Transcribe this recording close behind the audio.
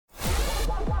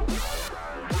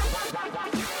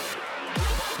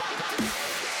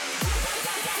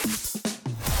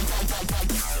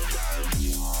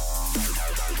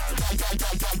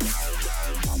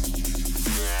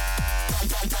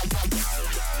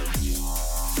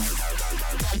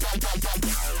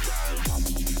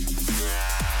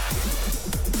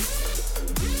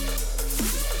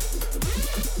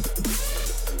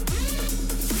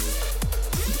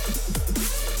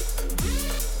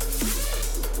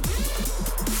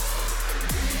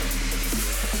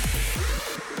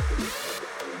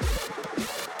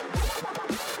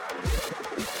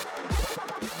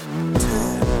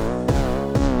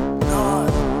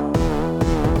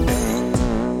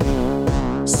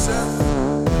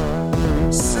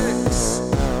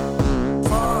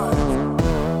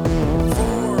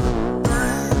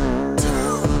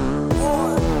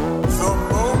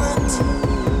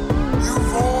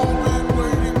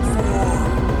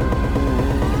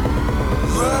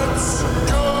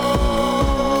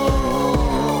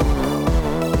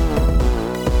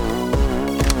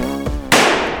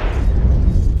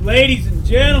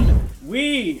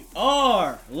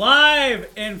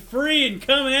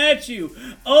catch you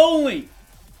only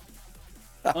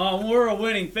on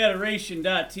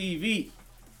WorldWinningFederation.tv.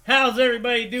 How's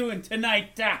everybody doing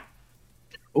tonight?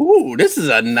 Ooh, this is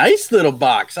a nice little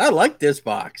box. I like this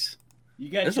box.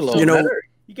 You got it's a little better.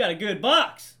 You got a good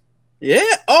box. Yeah.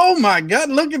 Oh my God!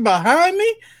 Looking behind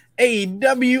me,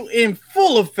 AEW in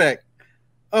full effect.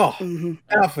 Oh,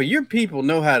 Alpha, your people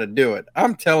know how to do it.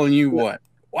 I'm telling you what.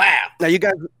 Wow. Now you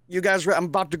guys, I'm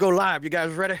about to go live. You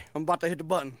guys ready? I'm about to hit the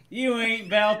button. You ain't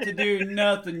about to do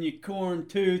nothing, you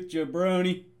corn-toothed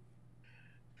jabroni.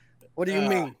 What do you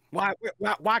mean? Why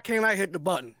can't I hit the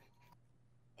button?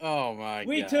 Oh my God.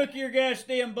 We took your gosh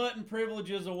damn button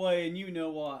privileges away, and you know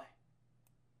why.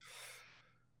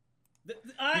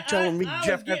 I was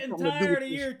getting tired of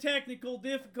your technical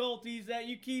difficulties that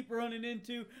you keep running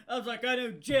into. I was like, I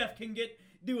know Jeff can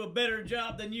do a better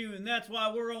job than you, and that's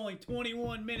why we're only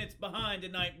 21 minutes behind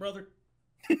tonight, brother.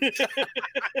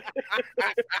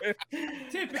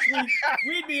 Typically,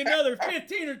 we'd be another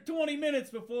 15 or 20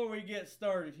 minutes before we get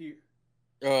started here.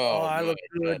 Oh, I look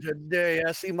good today.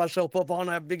 I see myself up on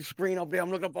that big screen up there.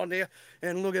 I'm looking up on there,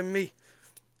 and look at me.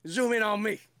 Zoom in on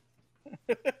me.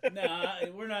 Nah,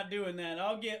 we're not doing that.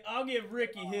 I'll give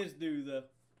Ricky his due though.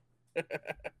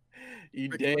 You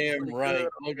damn right.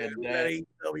 Look at that.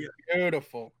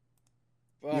 Beautiful.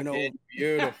 Fucking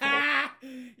beautiful.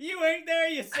 You ain't there,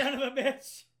 you son of a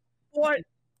bitch. What?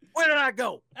 Where did I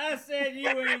go? I said you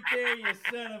ain't there, you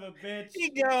son of a bitch. He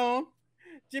gone.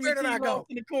 Jimmy T. Ross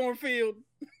in the cornfield.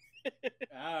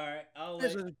 All right,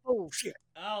 this is bullshit.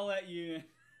 I'll let you in.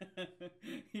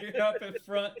 You're up in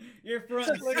front. You're front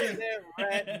and Look center. at that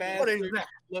rat bastard What is that?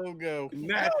 logo.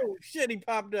 Magic. Oh shit, he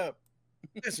popped up.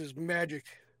 This is magic.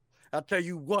 I'll tell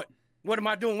you what. What am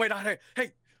I doing? Wait out here.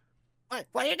 Hey. Wait,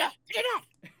 what you got? Get up.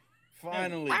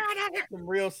 Finally. Some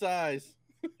real size.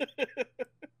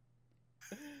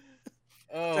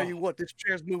 I'll tell you what, this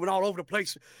chair's moving all over the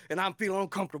place, and I'm feeling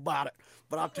uncomfortable about it.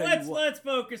 But I'll tell you what. Let's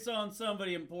focus on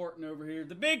somebody important over here.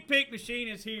 The Big Pink Machine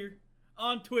is here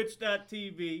on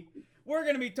Twitch.tv. We're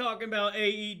going to be talking about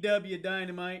AEW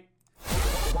Dynamite.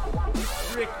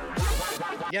 Rick.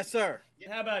 Yes, sir.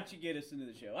 How about you get us into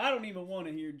the show? I don't even want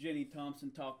to hear Jenny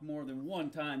Thompson talk more than one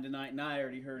time tonight, and I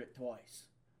already heard it twice.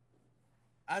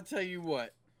 I'll tell you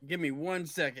what. Give me 1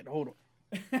 second. Hold on.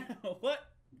 What?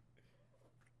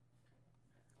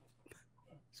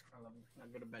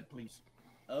 Go to bed, please.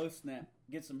 Oh, snap.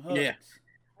 Get some hugs. Yeah.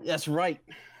 That's right.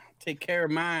 Take care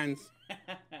of mines.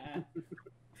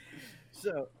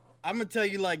 So, I'm going to tell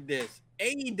you like this.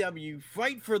 AEW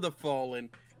Fight for the Fallen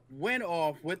went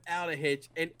off without a hitch,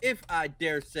 and if I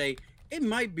dare say, it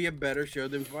might be a better show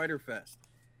than Fyter Fest.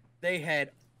 They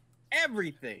had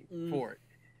everything for it.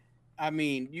 I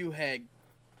mean, you had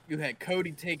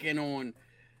Cody taking on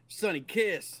Sonny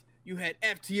Kiss. You had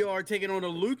FTR taking on the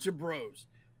Lucha Bros.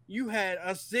 You had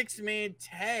a 6-man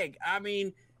tag. I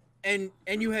mean, and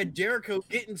you had Jericho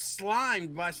getting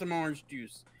slimed by some orange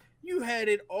juice. You had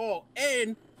it all.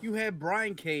 And you had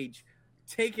Brian Cage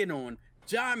taking on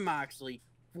Jon Moxley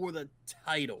for the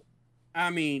title. I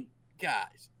mean,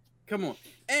 guys, come on.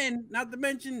 And not to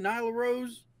mention Nyla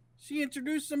Rose, she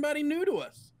introduced somebody new to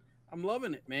us. I'm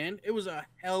loving it, man. It was a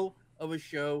hell of a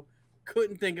show.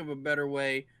 Couldn't think of a better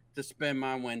way to spend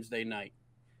my Wednesday night.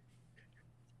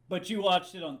 But you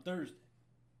watched it on Thursday.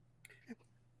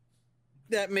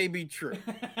 That may be true,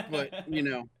 but, you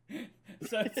know.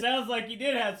 So it sounds like you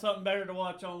did have something better to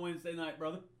watch on Wednesday night,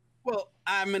 brother. Well,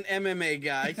 I'm an MMA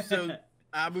guy, so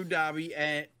Abu Dhabi,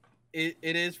 and it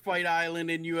is Fight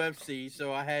Island in UFC,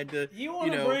 so I had to, You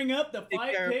want to bring up the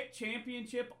Fight Pick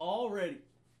Championship already?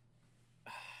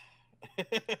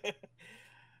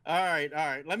 All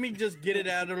right. Let me just get it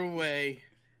out of the way.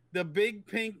 The Big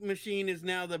Pink Machine is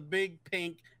now the Big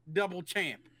Pink Double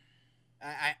Champ.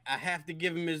 I have to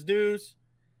give him his dues.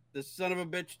 The son of a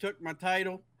bitch took my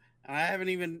title, and I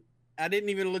didn't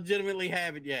even legitimately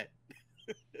have it yet.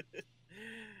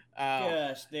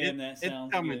 Gosh, damn, that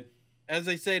sounds good. As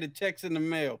they say, the check's in the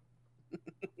mail.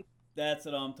 That's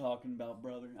what I'm talking about,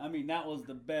 brother. I mean, that was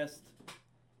the best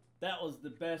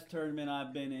tournament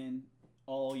I've been in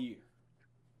all year.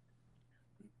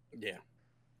 Yeah.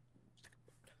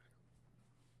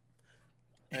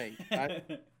 Hey,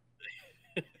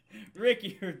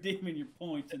 Ricky, you're redeeming your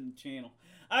points in the channel.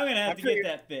 I'm gonna have to get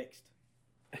that fixed.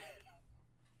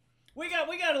 We got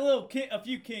a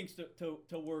few kinks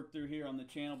to work through here on the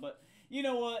channel, but you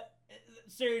know what?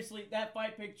 Seriously, that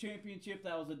Fight Pick Championship,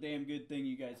 that was a damn good thing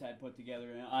you guys had put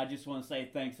together, and I just want to say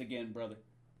thanks again, brother.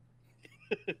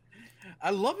 I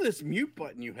love this mute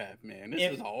button you have, man.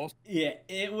 This is awesome. Yeah,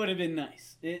 it would have been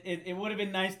nice. It would have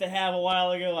been nice to have a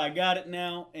while ago. I got it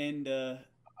now, and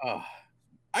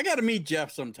I got to meet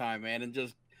Jeff sometime, man, and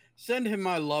just send him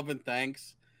my love and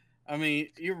thanks. I mean,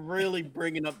 you're really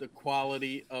bringing up the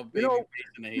quality of babyface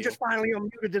and heel. You just finally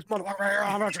unmuted this motherfucker.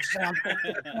 I'm going to say, I'm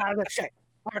out of this shit.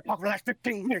 I'm going to talk for the last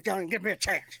 15 minutes and give me a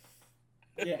chance.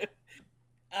 Yeah.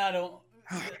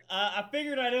 I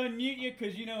figured I'd unmute you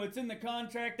because, you know, it's in the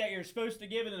contract that you're supposed to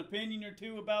give an opinion or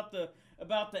two about the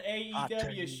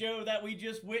AEW show that we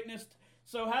just witnessed.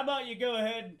 So how about you go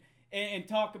ahead and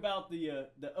talk about the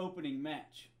opening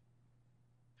match?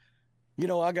 You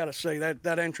know, I got to say,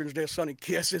 that entrance there, Sonny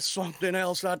Kiss, is something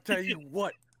else. I tell you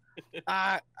what.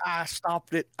 I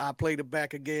stopped it. I played it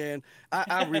back again.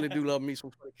 I really do love me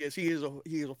some Sonny Kiss. He is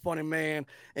a funny man,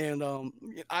 and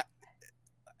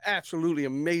absolutely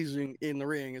amazing in the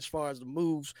ring as far as the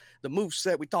move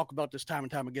set. We talk about this time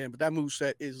and time again, but that move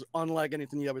set is unlike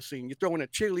anything you ever seen. You're throwing a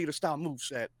cheerleader style move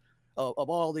set of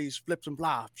all these flips and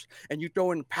flops, and you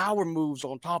throw in power moves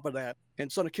on top of that.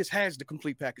 And Sonny Kiss has the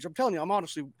complete package. I'm telling you, I'm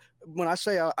honestly, when I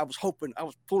say I was hoping, I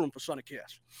was pulling for Sonny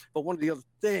Kiss. But one of the other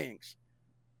things,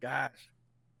 guys,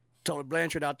 Tully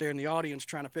Blanchard out there in the audience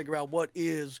trying to figure out what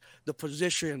is the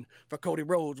position for Cody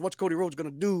Rhodes. What's Cody Rhodes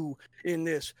going to do in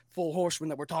this Four Horsemen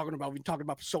that we're talking about? We've been talking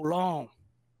about for so long.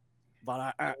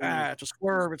 But it's a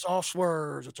swerve. It's all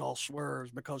swerves. It's all swerves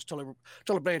because Tully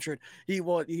Blanchard, he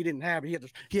didn't have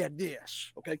it. He had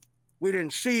this. Okay, we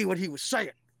didn't see what he was saying,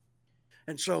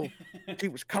 and so he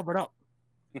was covered up.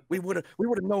 We would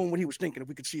have known what he was thinking if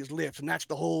we could see his lips, and that's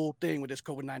the whole thing with this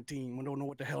COVID-19. We don't know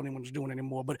what the hell anyone's doing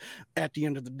anymore. But at the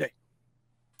end of the day,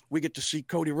 we get to see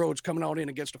Cody Rhodes coming out in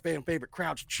against a fan favorite.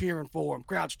 Crowds cheering for him.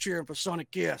 Crowds cheering for Sonny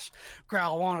Kiss.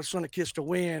 Crowd wanted Sonny Kiss to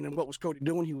win. And what was Cody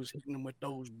doing? He was hitting them with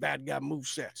those bad guy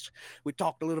movesets. We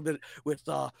talked a little bit with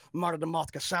Marta the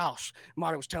Moth Casals.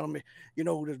 Marta was telling me, you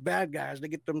know, there's bad guys, they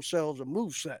get themselves a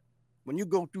moveset. When you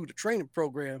go through the training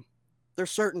program,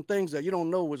 there's certain things that you don't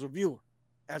know as a viewer,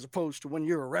 as opposed to when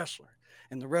you're a wrestler.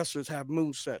 And the wrestlers have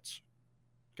movesets.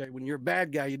 Okay, when you're a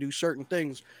bad guy, you do certain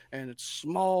things, and it's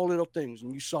small little things.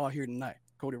 And you saw here tonight,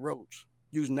 Cody Rhodes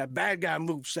using that bad guy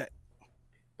move set.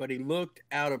 But he looked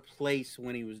out of place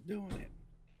when he was doing it.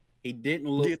 He didn't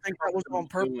look. Do you think that was on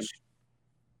purpose?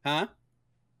 Huh?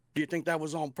 Do you think that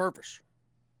was on purpose?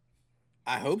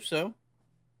 I hope so.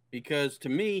 Because to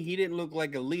me, he didn't look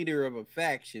like a leader of a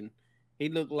faction. He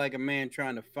looked like a man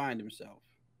trying to find himself.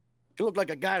 He looked like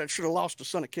a guy that should have lost to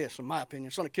Sonny Kiss, in my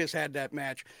opinion. Sonny Kiss had that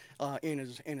match in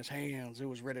his hands. It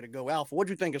was ready to go. Alpha, what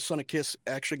do you think of Sonny Kiss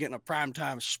actually getting a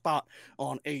primetime spot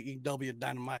on AEW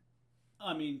Dynamite?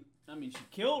 I mean, she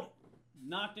killed it,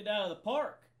 knocked it out of the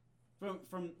park.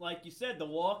 From like you said, the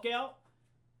walkout,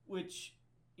 which,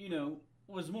 you know,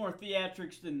 was more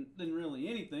theatrics than really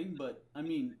anything. But I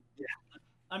mean, yeah.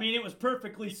 I mean, it was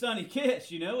perfectly Sonny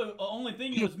Kiss. You know, the only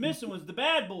thing he was missing was the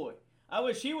bad boy. I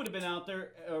wish he would have been out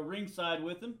there ringside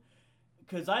with him,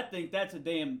 because I think that's a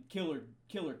damn killer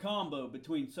combo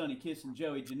between Sonny Kiss and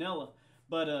Joey Janela.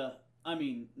 But I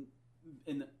mean,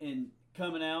 in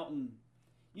coming out, and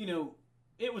you know,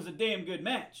 it was a damn good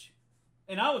match,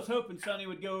 and I was hoping Sonny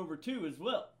would go over too as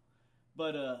well.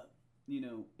 But you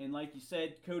know, and like you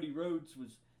said, Cody Rhodes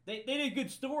was they did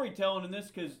good storytelling in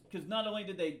this because not only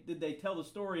did they tell the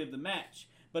story of the match,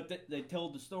 but they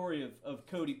told the story of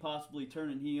Cody possibly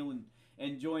turning heel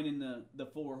and joining the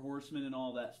Four Horsemen and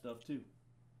all that stuff too.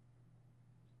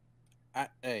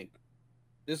 Hey,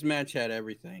 this match had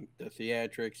everything, the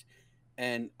theatrics,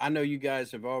 and I know you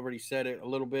guys have already said it a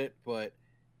little bit, but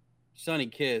Sonny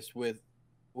Kiss with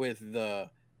the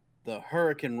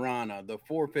Hurricane Rana, the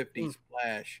 450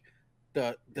 splash,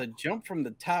 the jump from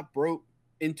the top rope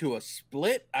into a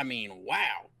split. I mean,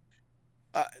 wow.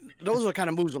 Those are the kind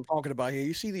of moves I'm talking about here.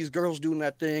 You see these girls doing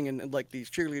that thing and like these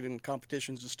cheerleading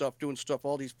competitions and stuff, doing stuff,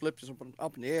 all these flips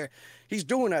up in the air. He's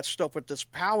doing that stuff with this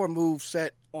power move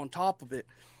set on top of it.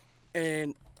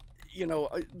 And, you know,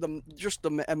 just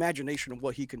the imagination of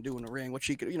what he can do in the ring, what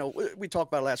she could, you know, we talked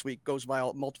about last week, goes by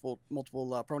multiple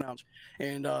pronouns.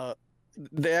 And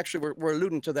they actually were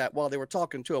alluding to that while they were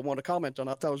talking too. I want to comment on.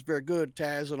 I thought it was very good,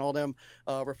 Taz and all them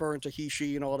referring to he,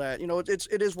 she, and all that. You know, it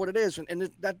is what it is, and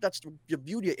that's the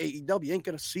beauty of AEW. You ain't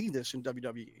gonna see this in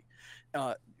WWE.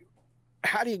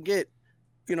 How do you get?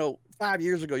 You know, 5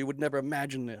 years ago you would never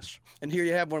imagine this, and here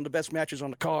you have one of the best matches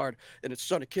on the card, and it's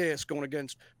Sonny Kiss going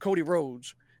against Cody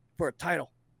Rhodes for a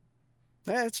title.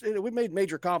 We made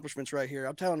major accomplishments right here.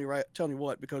 I'm telling you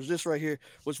what, because this right here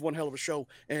was one hell of a show,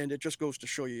 and it just goes to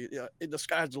show you the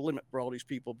sky's the limit for all these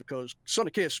people, because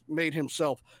Sonny Kiss made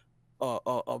himself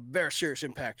a very serious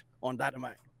impact on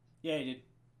Dynamite. Yeah, he did.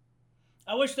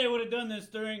 I wish they would have done this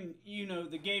during, you know,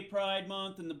 the Gay Pride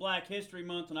Month and the Black History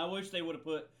Month, and I wish they would have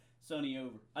put Sonny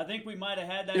over. I think we might have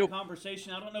had that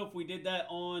conversation. I don't know if we did that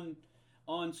on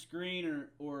screen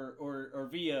or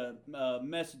via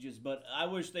messages, but I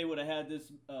wish they would have had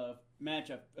this match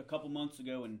a couple months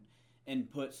ago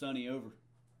and put Sonny over.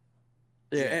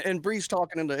 Yeah, and Bree's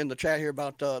talking in the chat here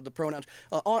about the pronouns.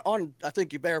 On I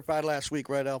think you verified last week,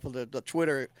 right, Alpha, the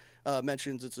Twitter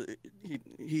mentions it's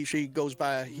she goes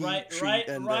by he, she,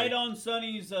 and right on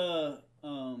Sonny's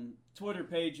Twitter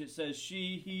page. It says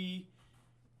she, he.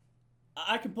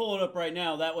 I can pull it up right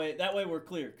now. That way we're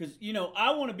clear. Because,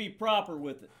 I want to be proper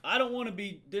with it. I don't want to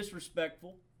be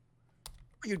disrespectful.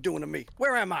 What are you doing to me?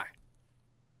 Where am I?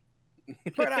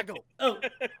 Where'd I go? Oh.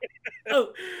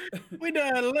 We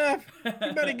done left.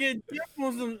 You better get Jeff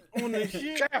on the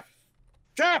shit.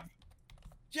 Jeff!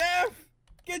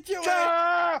 Get your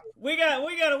Jeff! We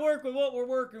got to work with what we're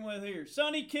working with here.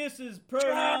 Sonny Kiss's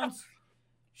pronouns: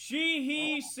 she,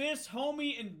 he, sis,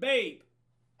 homie, and babe.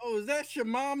 Oh, is that your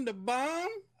mom the bomb?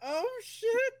 Oh,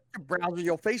 shit. You're browsing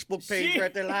your Facebook page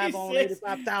right there live on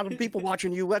 85,000 people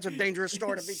watching you. That's a dangerous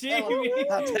story to be telling.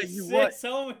 I'll tell you what. Sis,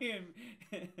 homie,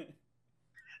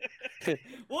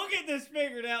 we'll get this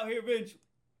figured out here eventually.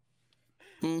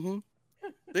 Mm-hmm.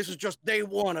 This is just day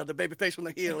one of the babyface on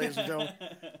the heel, ladies and gentlemen.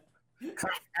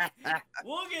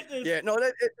 We'll get this. Yeah, no,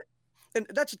 and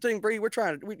that's the thing, Bree. We're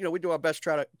trying to, we do our best to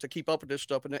try to keep up with this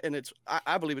stuff, and it's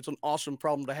I believe it's an awesome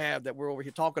problem to have that we're over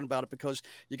here talking about it, because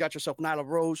you got yourself Nyla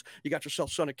Rose, you got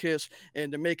yourself Sonny Kiss, and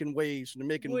they're making waves and they're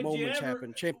making moments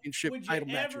happen, championship title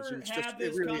matches. And it's just have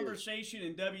this conversation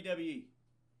in WWE?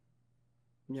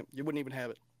 Yep, you wouldn't even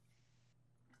have it.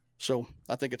 So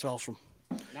I think it's awesome.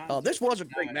 This was a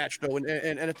great match, though, and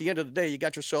at the end of the day, you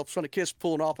got yourself Sonny Kiss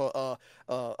pulling off a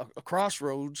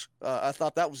crossroads. I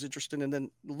thought that was interesting, and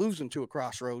then losing to a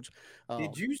crossroads.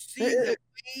 Did you see the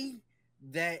way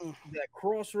that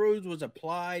crossroads was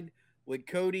applied with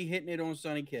Cody hitting it on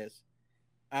Sonny Kiss?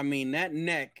 I mean, that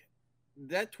neck,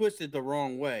 that twisted the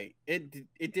wrong way. It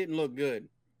didn't look good.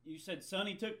 You said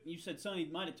Sonny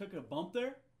might have took a bump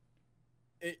there.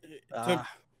 It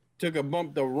took a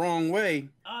bump the wrong way.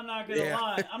 I'm not gonna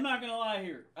lie. I'm not gonna lie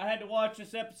here. I had to watch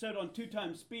this episode on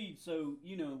 2x speed, so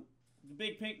the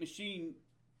big pink machine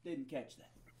didn't catch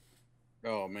that.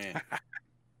 Oh man,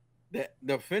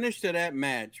 the finish to that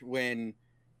match when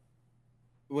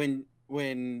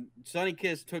Sonny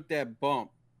Kiss took that bump,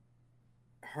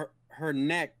 her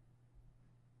neck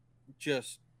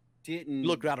just didn't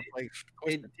look out of place.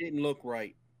 It didn't look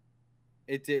right.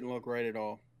 It didn't look right at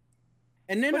all.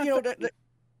 And then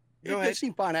they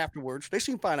seem fine afterwards. I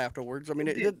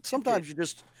mean, sometimes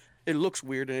it looks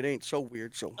weird and it ain't so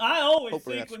weird. So I always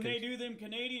think when they do them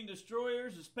Canadian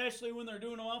destroyers, especially when they're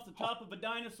doing them off the top of a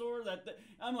dinosaur,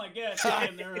 I'm like, yeah,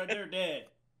 damn, they're dead.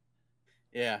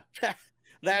 Yeah.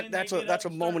 That's a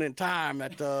moment in time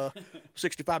that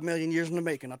 65 million years in the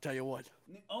making. I'll tell you what.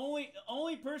 The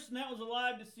only person that was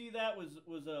alive to see that was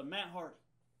Matt Hardy.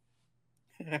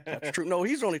 That's true. No,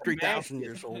 he's only 3,000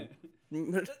 years old.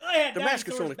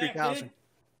 Damascus only 3,000.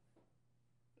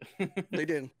 They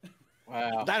didn't.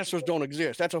 Wow. Dinosaurs don't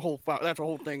exist. That's a whole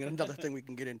thing, and another thing we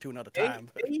can get into another time.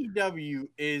 AEW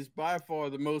is by far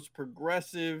the most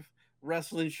progressive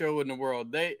wrestling show in the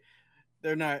world.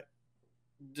 They're not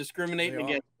discriminating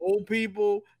against old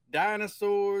people,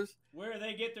 dinosaurs. Where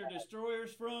they get their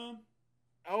destroyers from?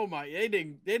 Oh my!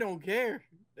 They don't care.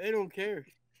 They don't care.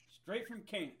 Straight from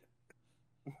Canada.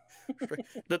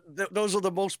 Those are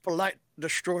the most polite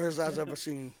destroyers I've ever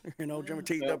seen. Jimmy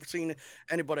T's ever seen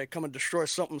anybody come and destroy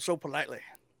something so politely.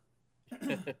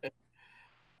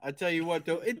 I tell you what,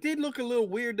 though, it did look a little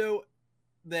weird, though,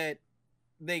 that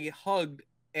they hugged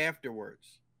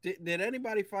afterwards. Did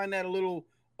anybody find that a little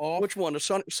off? Which one?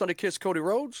 The Sonny Kiss, Cody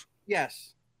Rhodes?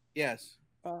 Yes. I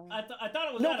thought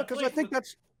it was no, because I think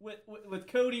that's with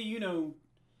Cody,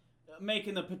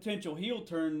 making the potential heel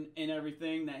turn and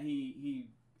everything, that he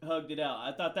hugged it out.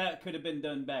 I thought that could have been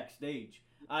done backstage.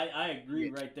 I agree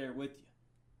right there with you.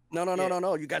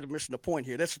 No. You guys are missing the point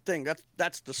here. That's the thing.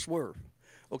 That's the swerve.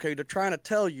 Okay, they're trying to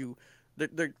tell you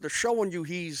that they're showing you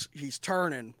he's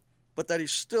turning, but that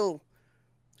he's still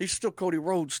Cody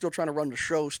Rhodes, still trying to run the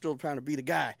show, still trying to be the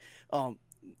guy. I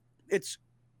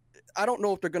don't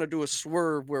know if they're going to do a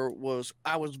swerve where it was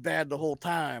I was bad the whole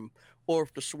time, or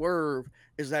if the swerve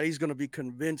is that he's going to be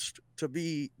convinced to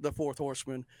be the fourth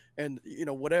horseman, and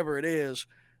whatever it is.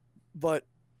 But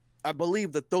I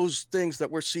believe that those things that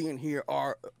we're seeing here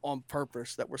are on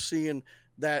purpose, that we're seeing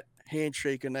that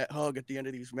handshake and that hug at the end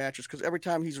of these matches, because every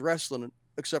time he's wrestling,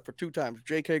 except for 2 times,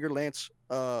 Jake Hager, Lance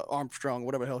Armstrong,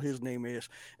 whatever the hell his name is,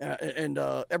 and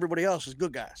everybody else is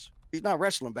good guys. He's not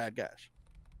wrestling bad guys.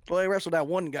 Well, he wrestled that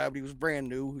one guy, but he was brand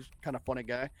new, who's kind of funny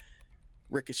guy.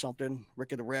 Ricky something,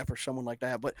 Ricky the Ref or someone like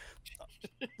that. But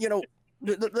you know,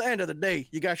 the end of the day,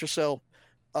 you got yourself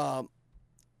a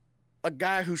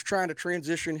guy who's trying to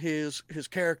transition his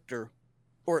character,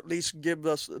 or at least give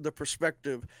us the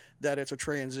perspective that it's a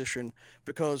transition,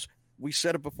 because we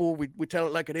said it before, we tell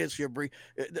it like it is here, Bree.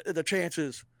 The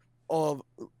chances of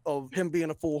him being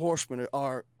a full horseman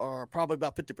are probably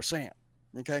about 50%.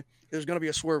 Okay, there's going to be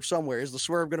a swerve somewhere. Is the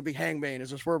swerve going to be Hangman?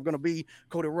 Is the swerve going to be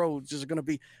Cody Rhodes? Is it going to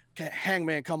be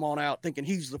Hangman come on out thinking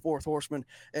he's the fourth horseman,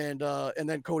 and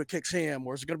then Cody kicks him?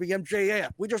 Or is it going to be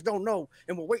MJF? We just don't know,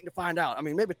 and we're waiting to find out. I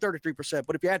mean, maybe 33%,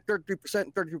 but if you add 33%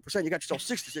 and 32%, you got yourself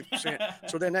 66%.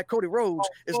 So then that Cody Rhodes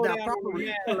is now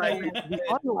probably unlikely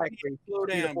to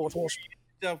be the fourth horseman.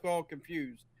 Yourself all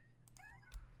confused.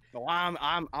 No,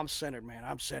 I'm centered, man.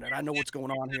 I'm centered. I know what's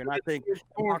going on here, and I think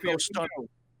Marco Stunt.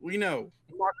 We know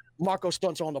Marco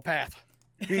Stunt's on the path.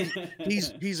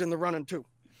 He's in the running too.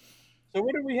 So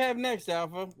what do we have next,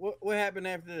 Alpha? What happened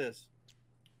after this?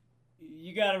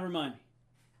 You got to remind me.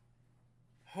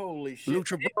 Holy shit!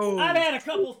 Lucha Bros. I've had a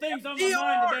couple things on my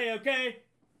mind today. Okay.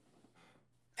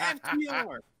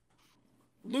 FTR.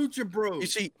 Lucha Bros. You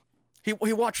see,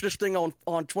 he watched this thing on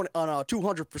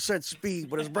 200% speed,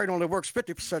 but his brain only works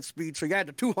 50% speed. So you add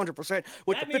the 200%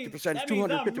 with the 50%,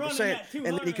 250%, and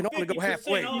then he can only go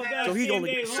halfway. So he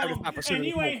only gets 75%. And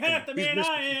you ain't half the man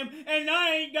I am, and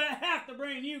I ain't got half the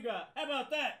brain you got. How about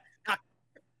that?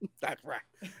 That's right.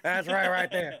 That's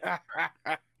right there.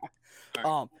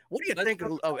 What do you think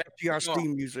of FTR's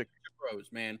theme music?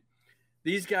 Bros, man.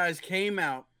 These guys came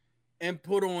out and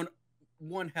put on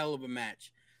one hell of a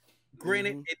match.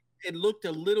 Granted, it looked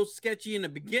a little sketchy in the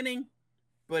beginning,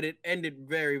 but it ended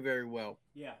very, very well.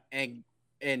 Yeah. And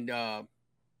I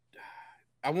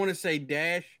want to say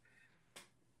Dash,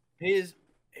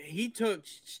 he took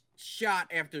shot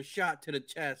after shot to the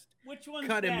chest. Which one's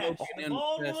cut Dash? him The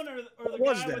bald one or the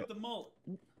guy with the mullet?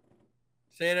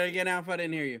 Say that again, Alpha. I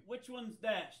didn't hear you. Which one's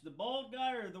Dash? The bald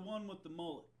guy or the one with the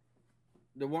mullet?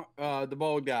 The one, the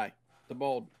bald guy. The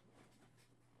bald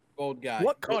guy.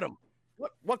 What cut him?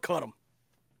 What cut him?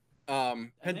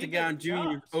 Pentagon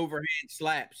Jr. overhand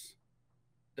slaps,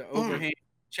 the overhand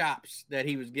chops that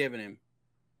he was giving him.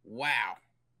 Wow.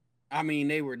 I mean,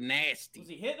 they were nasty. Was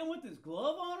he hitting him with his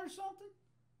glove on or something?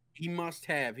 He must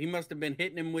have. He must have been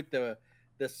hitting him with the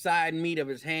side meat of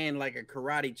his hand like a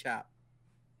karate chop.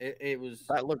 It was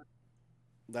that looked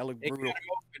brutal.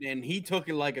 And he took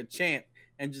it like a champ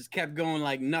and just kept going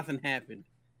like nothing happened.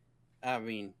 I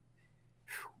mean,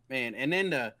 man. And then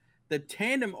the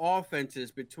tandem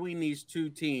offenses between these two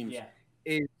teams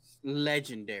is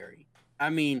legendary. I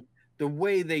mean, the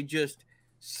way they just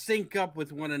sync up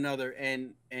with one another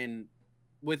and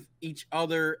with each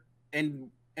other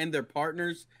and their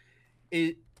partners,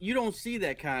 you don't see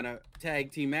that kind of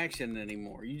tag team action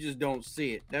anymore. You just don't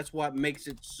see it. That's what makes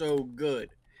it so good.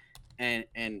 And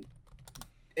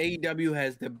AEW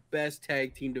has the best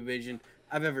tag team division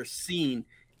I've ever seen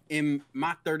in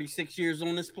my 36 years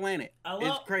on this planet.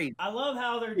 It's crazy. I love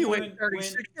how they're doing. You ain't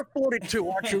 36. You're 42,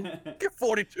 aren't you? You're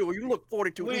 42. You look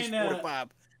 42. At least 45.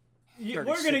 We're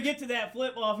gonna get to that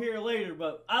flip off here later,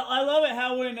 but I love it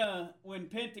how when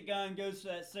Pentagon goes to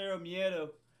that Cero Miedo,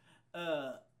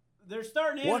 they're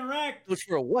starting to interact. What's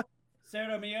for what?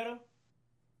 Cero Miedo.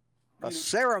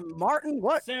 Sarah Martin?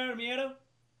 What? Cero Miedo.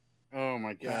 Oh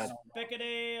my God. Peque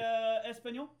de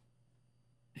Español.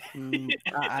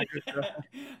 I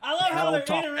love how they're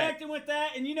interacting with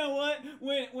that, and you know what?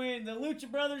 When the Lucha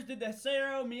Brothers did the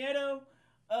Cero Miedo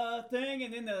thing,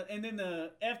 and then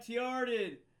the FTR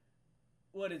did,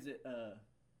 what is it?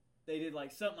 They did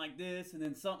like something like this, and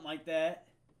then something like that.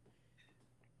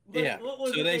 What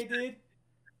was it they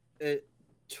did?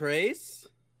 Trace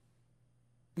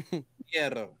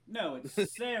Miedo. No, it's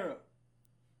Cero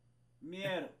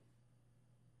Miedo.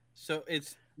 So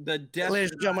it's the death.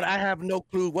 Ladies and gentlemen, I have no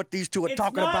clue what these two are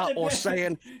talking about or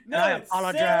saying. No, I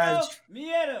apologize.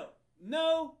 Miedo.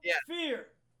 No fear.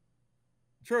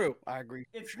 True. I agree.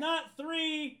 It's not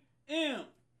 3M.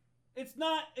 It's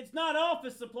not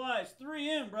office supplies.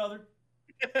 3M, brother.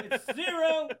 It's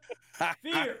zero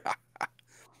fear.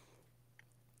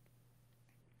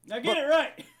 Now get it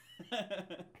right.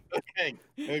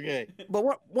 Okay. But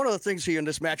one of the things here in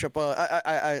this matchup,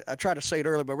 I tried to say it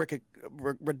earlier, but Ricky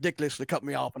ridiculously cut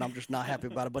me off, and I'm just not happy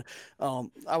about it. But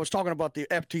I was talking about the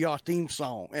FTR theme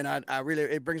song, and I really,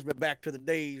 it brings me back to the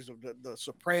days of the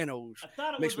Sopranos. I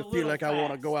thought it makes was me feel like fast. I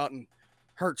want to go out and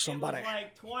hurt somebody. It was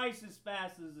like twice as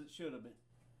fast as it should have been.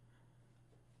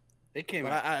 They came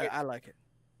but out. I like it.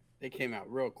 They came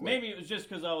out real quick. Maybe it was just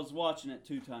because I was watching at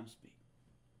 2x speed.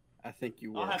 I think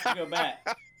you were. I'll have to go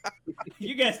back.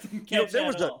 You guys didn't catch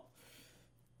that at all.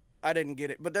 I didn't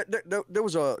get it. But there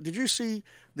was a. Did you see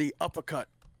the uppercut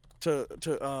to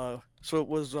so it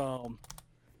was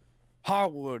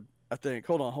Harwood, I think.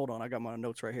 Hold on. I got my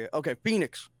notes right here. Okay,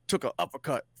 Phoenix took an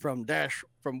uppercut from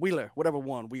Wheeler, whatever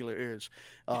one Wheeler is.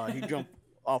 He jumped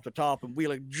off the top, and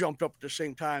Wheeler jumped up at the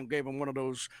same time, gave him one of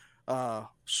those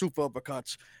super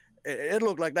uppercuts. It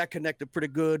looked like that connected pretty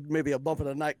good, maybe a bump of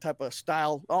the night type of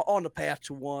style on the path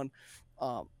to one.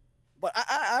 But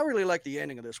I really like the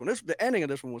ending of this one. The ending of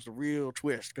this one was the real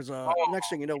twist because next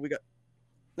thing you know, we got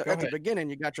at the beginning,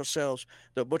 you got yourselves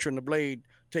the Butcher and the Blade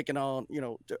taking on,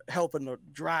 helping to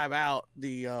drive out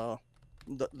the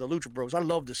Lucha Bros. I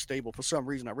love this stable for some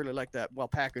reason. I really like that. While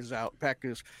Pac is out, Pac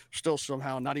is still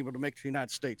somehow not able to make the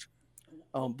United States.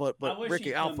 But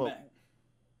Ricky Alpha,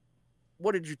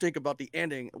 what did you think about the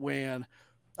ending when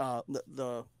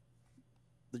the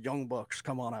Young Bucks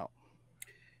come on out?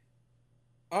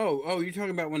 Oh, you're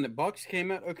talking about when the Bucks came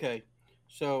out? Okay.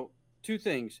 So, two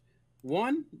things.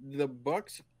 One, the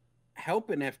Bucks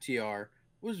helping FTR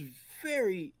was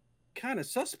very kind of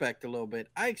suspect a little bit.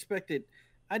 I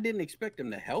didn't expect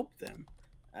them to help them.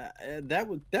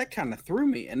 That kind of threw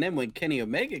me. And then when Kenny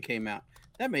Omega came out,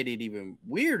 that made it even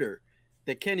weirder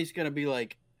that Kenny's going to be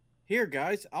like, here,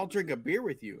 guys, I'll drink a beer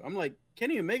with you. I'm like,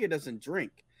 Kenny Omega doesn't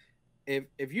drink.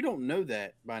 If you don't know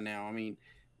that by now, I mean,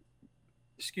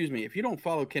 excuse me, if you don't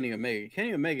follow Kenny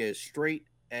Omega is straight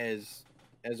as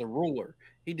a ruler.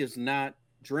 He does not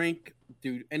drink,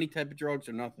 do any type of drugs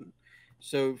or nothing.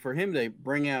 So for him to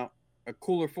bring out a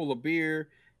cooler full of beer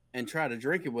and try to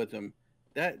drink it with him,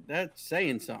 that's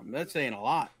saying something. That's saying a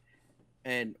lot.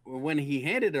 And when he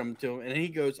handed him to him and he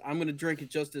goes, I'm going to drink it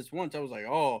just this once, I was like,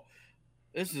 oh,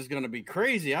 this is going to be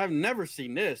crazy. I've never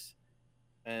seen this.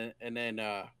 And then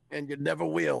and you never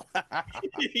will.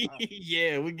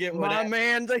 Yeah, we get my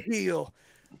man, the heel,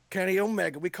 Kenny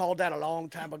Omega. We called that a long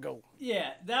time ago.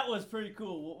 Yeah, that was pretty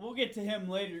cool. We'll get to him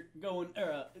later,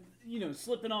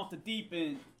 slipping off the deep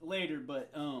end later.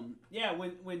 But yeah,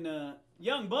 when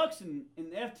Young Bucks and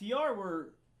FTR were,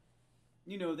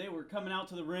 they were coming out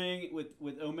to the ring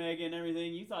with Omega and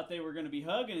everything. You thought they were going to be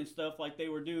hugging and stuff like they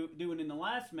were doing in the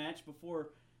last match before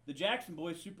the Jackson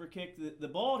Boys super kicked the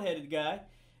bald-headed guy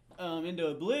into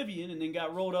oblivion and then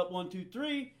got rolled up 1, 2,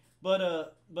 3.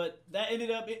 But that ended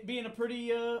up being a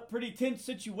pretty tense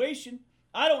situation.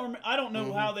 I don't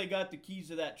know how they got the keys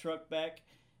to that truck back,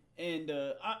 and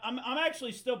I'm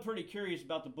actually still pretty curious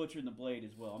about the Butcher and the Blade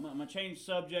as well. I'm gonna change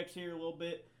subjects here a little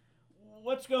bit.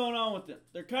 What's going on with them?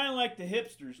 They're kind of like the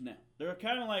hipsters now. They're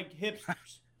kind of like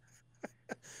hipsters.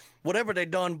 Whatever they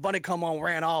done, Bunny come on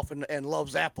ran off and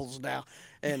loves apples now.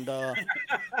 And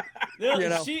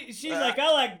she's like,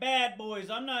 I like bad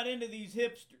boys. I'm not into these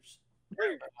hipsters.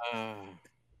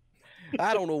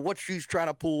 I don't know what she's trying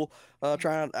to pull. I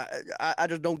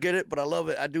just don't get it, but I love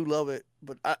it. I do love it.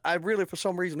 But I really, for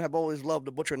some reason, have always loved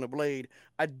the Butcher and the Blade.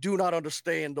 I do not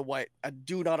understand the white. I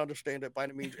do not understand it by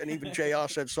any means. And even JR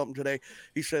said something today.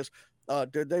 He says,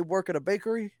 did they work at a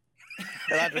bakery?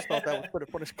 And I just thought that was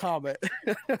pretty funny comment.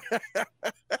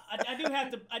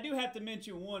 I do have to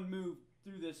mention one move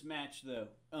through this match though.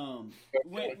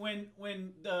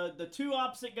 When the two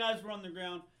opposite guys were on the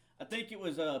ground, I think it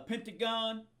was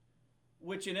Pentagon,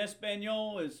 which in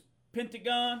Espanol is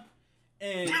Pentagon,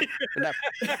 and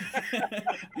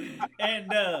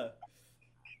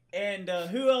and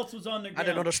who else was on the ground? I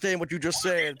didn't understand what you just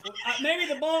said. Maybe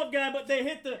the bald guy, but they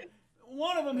hit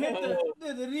one of them hit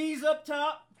the knees up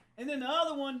top. And then the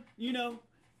other one,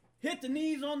 hit the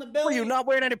knees on the belly. Were you not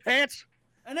wearing any pants?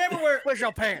 I never wear. Where's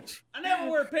your pants? I never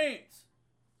wear pants.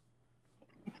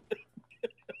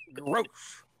 Gross.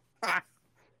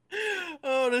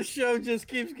 Oh, the show just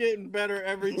keeps getting better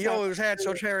every time. You always had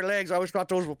such hairy legs. I always thought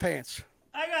those were pants.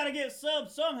 I gotta get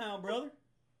subs somehow, brother.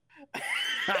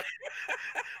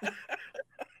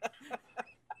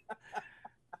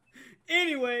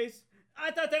 Anyways. I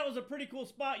thought that was a pretty cool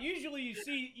spot. Usually you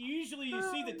see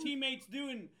the teammates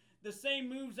doing the same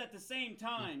moves at the same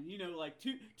time. Like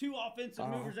two offensive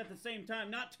movers at the same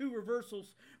time, not two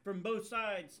reversals from both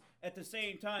sides at the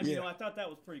same time. Yeah. I thought that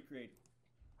was pretty creative.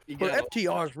 But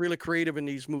FTR is really creative in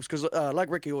these moves because,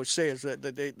 like Ricky always says, that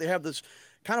they have this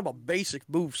kind of a basic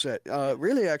move set.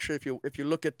 Really, actually, if you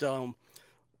look at the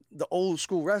old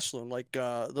school wrestling, like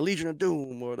the Legion of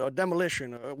Doom or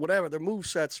Demolition or whatever, their move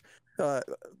sets.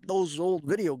 Those old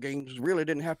video games really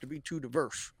didn't have to be too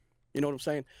diverse. You know what I'm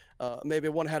saying? Maybe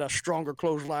one had a stronger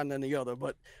clothesline than the other.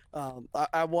 But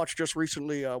I watched just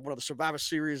recently one of the Survivor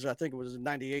Series. I think it was in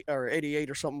 98 or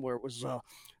 88 or something, where it was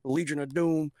Legion of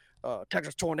Doom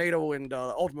Texas Tornado and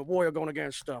Ultimate Warrior going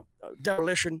against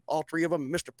Demolition, all three of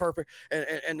them, Mr. Perfect,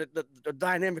 and the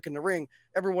dynamic in the ring.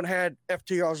 Everyone had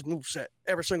FTR's moveset,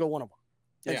 every single one of them.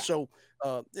 And so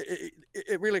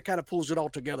it really kind of pulls it all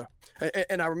together.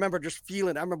 And I remember just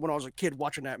feeling, I remember when I was a kid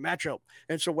watching that matchup.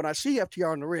 And so when I see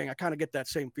FTR in the ring, I kind of get that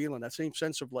same feeling, that same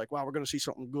sense of like, wow, we're going to see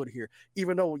something good here.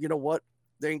 Even though, you know what,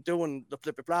 they ain't doing the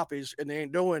flippy floppies and they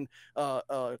ain't doing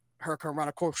Hurricane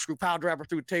Rana corkscrew power driver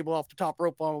through the table off the top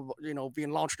rope,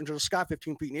 being launched into the sky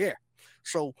 15 feet in the air.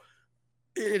 So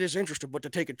it is interesting, but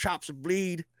they're taking chops and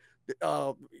bleed.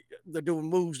 They're doing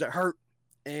moves that hurt.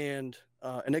 And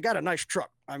they got a nice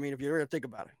truck. I mean, if you really think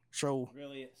about it. So it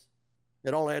really is.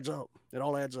 It all adds up.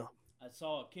 I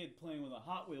saw a kid playing with a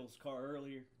Hot Wheels car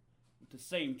earlier with the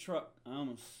same truck. I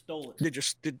almost stole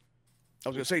it. I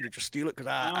was gonna say, did you steal it? Because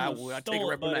I take it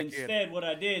right from that kid. Instead, what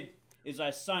I did is I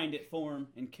signed it for him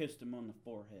and kissed him on the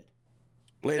forehead.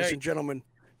 Ladies and gentlemen,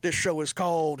 this show is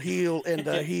called Heel in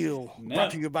the Heel,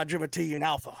 brought to you by Jimmy T and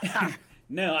Alpha.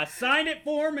 No, I signed it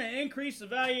for him and increased the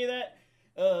value of that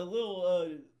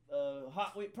little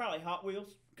probably Hot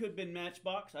Wheels. Could have been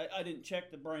Matchbox. I didn't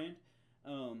check the brand.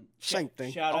 Same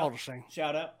thing. Shout all out, the same.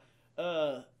 Shout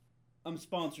out. I'm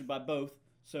sponsored by both,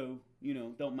 so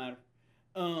don't matter.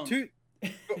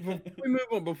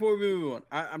 Before we move on,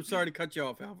 I'm sorry to cut you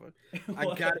off, Alpha. I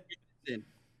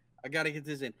gotta get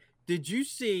this in. Did you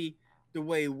see the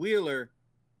way Wheeler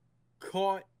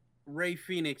caught Ray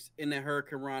Phoenix in the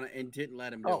Hurricane Rana and didn't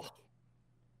let him go?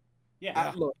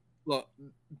 Yeah. Look,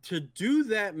 to do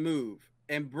that move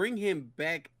and bring him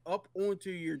back up onto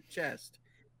your chest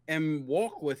and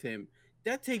walk with him,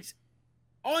 that takes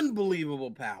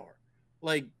unbelievable power.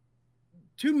 Like,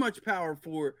 too much power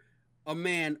for a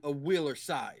man of Wheeler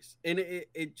size. And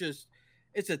it's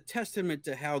a testament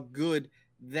to how good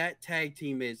that tag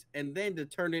team is. And then to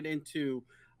turn it into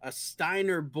a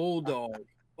Steiner Bulldog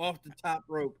off the top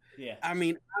rope. Yeah. I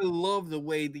mean, I love the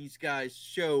way these guys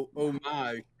show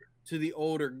homage to the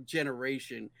older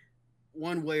generation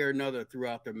one way or another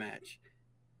throughout the match.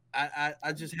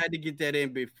 I just had to get that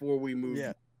in before we move.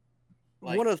 Yeah.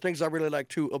 One of the things I really like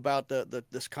too about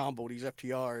this combo, these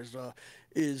FTRs,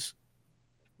 is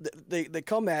they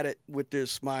come at it with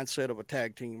this mindset of a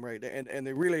tag team, right? And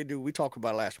they really do. We talked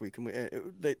about it last week, and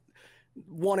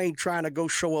one ain't trying to go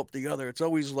show up the other. It's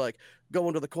always like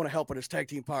going to the corner, helping his tag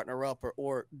team partner up,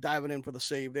 or diving in for the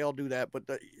save. They all do that, but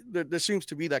there seems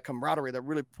to be that camaraderie that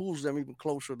really pulls them even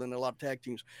closer than a lot of tag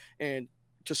teams. And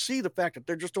to see the fact that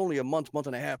they're just only a month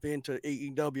and a half into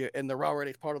AEW and they're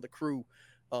already part of the crew,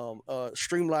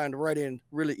 streamlined right in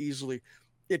really easily.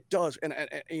 It does. And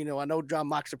I know John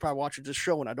Moxley probably watches this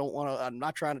show, and I'm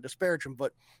not trying to disparage him,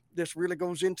 but this really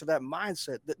goes into that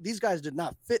mindset that these guys did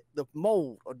not fit the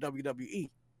mold of WWE.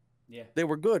 Yeah. They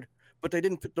were good, but they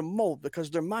didn't fit the mold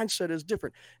because their mindset is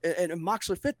different. And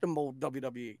Moxley fit the mold of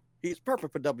WWE. He's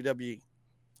perfect for WWE.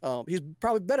 He's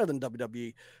probably better than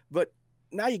WWE, but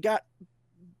now you got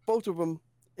both of them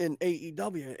in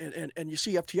AEW, and you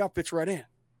see FTR fits right in.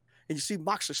 And you see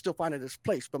Moxley still finding his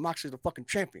place, but Moxley's the fucking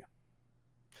champion.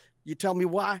 You tell me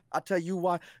why? I tell you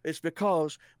why. It's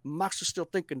because Moxley's still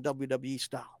thinking WWE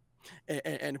style,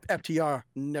 and FTR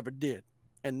never did,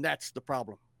 and that's the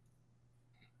problem.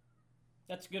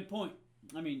 That's a good point.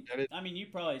 I mean, you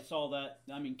probably saw that.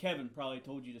 I mean, Kevin probably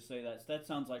told you to say that. That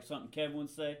sounds like something Kevin would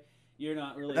say. You're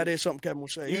not really. That is something Kevin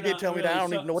would say. He did tell me that. I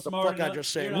don't even know what the fuck I just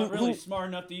said. You're not really smart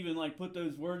enough to even put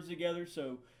those words together.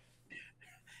 So.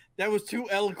 That was too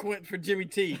eloquent for Jimmy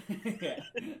T. Yeah.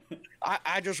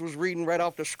 I just was reading right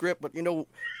off the script, but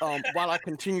while I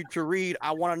continue to read,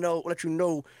 I want to let you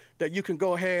know that you can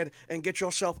go ahead and get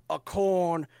yourself a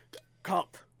corn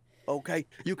cup. Okay,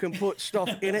 you can put stuff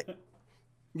in it.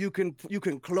 You can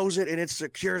close it and it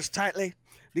secures tightly.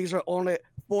 These are only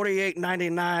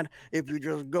 $48.99 if you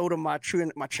just go to my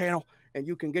channel, and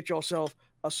you can get yourself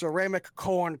a ceramic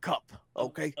corn cup.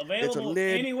 Okay, available it's a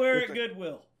lid, anywhere at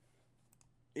Goodwill.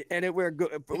 Anywhere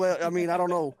good. Well, I mean, I don't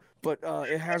know, but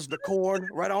it has the corn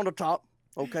right on the top.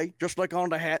 Okay, just like on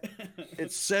the hat,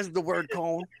 it says the word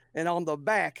corn, and on the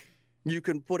back, you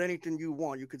can put anything you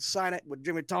want. You could sign it with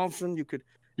Jimmy Thompson. You could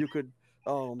could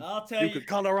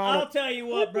color on I'll tell you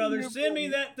what, brother. Send me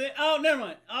that thing. Oh, never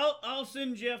mind. I'll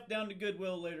send Jeff down to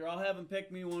Goodwill later. I'll have him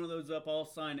pick me one of those up. I'll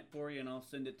sign it for you, and I'll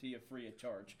send it to you free of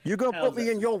charge. You're gonna put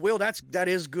me in your will. That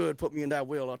is good. Put me in that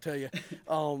will. I'll tell you.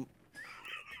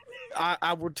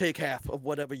 I would take half of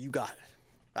whatever you got.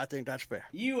 I think that's fair.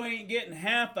 You ain't getting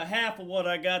half of what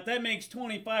I got. That makes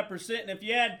 25%. And if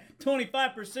you add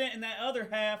 25% in that other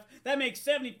half, that makes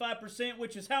 75%,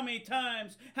 which is how many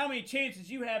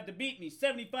chances you have to beat me.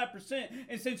 75%.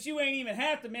 And since you ain't even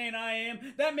half the man I am,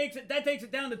 that takes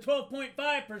it down to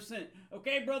 12.5%.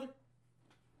 Okay, brother?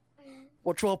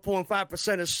 Well,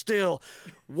 12.5% is still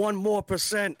 1% more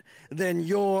than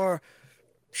your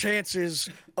chances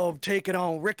of taking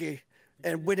on Ricky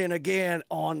and winning again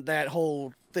on that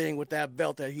whole thing with that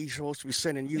belt that he's supposed to be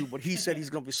sending you. But he said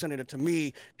he's going to be sending it to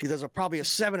me. There's probably a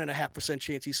 7.5%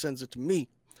 chance he sends it to me.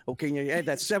 Okay, and you add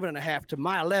that 7.5 to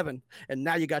my 11, and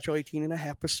now you got your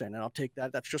 18.5%. And I'll take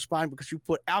that. That's just fine because you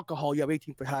put alcohol. You have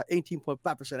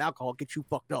 18.5% alcohol. Get you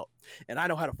fucked up, and I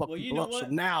know how to fuck people up. So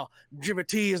now Jimmy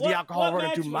T is the alcohol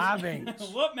running through my veins.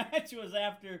 What match was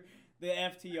after the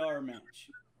FTR match?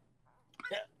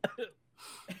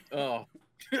 Oh.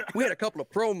 We had a couple of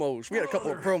promos.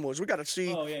 We got to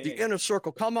see the Inner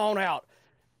Circle come on out.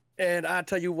 And I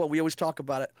tell you what, we always talk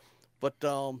about it. But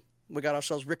we got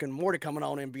ourselves Rick and Morty coming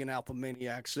on and being alpha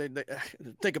maniacs.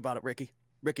 Think about it, Ricky.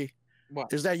 Ricky,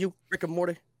 what? Is that you, Rick and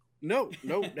Morty? No,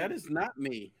 that is not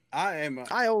me.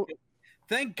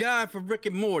 Thank God for Rick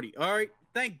and Morty. All right,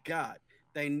 thank God.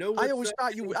 They know. I always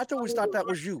thought that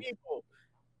was you. People.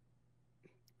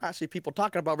 I see people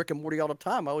talking about Rick and Morty all the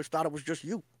time. I always thought it was just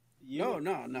you. No.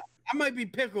 I might be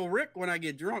Pickle Rick when I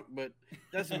get drunk, but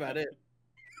that's about it.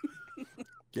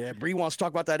 Yeah, Bree wants to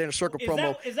talk about that Inner Circle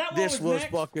promo. Is that this was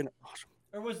next? Fucking awesome.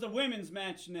 Or was the women's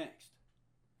match next?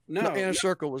 No, Inner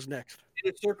Circle was next.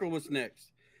 Inner Circle was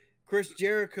next. Chris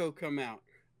Jericho come out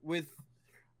with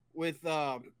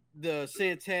the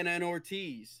Santana and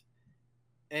Ortiz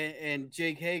and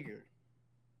Jake Hager.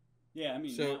 Yeah, I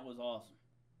mean, that was awesome.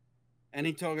 And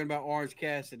he talking about Orange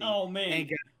Cassidy. Oh, man.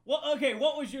 Well, okay,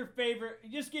 what was your favorite?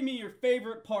 Just give me your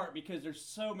favorite part because there's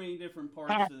so many different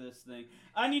parts to this thing.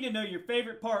 I need to know your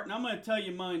favorite part, and I'm going to tell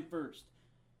you mine first.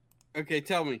 Okay,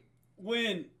 tell me.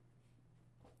 When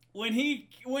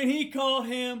he called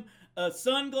him a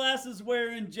sunglasses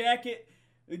wearing jacket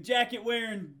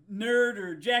wearing nerd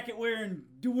or jacket wearing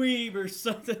dweeb or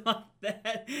something like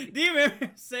that. Do you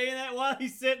remember saying that while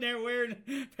he's sitting there wearing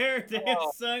a pair of damn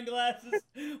sunglasses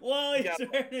while he's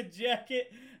wearing a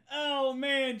jacket? Oh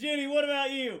man, Jenny, what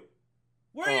about you?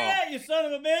 Where you at, you son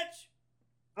of a bitch?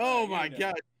 Oh my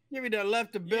God. Give me that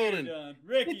left the building.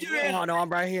 Ricky, no, I'm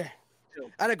right here.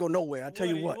 I didn't go nowhere. I'll tell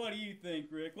you what. What do you think,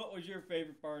 Rick? What was your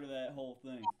favorite part of that whole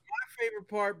thing? My favorite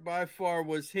part by far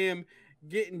was him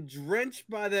getting drenched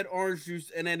by that orange juice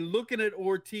and then looking at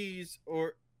Ortiz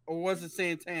or was it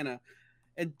Santana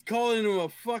and calling him a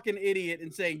fucking idiot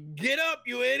and saying, "Get up,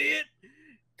 you idiot,"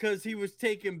 because he was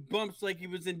taking bumps like he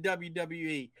was in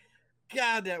WWE.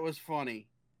 God, that was funny.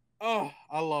 Oh,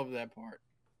 I love that part.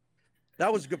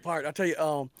 That was a good part. I'll tell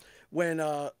you,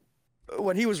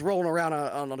 when he was rolling around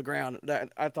on the ground,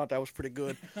 I thought that was pretty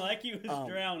good. Like he was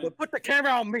drowning. But put the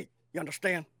camera on me. You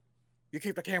understand? You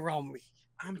keep the camera on me.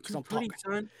 I'm too pretty,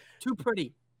 son. Too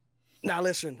pretty. Now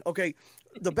listen, okay.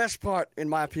 The best part, in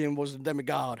my opinion, was the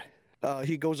demigod.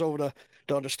 He goes over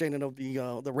the understanding of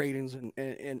the ratings,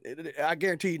 and I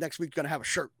guarantee you next week's gonna have a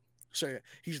shirt saying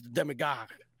he's the demigod,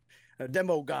 a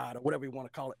demo god, or whatever you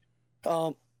want to call it.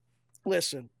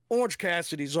 Listen, Orange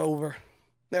Cassidy's over.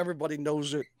 Everybody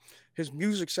knows it. His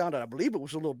music sounded, I believe it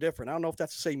was a little different. I don't know if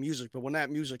that's the same music, but when that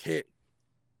music hit,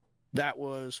 that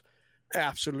was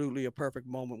absolutely a perfect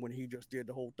moment when he just did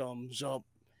the whole thumbs up.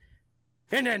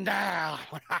 And then now,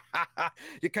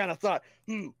 you kind of thought,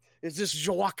 is this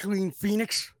Joaquin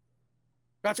Phoenix?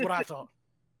 That's what I thought.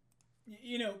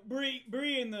 You know, Bree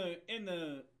in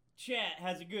the chat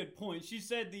has a good point. She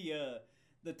said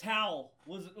the towel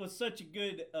was such a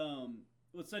good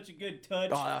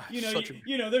touch.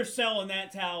 You know they're selling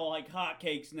that towel like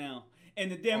hotcakes now. And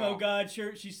the Demo God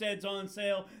shirt she said's on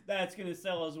sale, that's gonna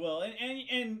sell as well.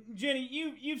 And Jenny,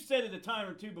 you've said it a time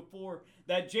or two before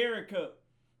that Jericho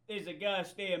is a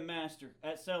gosh damn master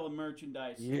at selling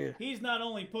merchandise. Yeah. He's not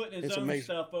only putting his own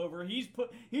stuff over, he's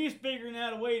figuring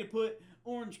out a way to put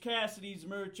Orange Cassidy's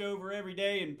merch over every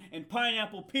day and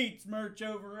Pineapple Pete's merch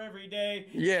over every day.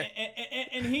 Yeah.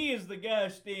 And he is the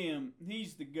gosh damn,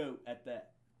 he's the GOAT at that.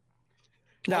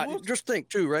 Now, just think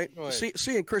too, right?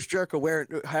 Seeing Chris Jericho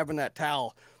having that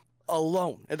towel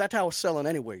alone, and that towel was selling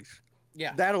anyways.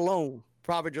 Yeah. That alone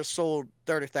probably just sold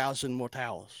 30,000 more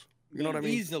towels. You know what I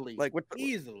mean? Easily.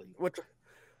 Easily.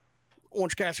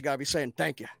 Orange Cassidy got to be saying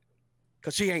thank you,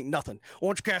 because he ain't nothing.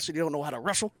 Orange Cassidy don't know how to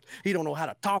wrestle. He don't know how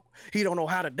to talk. He don't know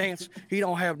how to dance. He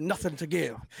don't have nothing to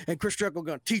give. And Chris Jericho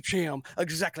going to teach him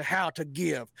exactly how to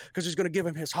give, because he's going to give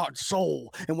him his heart and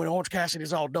soul. And when Orange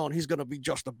Cassidy's all done, he's going to be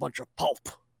just a bunch of pulp.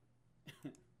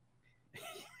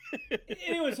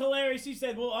 it was hilarious. He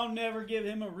said, "Well, I'll never give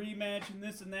him a rematch and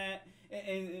this and that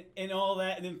and all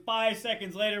that." And then 5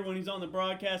 seconds later, when he's on the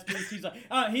broadcast booth, he's like,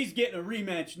 "He's getting a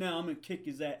rematch now. I'm gonna kick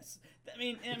his ass." I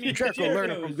mean, Jericho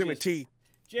learning from Jimmy T.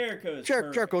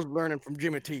 Jericho's learning from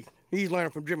Jimmy T. He's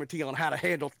learning from Jimmy T on how to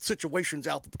handle situations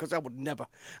out there, because I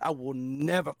will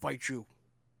never fight you.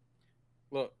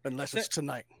 Look, unless it's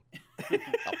tonight.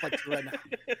 I'll fight you right now.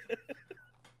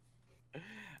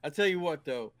 I tell you what,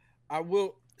 though, I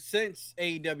will. Since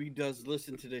AEW does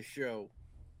listen to this show,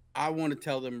 I want to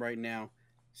tell them right now: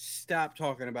 stop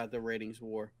talking about the ratings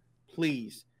war.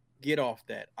 Please get off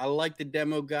that. I like the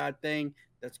demo god thing.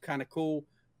 That's kind of cool,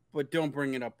 but don't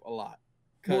bring it up a lot.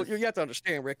 Well, you have to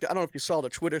understand, Rick. I don't know if you saw the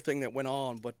Twitter thing that went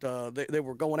on, but they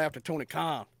were going after Tony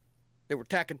Khan. They were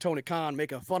attacking Tony Khan,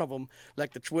 making fun of him,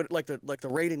 like the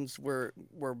ratings were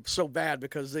so bad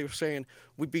because they were saying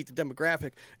we beat the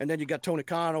demographic, and then you got Tony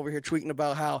Khan over here tweeting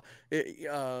about how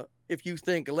if you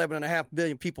think 11.5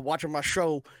 billion people watching my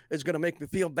show is going to make me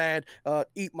feel bad,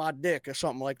 eat my dick or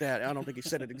something like that. I don't think he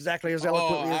said it exactly as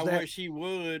eloquently as that. I wish he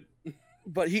would.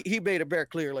 But he made it very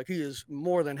clear, like he is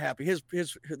more than happy.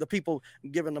 The people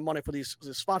giving the money for these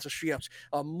sponsorships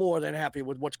are more than happy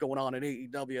with what's going on in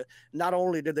AEW. Not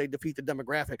only did they defeat the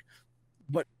demographic,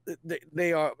 but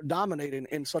they are dominating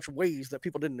in such ways that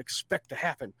people didn't expect to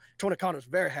happen. Tony Khan is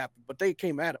very happy, but they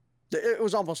came at him. It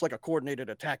was almost like a coordinated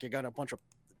attack. You got a bunch of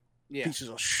pieces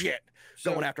of shit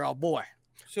going after our boy.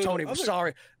 So Tony, I'm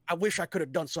sorry. I wish I could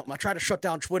have done something. I tried to shut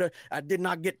down Twitter. I did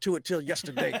not get to it till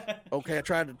yesterday. Okay, I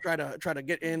tried to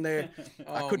get in there.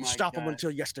 I couldn't stop him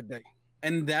until yesterday.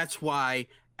 And that's why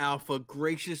Alpha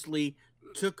graciously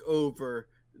took over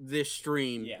this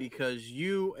stream, because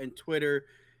you and Twitter,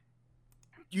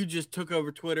 you just took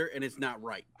over Twitter, and it's not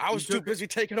right. I was too busy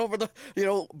taking over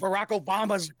Barack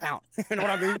Obama's account. You know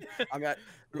what I mean?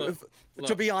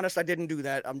 To be honest, I didn't do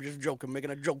that. I'm just joking,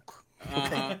 making a joke.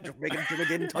 Okay, just making sure they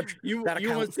didn't touch that account.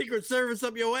 You want Secret Service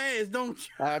up your ass, don't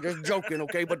you? Just joking,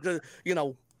 okay? But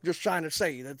just trying to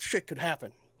say that shit could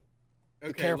happen.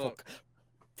 Okay, be careful. Look.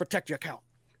 Protect your account.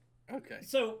 Okay.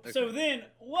 So then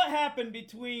what happened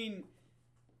between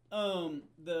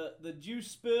the juice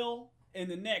spill and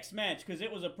the next match? Because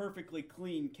it was a perfectly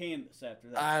clean canvas after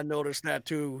that. I noticed that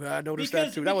too. That because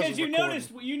was you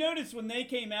noticed when they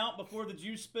came out before the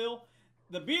juice spill,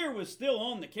 the beer was still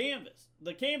on the canvas.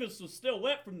 The canvas was still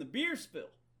wet from the beer spill.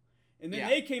 And then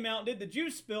they came out and did the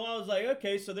juice spill. I was like,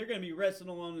 okay, so they're going to be wrestling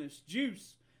on this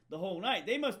juice the whole night.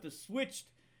 They must have switched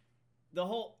the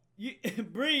whole...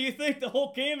 Bree, you think the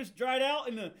whole canvas dried out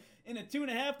in a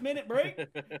 2.5 minute break?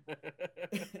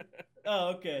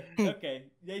 Oh, okay. Okay.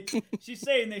 She's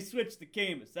saying they switched the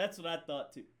canvas. That's what I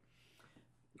thought too.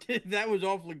 That was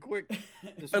awfully quick.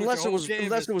 Unless it was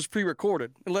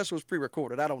pre-recorded. I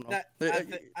don't know.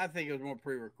 I think it was more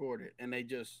pre-recorded, and they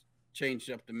just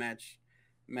changed up the match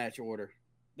order.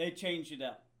 They changed it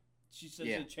up. She says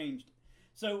they changed it.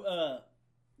 So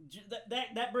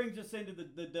that brings us into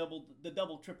the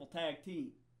double triple tag team.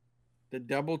 The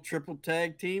double triple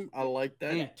tag team. I like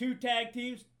that. Yeah, 2 tag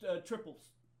teams, triples.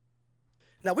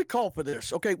 Now, we called for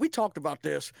this, okay? We talked about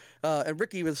this, and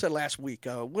Ricky even said last week,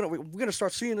 we're going to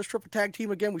start seeing this triple tag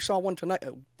team again. We saw one tonight.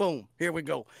 Boom, here we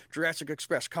go. Jurassic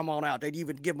Express, come on out. They'd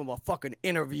even give them a fucking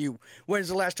interview. When's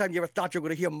the last time you ever thought you were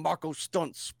going to hear Marco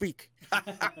Stunt speak?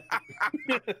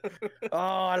 Oh,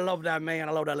 I love that man.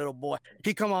 I love that little boy.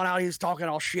 He come on out, he's talking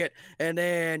all shit, and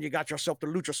then you got yourself the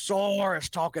Luchasaurus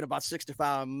talking about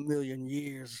 65 million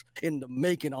years in the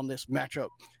making on this matchup.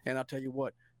 And I'll tell you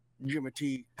what, Jimmy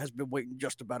T has been waiting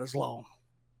just about as long.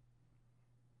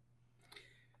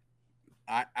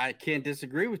 I can't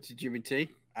disagree with you, Jimmy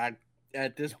T.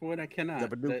 At this point, I cannot.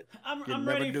 I'm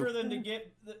ready for them to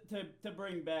get to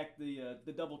bring back the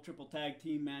double triple tag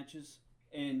team matches.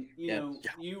 And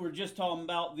you were just talking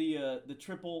about the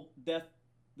triple death,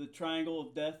 the triangle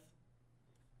of death.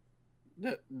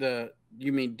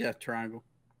 You mean Death Triangle?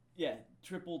 Yeah,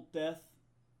 triple death.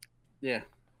 Yeah.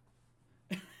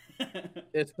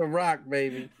 It's The Rock,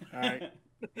 baby. All right.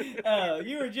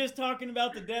 You were just talking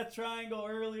about the Death Triangle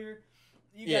earlier.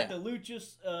 You got the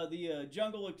Luchas, the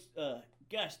Jungle.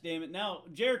 Gosh damn it! Now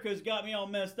Jericho's got me all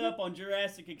messed up on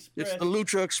Jurassic Express. It's the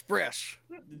Lucha Express.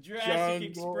 The Jurassic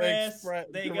Express.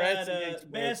 They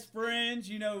got best friends.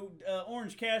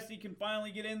 Orange Cassidy can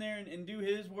finally get in there and do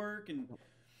his work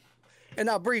And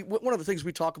now, Bree, one of the things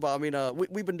we talk about, I mean,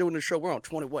 we've been doing this show. We're on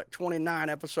 29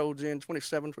 episodes in,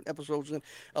 27 episodes in.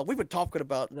 We've been talking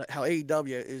about how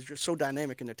AEW is just so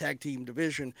dynamic in the tag team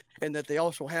division, and that they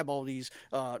also have all these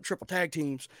triple tag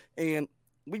teams. And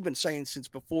we've been saying since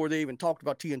before they even talked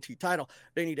about TNT title,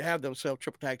 they need to have themselves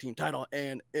triple tag team title.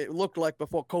 And it looked like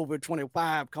before COVID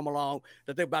 25 come along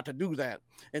that they're about to do that.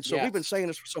 And so we've been saying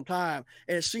this for some time.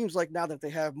 And it seems like now that they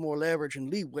have more leverage and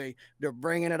leeway, they're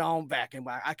bringing it on back. And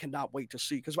I cannot wait to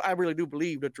see, because I really do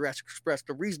believe that Jurassic Express,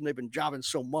 the reason they've been jobbing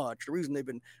so much, the reason they've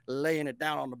been laying it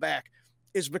down on the back,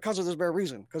 is because of this very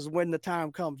reason. Because when the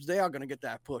time comes, they are going to get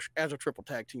that push as a triple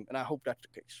tag team. And I hope that's the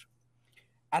case.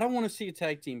 I don't want to see a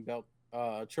tag team belt,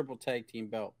 triple tag team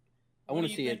belt. I want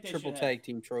to see a triple tag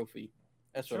team trophy.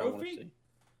 That's what I want to see.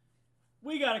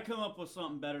 We got to come up with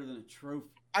something better than a trophy.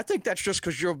 I think that's just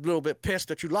because you're a little bit pissed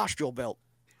that you lost your belt,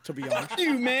 to be honest. Fuck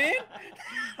you, man.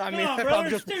 I mean,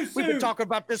 we've been talking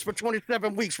about this for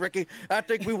 27 weeks, Ricky. I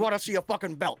think we want to see a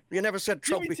fucking belt. You never said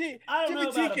trophy. I don't know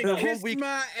about a belt.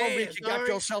 One week you got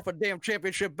yourself a damn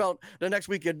championship belt. The next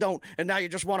week you don't, and now you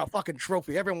just want a fucking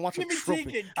trophy. Everyone wants a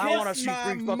trophy. I want to see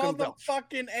 3 fucking belts.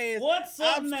 Motherfucking ass. What's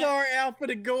I'm sorry, Alpha,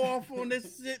 to go off on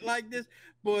this shit like this,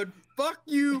 but fuck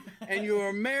you and your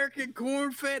American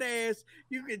corn-fed ass.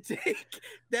 You can take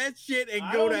that shit and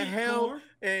go to hell.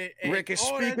 And Ricky,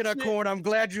 speaking of corn, I'm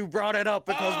glad you brought it up,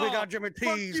 because we got Jimmy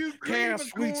T's can of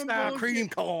sweet style cream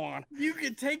corn. You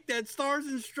can take that Stars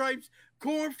and Stripes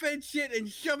corn-fed shit and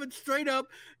shove it straight up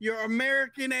your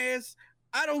American ass.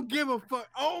 I don't give a fuck.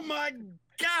 Oh my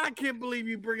God, I can't believe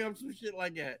you bring up some shit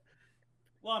like that.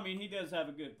 Well, I mean, he does have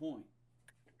a good point.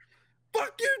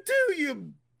 Fuck you too,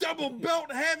 you double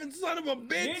belt having son of a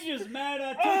bitch. You're just mad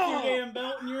I took your damn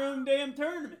belt in your own damn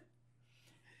tournament.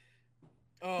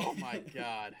 Oh my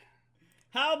God.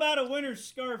 How about a winner's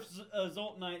scarf?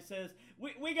 Zoltan Knight says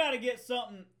we got to get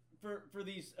something for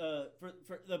these for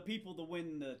the people to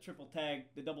win the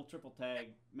double triple tag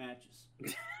matches.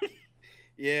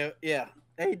 yeah.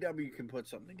 AEW can put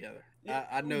something together.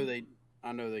 I know they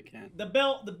can. The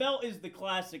belt is the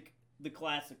classic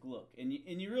look, and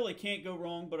you really can't go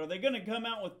wrong. But are they going to come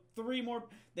out with 3 more?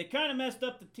 They kind of messed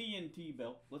up the TNT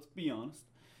belt. Let's be honest.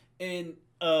 And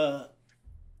are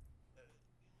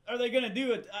they going to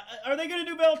do it? Are they going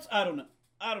to do belts? I don't know.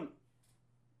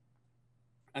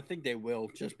 I think they will,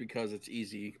 just because it's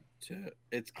easy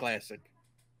it's classic.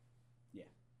 Yeah.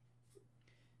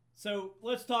 So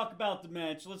let's talk about the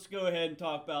match. Let's go ahead and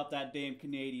talk about that damn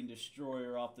Canadian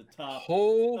Destroyer off the top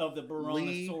of the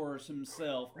Brontosaurus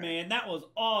himself. Man, that was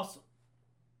awesome.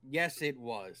 Yes, it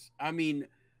was. I mean,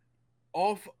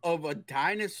 off of a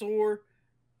dinosaur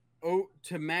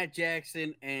to Matt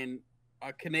Jackson and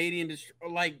a Canadian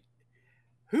Destroyer. Like,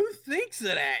 who thinks of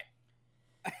that?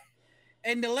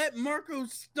 And to let Marco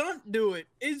Stunt do it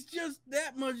is just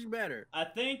that much better. I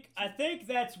think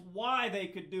that's why they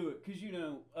could do it, because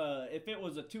if it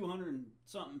was a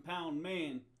 200-something pound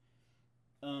man,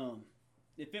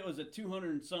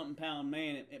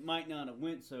 it might not have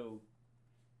went so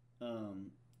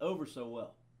over so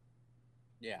well.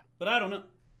 Yeah, but I don't know.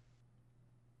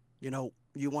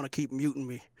 You want to keep muting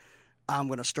me? I'm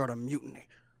gonna start a mutiny.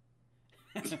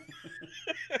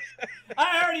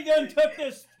 I already done took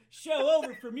this show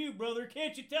over from you, brother.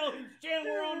 Can't you tell whose channel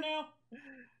we're on now?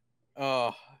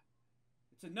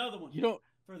 It's another one.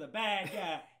 For the bad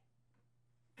guy.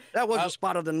 That was the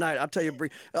spot of the night. I'll tell you, Bree.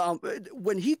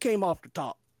 When he came off the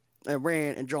top and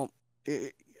ran and jumped,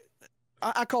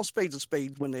 I call spades a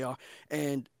spade when they are.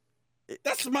 And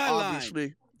that's my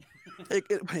obviously,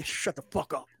 line. Shut the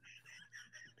fuck up.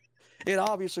 It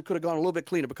obviously could have gone a little bit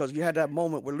cleaner, because you had that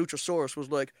moment where Luchasaurus was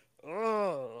like,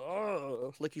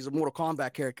 like he's a Mortal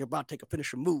Kombat character about to take a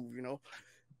finishing move,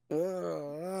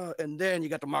 and then you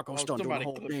got the Marco Stunt doing the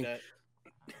whole thing.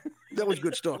 That was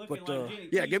good stuff. But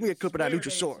yeah, give me a clip of that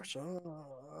Luchasaurus.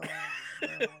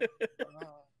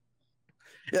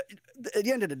 At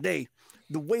the end of the day,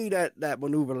 the way that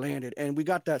maneuver landed, and we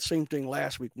got that same thing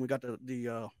last week when we got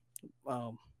the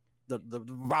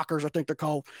Rockers, I think they're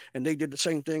called, and they did the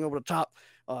same thing over the top.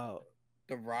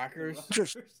 The Rockers?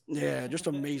 Just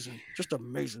amazing. Just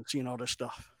amazing seeing all this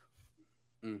stuff.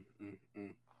 Yeah.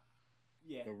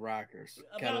 The Rockers.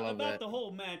 About the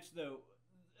whole match, though,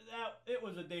 it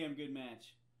was a damn good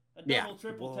match. A double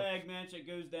triple tag match that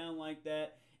goes down like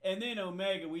that. And then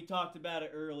Omega, we talked about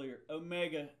it earlier.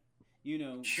 Omega,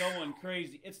 going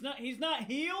crazy. He's not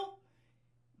heel,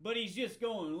 but he's just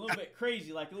going a little bit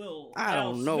crazy, like a little I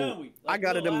don't know. Snowy, like I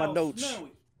got it in my notes.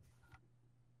 Snowy.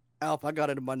 Alf, I got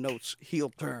it in my notes.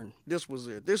 Heel turn. This was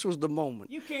it. This was the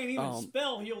moment. You can't even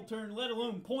spell heel turn, let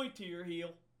alone point to your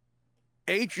heel.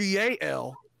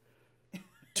 HEAL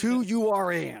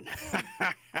 2URN.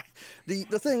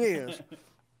 The thing is,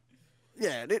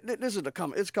 yeah, this is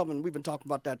it's coming. We've been talking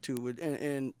about that too,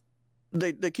 and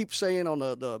they keep saying on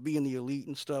the being the elite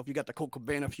and stuff. You got the Colt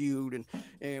Cabana feud,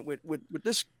 and with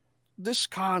this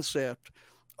concept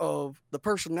of the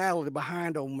personality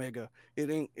behind Omega, it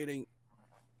ain't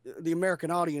the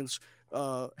American audience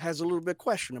has a little bit of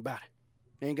question about it.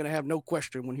 They ain't gonna have no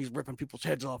question when he's ripping people's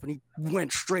heads off, and he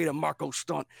went straight at Marco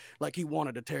Stunt like he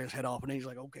wanted to tear his head off, and then he's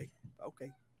like, okay,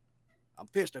 I'm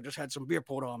pissed. I just had some beer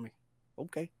poured on me.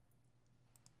 Okay,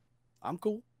 I'm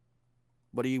cool,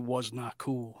 but he was not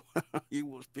cool. He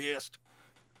was pissed.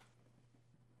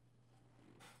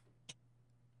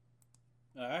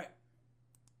 All right.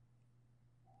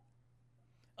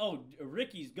 Oh,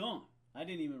 Ricky's gone. I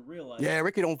didn't even realize. Yeah,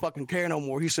 Ricky don't fucking care no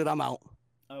more. He said, I'm out.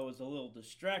 I was a little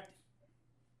distracted.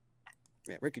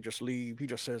 Yeah, Ricky just leave. He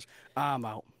just says, I'm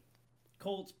out.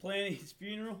 Colt's planning his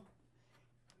funeral.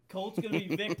 Colt's going to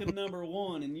be victim number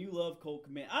 1, and you love Colt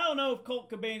Cabana. I don't know if Colt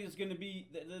Cabana is going to be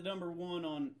the number 1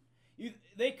 on.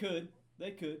 They could,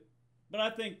 but I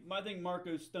think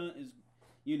Marco Stunt is,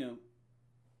 you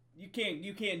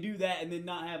can't do that and then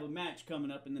not have a match coming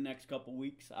up in the next couple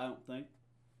weeks. I don't think.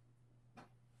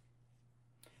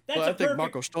 I think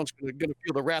Marco Stunt's going to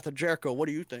feel the wrath of Jericho. What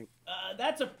do you think?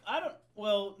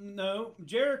 No.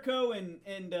 Jericho and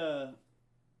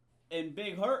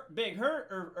Big Hurt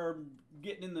are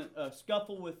getting in the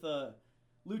scuffle with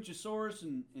Luchasaurus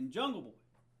and Jungle Boy.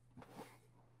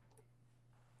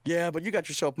 Yeah, but you got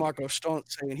yourself Marco Stunt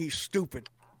saying he's stupid,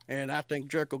 and I think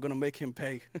Jericho going to make him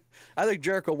pay. I think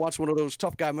Jericho wants one of those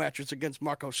tough guy matches against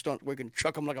Marco Stunt where he can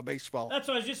chuck him like a baseball. That's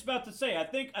what I was just about to say. I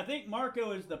think Marco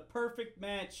is the perfect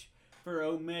match for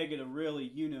Omega to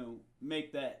really,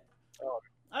 make that.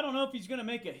 I don't know if he's going to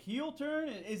make a heel turn.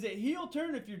 Is it heel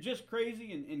turn if you're just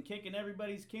crazy and kicking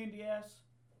everybody's candy ass?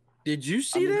 Did you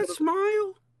see that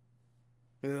smile?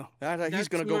 Yeah, he's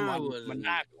going to go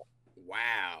maniacal.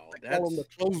 Wow. That's the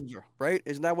closer, right?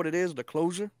 Isn't that what it is? The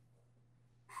closer?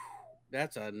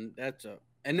 That's a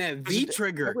and that V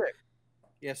trigger.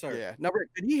 Yes, sir. Yeah. Now, Rick,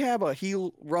 did he have a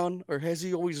heel run, or has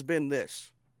he always been this?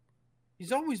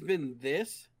 He's always been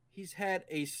this. He's had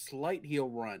a slight heel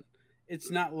run.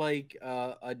 It's not like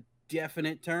a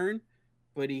definite turn,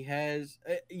 but he has.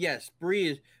 Yes,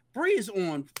 Bree is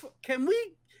on. Can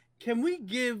we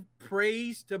give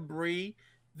praise to Bree?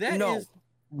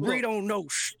 Bree don't know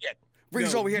shit.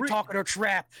 Bree's over here talking her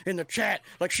trap in the chat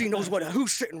like she knows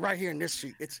who's sitting right here in this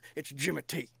seat. It's Jimmy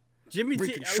T. Jimmy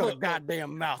T can shut a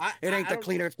goddamn mouth. It ain't the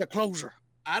cleaner, it's the closer.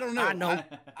 I don't know. I know.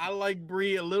 I like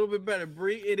Bree a little bit better.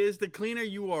 Bree, it is the cleaner.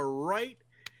 You are right.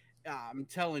 I'm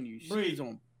telling you, she's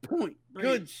on point. Bree.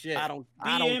 Good shit. I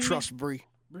don't trust Bree.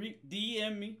 Bree,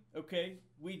 DM me, okay?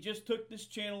 We just took this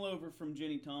channel over from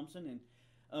Jenny Thompson,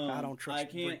 and I don't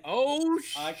trust Bree. Oh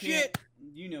shit!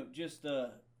 Just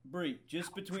Bree,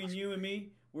 just between you and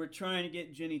me, we're trying to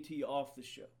get Jenny T off the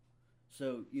show.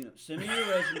 So send me your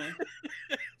resume.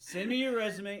 Send me your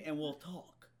resume, and we'll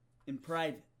talk in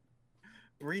private.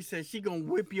 Bree says she gonna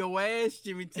whip your ass,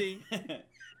 Jimmy T.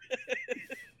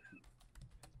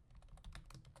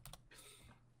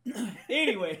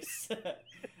 Anyways,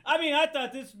 I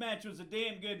thought this match was a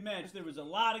damn good match. There was a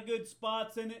lot of good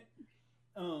spots in it.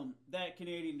 That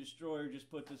Canadian Destroyer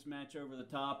just put this match over the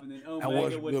top, and then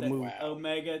Omega with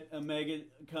Omega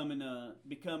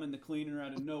becoming the cleaner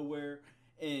out of nowhere,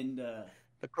 and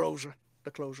the closer.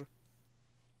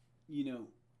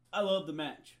 I love the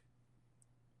match.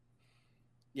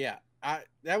 Yeah,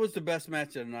 that was the best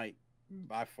match of the night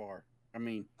by far.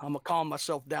 I'm gonna calm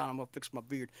myself down. I'm gonna fix my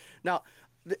beard. Now,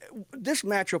 this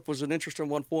matchup was an interesting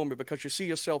one for me because you see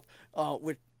yourself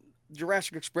with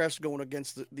Jurassic Express going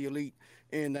against the Elite,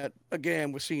 and that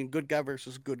again we're seeing good guy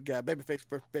versus good guy, babyface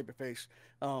versus babyface.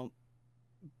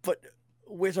 But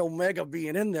with Omega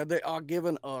being in there, they are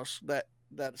giving us that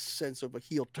sense of a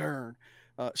heel turn.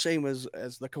 Same as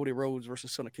the Cody Rhodes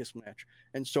versus Son of Kiss match.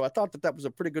 And so I thought that was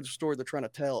a pretty good story they're trying to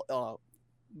tell.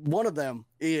 One of them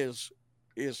is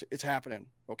it's happening.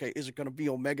 Okay. Is it going to be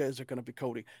Omega? Is it going to be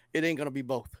Cody? It ain't going to be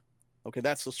both. Okay.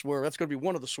 That's the swerve. That's going to be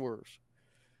one of the swerves.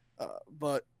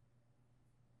 But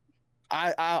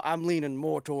I'm leaning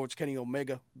more towards Kenny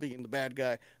Omega being the bad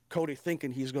guy, Cody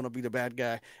thinking he's going to be the bad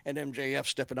guy, and MJF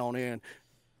stepping on in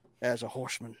as a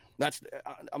horseman.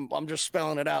 I'm just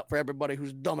spelling it out for everybody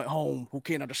who's dumb at home who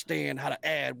can't understand how to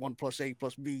add 1 + A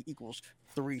 + B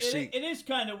 = 3C. It is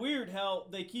kind of weird how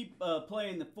they keep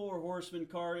playing the 4 horseman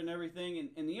card and everything,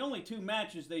 and the only 2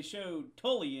 matches they showed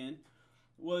Tully in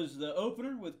was the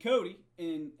opener with Cody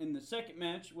and the second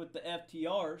match with the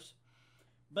FTRs.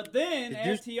 But then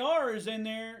FTR is in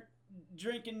there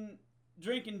drinking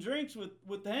drinks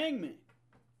with the Hangman.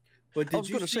 But I was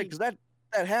going to say, because that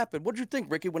happened. What did you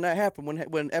think, Ricky, when that happened?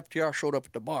 When FTR showed up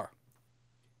at the bar?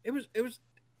 It was.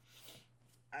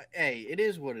 Hey, it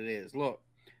is what it is. Look,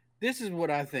 this is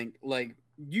what I think. Like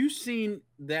you seen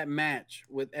that match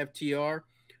with FTR?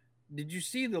 Did you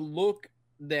see the look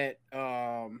that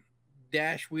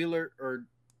Dash Wheeler or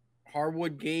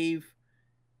Harwood gave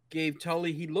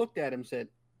Tully? He looked at him, said,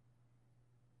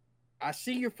 "I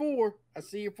see your four. I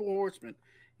see your four horsemen."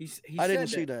 I didn't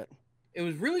see that. It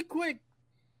was really quick.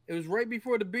 It was right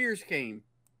before the beers came.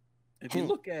 If you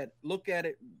look at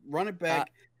it, run it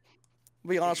back.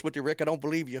 Be honest with you, Rick. I don't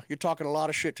believe you. You're talking a lot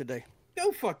of shit today.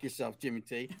 Go fuck yourself, Jimmy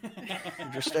T.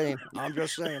 I'm just saying.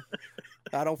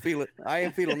 I don't feel it. I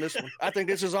ain't feeling this one. I think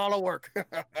this is all a work.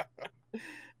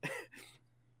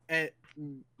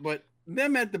 But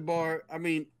them at the bar, I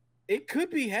mean, it could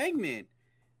be Hangman.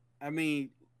 I mean,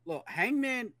 look,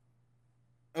 Hangman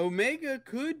Omega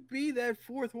could be that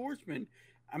fourth horseman.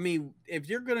 I mean, if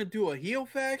you're gonna do a heel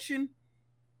faction,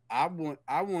 I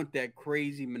want that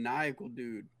crazy maniacal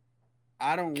dude.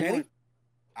 I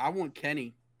want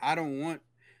Kenny. I don't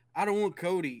want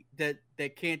Cody that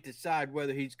can't decide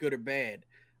whether he's good or bad.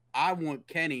 I want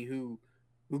Kenny who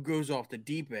goes off the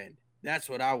deep end. That's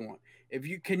what I want.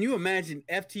 Can you imagine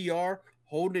FTR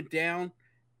holding it down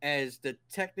as the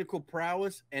technical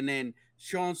prowess, and then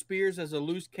Shawn Spears as a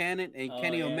loose cannon, and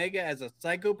Kenny Omega as a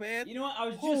psychopath? You know what? I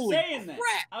was just saying that.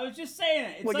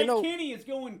 It's Kenny is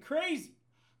going crazy.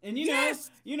 And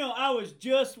I was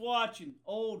just watching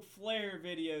old Flair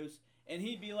videos, and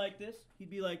he'd be like this.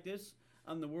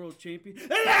 I'm the world champion.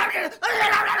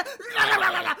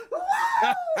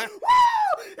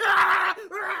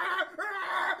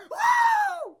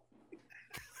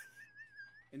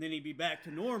 And then he'd be back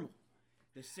to normal.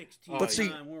 The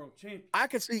 16-time world champion. I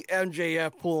could see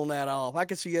MJF pulling that off. I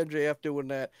could see MJF doing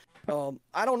that.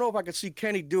 I don't know if I could see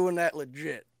Kenny doing that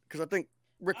legit, because I think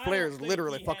Ric Flair is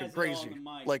literally fucking crazy.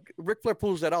 Like, Ric Flair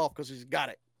pulls that off because he's got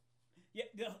it. Yeah,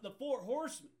 the Four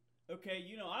Horsemen. Okay,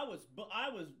 I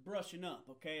was brushing up.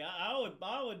 Okay,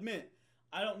 I'll admit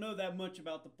I don't know that much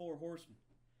about the Four Horsemen,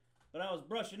 but I was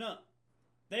brushing up.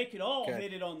 They could all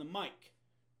hit it on the mic.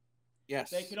 Yes,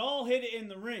 they could all hit it in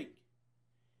the ring.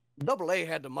 Double A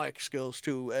had the mic skills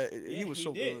too. He was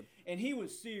so good, and he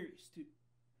was serious too.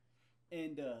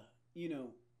 And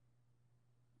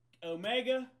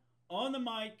Omega on the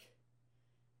mic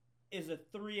is a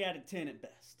 3 out of 10 at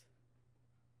best.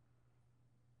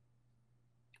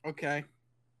 Okay.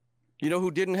 You know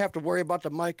who didn't have to worry about the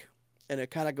mic, and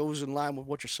it kind of goes in line with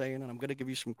what you're saying, and I'm going to give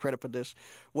you some credit for this,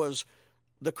 was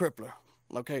the Crippler.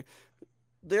 Okay.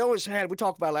 They always had, we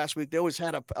talked about last week, they always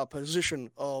had a position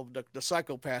of the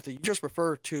psychopath. You just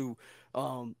refer to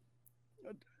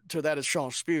that as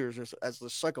Shawn Spears as the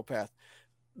psychopath.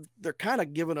 They're kind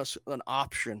of giving us an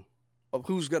option of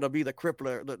who's going to be the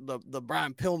Crippler, the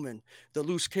Brian Pillman, the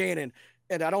loose cannon,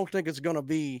 and I don't think it's going to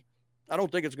be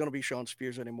Shawn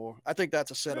Spears anymore. I think that's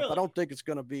a setup. Really? I don't think it's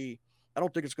going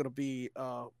to be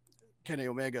Kenny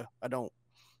Omega. I don't.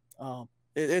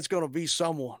 It's going to be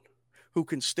someone who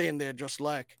can stand there just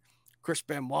like Chris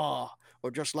Benoit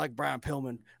or just like Brian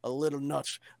Pillman, a little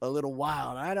nuts, a little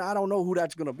wild. I don't know who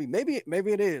that's going to be. Maybe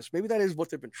it is. Maybe that is what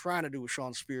they've been trying to do with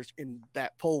Shawn Spears in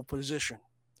that pole position.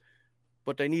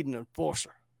 But they need an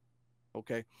enforcer.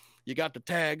 Okay, you got the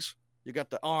tags, you got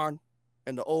the Arn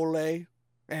and the Ole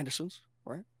Andersons,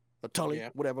 right? The Tully,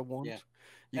 whatever ones. Yeah.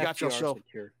 You got yourself.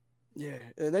 Secure. Yeah,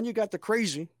 and then you got the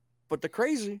Crazy, but the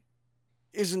Crazy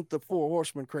isn't the Four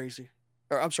Horsemen Crazy.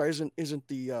 Or I'm sorry, isn't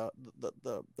the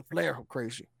Flair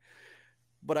Crazy.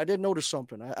 But I did notice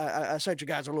something. I sent you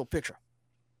guys a little picture.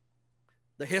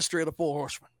 The history of the Four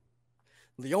Horsemen.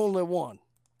 The only one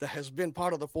that has been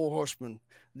part of the Four Horsemen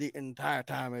the entire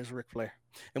time is Ric Flair.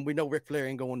 And we know Ric Flair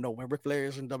ain't going nowhere. Ric Flair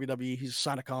is in WWE. He's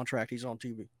signed a contract. He's on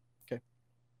TV. Okay.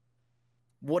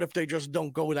 What if they just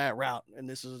don't go that route? And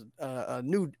this is a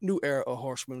new era of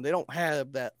Horsemen. They don't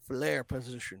have that Flair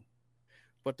position,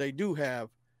 but they do have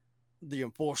the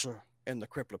enforcer and the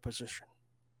crippler position,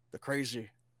 the Crazy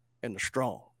and the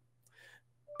Strong,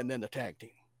 and then the tag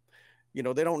team.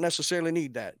 They don't necessarily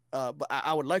need that, but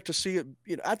I would like to see it.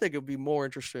 I think it would be more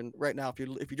interesting right now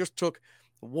if you just took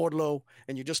Wardlow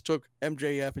and you just took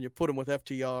MJF and you put him with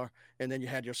FTR, and then you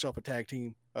had yourself a tag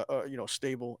team,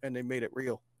 stable, and they made it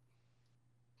real.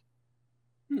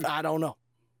 I don't know.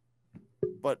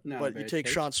 But you take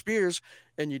Shawn Spears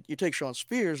and you take Shawn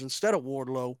Spears instead of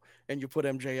Wardlow, and you put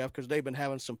MJF because they've been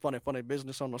having some funny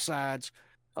business on the sides.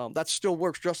 That still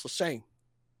works just the same.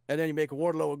 And then you make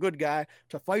Wardlow a good guy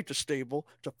to fight the stable,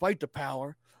 to fight the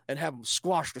power, and have him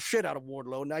squash the shit out of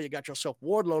Wardlow. Now you got yourself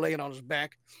Wardlow laying on his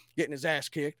back, getting his ass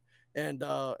kicked, and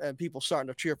people starting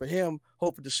to cheer for him,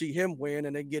 hoping to see him win,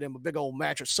 and then get him a big old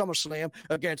match at SummerSlam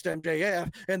against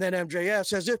MJF. And then MJF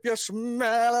says, "If you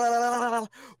smell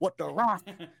what the Rock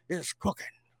is cooking."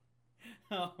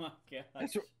 Oh my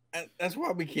gosh. That's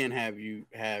why we can't have you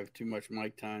have too much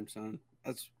mic time, son.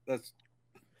 That's.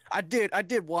 I did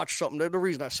watch something. The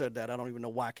reason I said that, I don't even know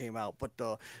why it came out, but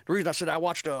the reason I said I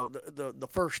watched the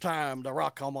first time The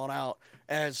Rock come on out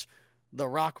as The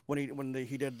Rock when he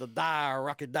did the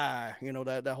Rocky Die,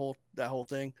 that whole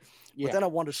thing. Yeah. But then I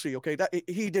wanted to see, okay, that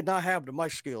he did not have the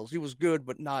mic skills. He was good,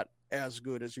 but not as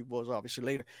good as he was obviously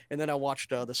later. And then I watched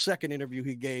the second interview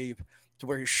he gave to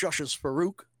where he shushes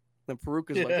Farouk. And Farouk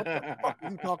is like, what the fuck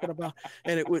are you talking about?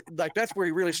 And it was like, that's where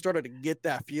he really started to get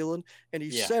that feeling. And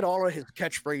he said all of his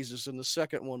catchphrases in the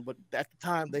second one, but at the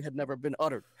time they had never been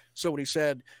uttered. So when he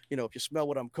said, if you smell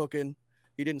what I'm cooking,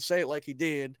 he didn't say it like he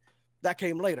did. That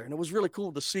came later. And it was really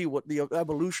cool to see what the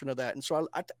evolution of that. And so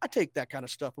I take that kind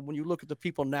of stuff. And when you look at the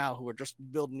people now who are just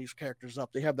building these characters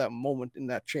up, they have that moment and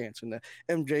that chance. And the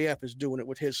MJF is doing it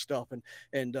with his stuff.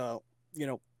 And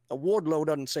Wardlow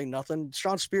doesn't say nothing.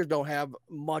 Sean Spears don't have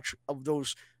much of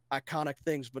those iconic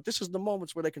things, but this is the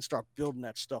moments where they can start building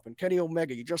that stuff. And Kenny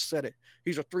Omega, you just said it.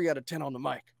 He's a 3 out of 10 on the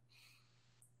mic.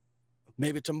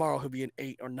 Maybe tomorrow he'll be an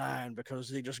 8 or 9 because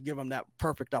they just give him that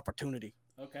perfect opportunity.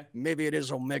 Okay. Maybe it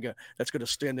is Omega that's going to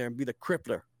stand there and be the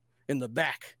crippler in the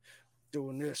back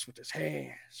doing this with his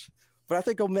hands. But I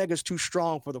think Omega's too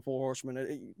strong for the 4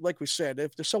 Horsemen. Like we said,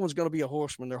 if there's someone's going to be a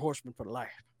horseman, they're horsemen for life.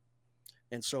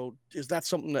 And so is that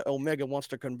something that Omega wants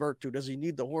to convert to? Does he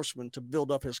need the Horseman to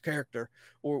build up his character,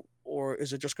 or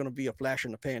is it just going to be a flash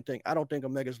in the pan thing? I don't think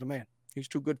Omega's the man. He's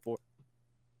too good for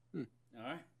it.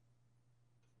 All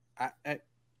right.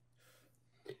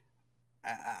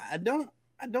 I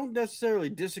don't necessarily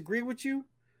disagree with you.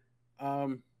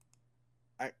 I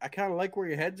kind of like where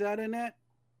your head's at in that.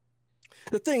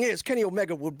 The thing is, Kenny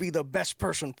Omega would be the best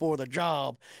person for the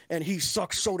job, and he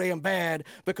sucks so damn bad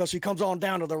because he comes on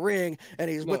down to the ring and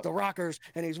he's with the Rockers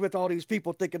and he's with all these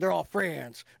people thinking they're all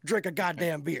friends. Drink a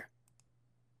goddamn beer.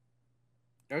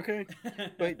 Okay,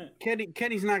 but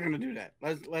Kenny's not going to do that.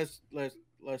 Let's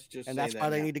just. And that's why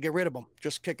they need to get rid of him.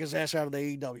 Just kick his ass out of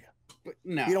the AEW. But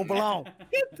no, he don't belong.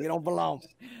 He don't belong.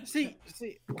 See.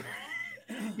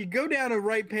 You go down a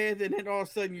right path, and then all of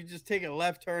a sudden you just take a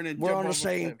left turn and we're on the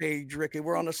same page, Ricky.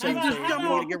 We're on the same page.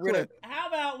 How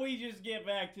about we just get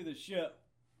back to the show?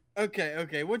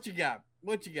 Okay. What you got?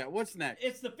 What's next?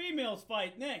 It's the females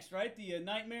fight next, right? The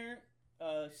Nightmare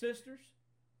Sisters.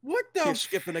 What the? You're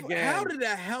skipping again. How did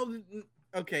that?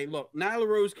 Okay, look. Nyla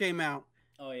Rose came out.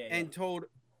 And told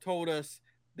us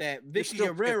that Vicky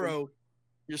Guerrero.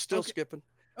 You're still skipping.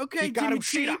 Okay, he got him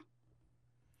Sheeta.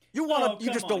 You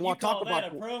just don't want to talk about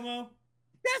that a promo.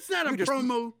 That's not a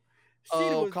promo.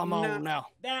 Come on now.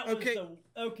 That was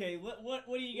okay. What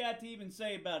do you got to even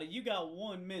say about it? You got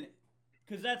 1 minute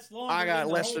because that's longer. I got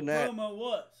than less the than whole that. Promo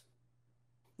was.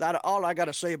 All I got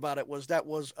to say about it was that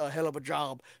was a hell of a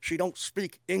job. She don't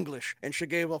speak English, and she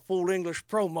gave a full English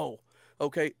promo.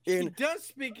 Okay, she does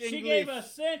speak English. She gave a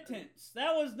sentence.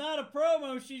 That was not a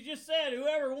promo. She just said,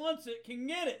 "Whoever wants it can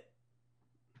get it."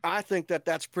 I think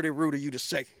that's pretty rude of you to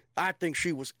say. I think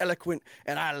she was eloquent,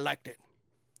 and I liked it.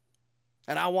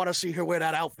 And I want to see her wear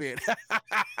that outfit.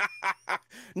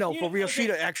 No, for real, okay.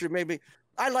 Sheeta actually made me.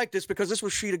 I like this because this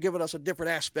was Sheeta giving us a different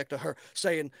aspect of her,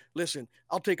 saying, "Listen,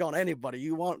 I'll take on anybody.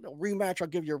 You want a rematch? I'll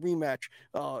give you a rematch."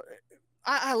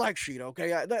 I like Sheeta. Okay,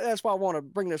 that's why I want to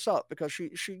bring this up because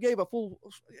she gave a full.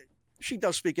 She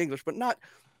does speak English, but not.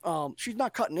 She's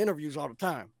not cutting interviews all the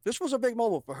time. This was a big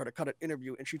moment for her to cut an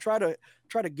interview, and she tried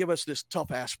to give us this tough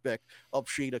aspect of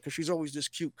Sheeta because she's always this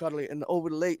cute, cuddly, and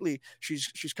over lately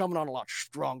she's coming on a lot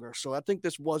stronger. So I think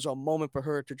this was a moment for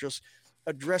her to just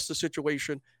address the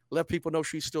situation, let people know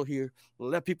she's still here,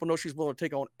 let people know she's willing to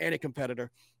take on any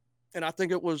competitor. And I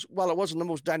think it was, while it wasn't the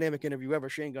most dynamic interview ever,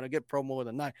 she ain't gonna get promo of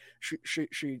the night. She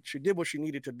did what she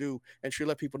needed to do, and she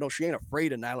let people know she ain't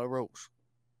afraid of Nyla Rose.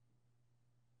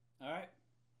 All right.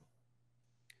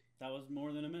 That was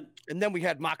more than a minute. And then we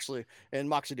had Moxley, and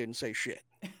Moxley didn't say shit.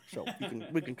 So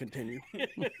we can continue.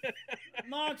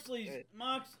 Was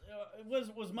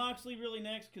Moxley really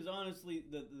next? Because honestly,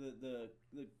 the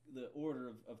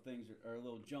order of things are a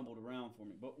little jumbled around for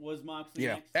me. But was Moxley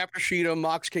next? After Sheeta,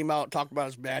 Mox came out and talked about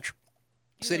his match.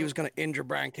 Said he was going to injure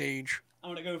Brian Cage.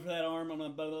 I'm going to go for that arm. I'm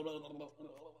going to.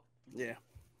 Yeah.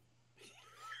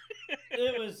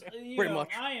 It was pretty much.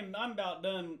 I'm about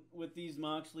done with these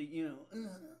Moxley.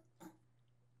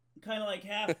 Kind of like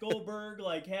half Goldberg,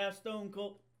 like half Stone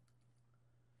Cold.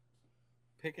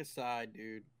 Pick a side,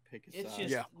 dude. Pick a side. It's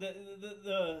just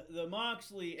the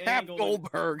Moxley half angle.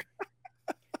 Goldberg.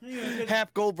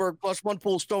 Half Goldberg plus one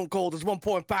full Stone Cold is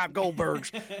 1.5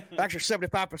 Goldbergs. Actually,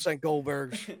 75%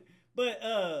 Goldbergs.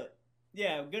 But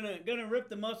Yeah, gonna rip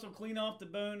the muscle clean off the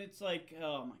bone. It's like,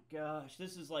 oh my gosh,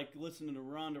 this is like listening to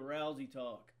Ronda Rousey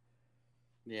talk.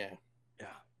 Yeah.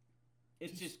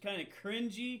 It's just kind of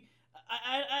cringy.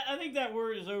 I think that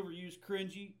word is overused,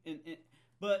 cringy.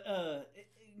 But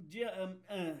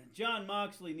John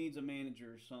Moxley needs a manager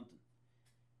or something.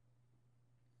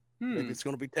 Maybe it's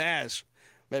going to be Taz.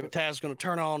 Maybe Taz is going to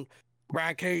turn on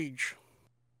Brian Cage.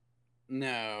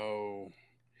 No.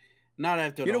 Not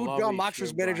after you know who John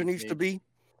Moxley's manager needs to be?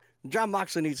 John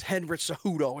Moxley needs Henry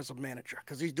Cejudo as a manager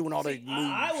because he's doing all these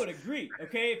moves. I would agree.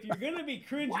 Okay, if you're going to be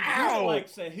cringy, do it like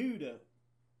Cejudo.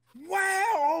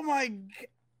 Wow! Oh my God!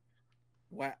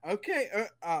 Wow. Okay.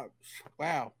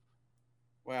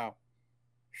 Wow.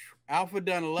 Alpha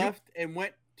done left and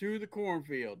went to the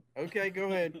cornfield. Okay, go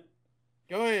ahead.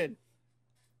 Go ahead.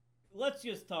 Let's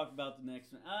just talk about the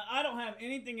next one. I don't have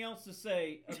anything else to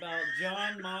say about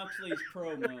John Moxley's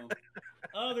promo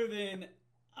other than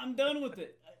I'm done with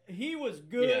it. He was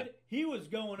good. Yeah. He was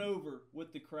going over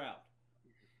with the crowd.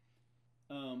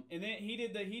 And then he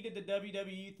did the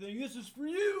WWE thing. This is for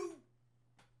you,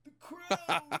 the crowd.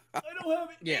 I don't have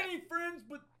any friends,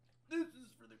 but this is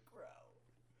for the crowd.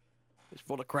 It's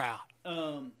for the crowd.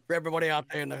 For everybody out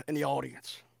there in the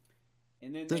audience.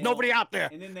 And then there's nobody out there.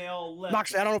 And then they all left.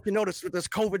 Moxley, I don't know if you noticed with this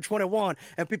COVID-21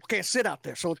 and people can't sit out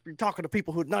there. So you're talking to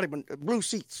people who are not even blue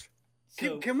seats.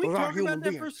 So, can we talk about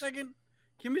that for a second?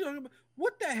 Can we talk about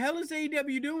what the hell is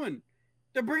AEW doing?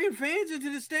 They're bringing fans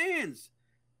into the stands.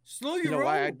 Slow your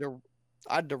roll.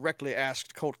 I directly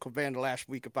asked Colt Cabana last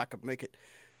week if I could make it,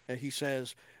 and he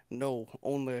says no,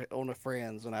 only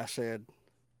friends. And I said,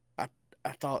 I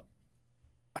thought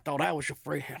I was your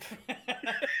friend.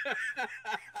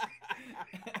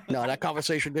 No, that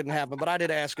conversation didn't happen. But I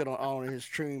did ask it on his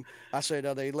stream. I said,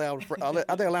 are they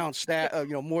allowing staff,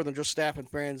 more than just staff and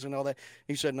friends and all that?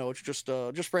 He said, no, it's just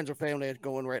friends and family that's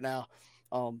going right now.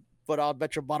 But I'll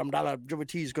bet your bottom dollar Jimmy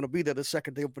T is going to be there the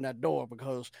second they open that door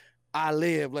because I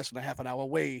live less than a half an hour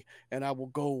away, and I will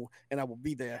go and I will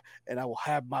be there and I will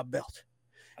have my belt.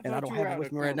 And I don't have it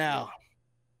with me right now.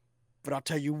 But I'll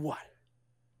tell you what,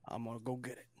 I'm going to go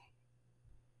get it.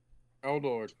 Oh,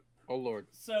 Lord.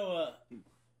 So,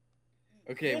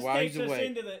 okay, this takes us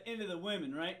into the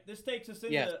women, right? This takes us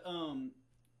into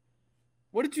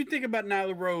What did you think about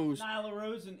Nyla Rose? Nyla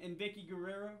Rose and Vicky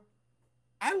Guerrero.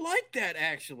 I like that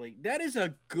actually. That is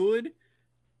a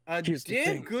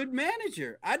damn good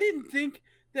manager. I didn't think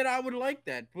that I would like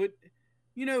that, but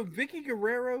Vicky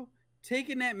Guerrero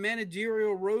taking that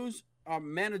managerial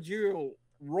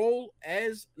role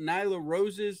as Nyla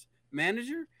Rose's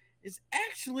manager is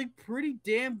actually pretty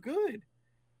damn good.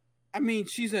 I mean,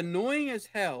 she's annoying as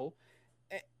hell,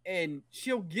 and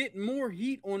she'll get more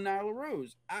heat on Nyla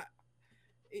Rose.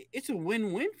 It's a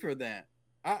win-win for that.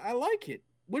 I like it.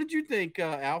 What did you think,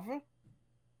 Alpha?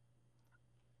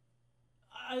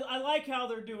 I like how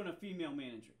they're doing a female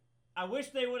manager. I wish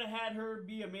they would have had her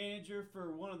be a manager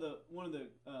for one of the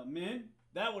men.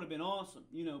 That would have been awesome.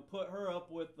 Put her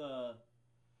up with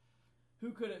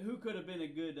who could have been a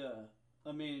good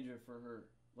a manager for her,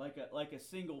 like a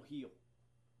single heel.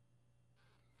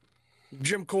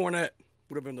 Jim Cornette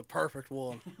would have been the perfect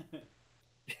one.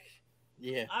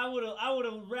 Yeah, I would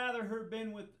have rather her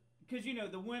been with, because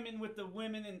the women with the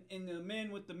women and the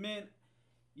men with the men.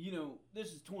 This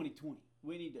is 2020.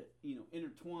 We need to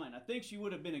intertwine. I think she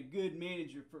would have been a good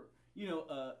manager for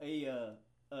a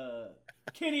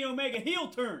Kenny Omega heel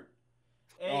turn.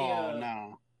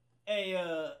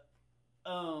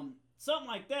 Something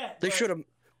like that. They should have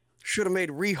made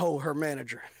Riho her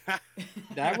manager.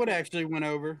 That would actually went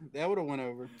over. That would have went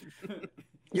over.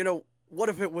 What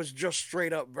if it was just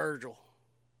straight up Virgil?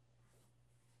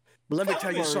 But let me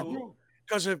tell you something.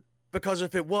 Because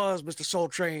if it was Mr. Soul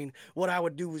Train, what I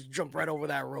would do is jump right over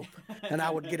that rope, and I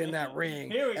would get in that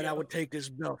ring, and I would take this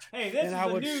belt, and I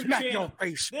would smack your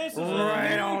face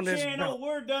right on this belt.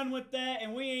 We're done with that,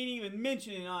 and we ain't even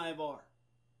mentioning Ivar.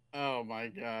 Oh my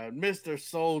God, Mr.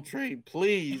 Soul Train,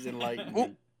 please enlighten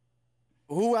me.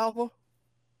 Who, Alpha?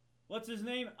 What's his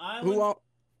name? Who? Ilar?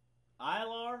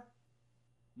 Mylar?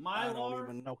 I don't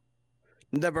even know.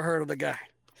 Never heard of the guy.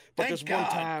 But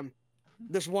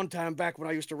this one time back when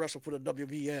I used to wrestle for the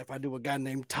WVF, I knew a guy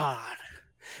named Todd.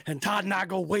 And Todd and I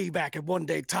go way back. And one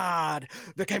day Todd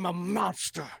became a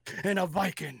monster and a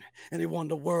Viking. And he won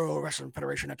the World Wrestling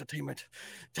Federation Entertainment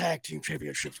Tag Team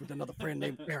Championships with another friend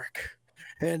named Eric.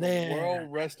 And then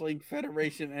World Wrestling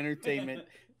Federation Entertainment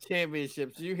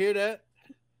Championships. Did you hear that?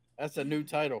 That's a new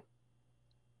title.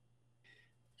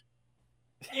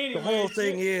 The whole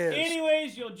thing is.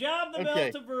 Anyways, you'll job the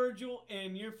belt to Virgil,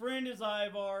 and your friend is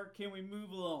Ivar. Can we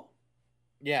move along?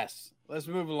 Yes. Let's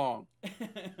move along.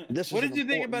 What did you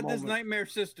think about this Nightmare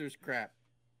Sisters crap?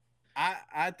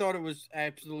 I thought it was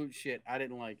absolute shit. I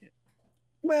didn't like it.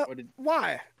 Well,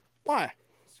 why?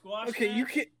 Squash. Okay, match? you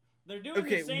can't. They're doing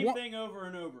the same thing over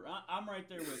and over. I'm right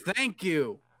there with you.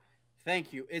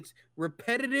 Thank you. It's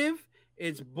repetitive.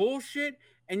 It's bullshit,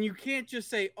 and you can't just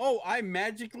say, "Oh, I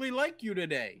magically like you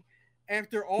today."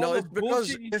 After all the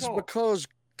bullshit you talk. Because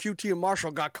QT and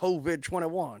Marshall got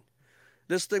COVID-21.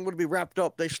 This thing would be wrapped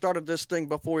up. They started this thing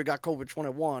before he got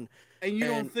COVID-21. And you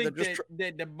don't think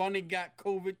that the bunny got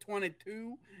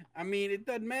COVID-22? I mean, it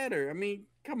doesn't matter. I mean,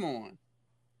 come on.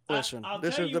 Listen,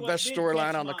 this is the best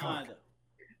storyline on the card.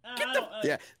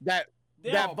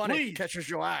 That bunny catches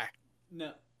your eye.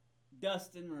 No,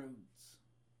 Dustin Rhodes.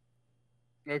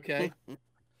 Okay.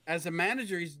 As a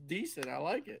manager, he's decent. I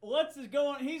like it. What's his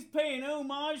going? He's paying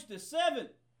homage to Seven.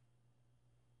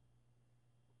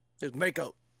 His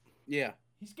makeup. Yeah.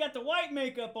 He's got the white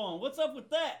makeup on. What's up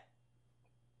with that?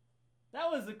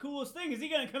 That was the coolest thing. Is he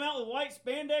going to come out with white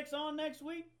spandex on next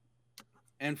week?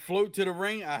 And float to the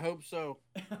ring? I hope so.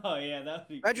 Oh, yeah, that'd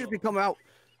be Imagine cool.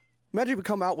 Imagine if we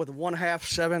come out with 1/2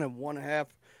 Seven and 1/2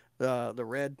 the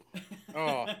red.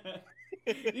 Oh.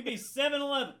 You'd be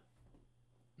 7-11.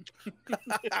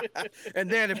 And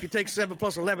then if you take 7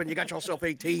 plus 11, you got yourself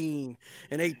 18.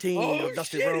 And 18 of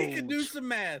Dusty Rhodes. He can do some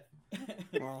math.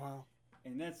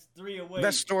 And that's 3 away.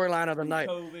 Best storyline of the night.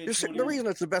 The reason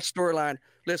it's the best storyline,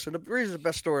 listen, the reason it's the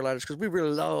best storyline is because we really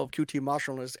love QT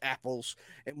Marshall and his apples.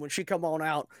 And when she come on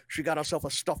out, she got herself a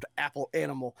stuffed apple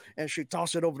animal. And she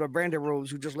tossed it over to Brandy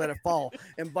Rose, who just let it fall.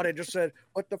 And Buddy just said,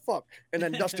 "What the fuck?" And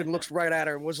then Dustin looks right at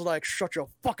her and was like, "Shut your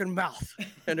fucking mouth."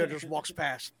 And then just walks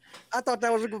past. I thought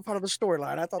that was a good part of the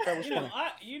storyline. I thought that was funny.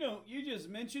 You just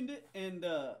mentioned it, and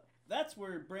that's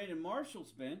where Brandon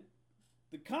Marshall's been.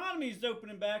 The economy's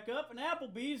opening back up, and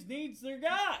Applebee's needs their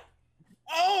guy.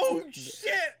 Oh,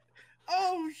 shit.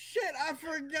 I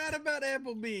forgot about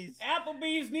Applebee's.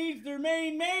 Applebee's needs their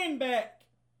main man back.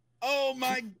 Oh,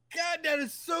 my God. That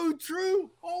is so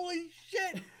true. Holy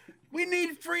shit. We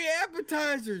need free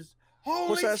appetizers. Holy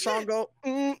What's that shit. song go?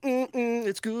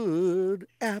 It's good,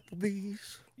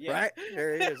 Applebee's. Yeah. Right?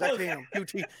 There it is. That's him.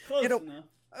 QT. Close enough.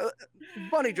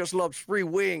 Bunny just loves free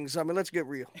wings. I mean, let's get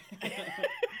real.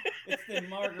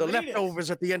 It's the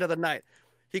leftovers at the end of the night.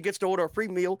 He gets to order a free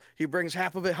meal. He brings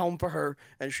half of it home for her,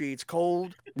 and she eats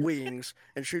cold wings,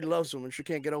 and she loves them, and she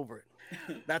can't get over it.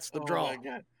 That's the draw. My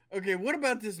God. Okay, what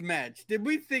about this match? Did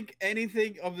we think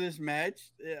anything of this match?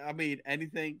 I mean,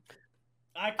 anything?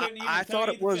 I couldn't even tell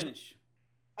you the finish.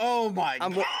 Oh, my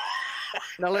God.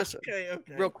 Now, listen, okay.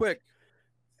 real quick.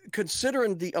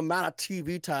 Considering the amount of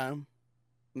TV time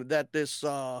that this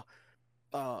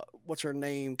what's her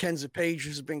name, Kenzie Page,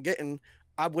 has been getting,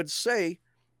 I would say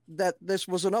that this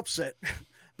was an upset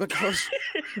because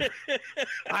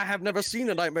I have never seen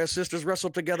the Nightmare Sisters wrestle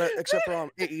together except for on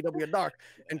AEW Dark,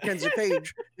 and Kenzie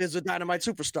Page is a Dynamite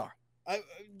superstar.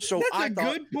 So that's a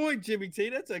good point, Jimmy T.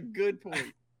 That's a good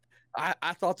point.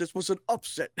 I thought this was an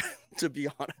upset, to be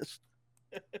honest.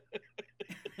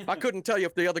 I couldn't tell you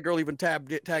if the other girl even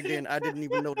tagged in. I didn't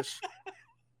even notice.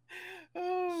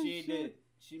 She did.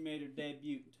 She made her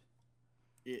debut.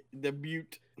 Debut.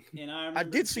 And I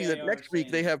did see that next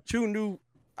week they have 2 new.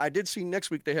 I did see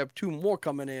next week they have 2 more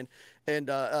coming in, and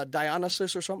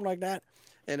Dionysus or something like that.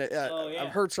 And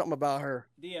I've heard something about her.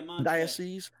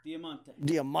 Diamante.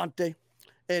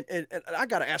 And I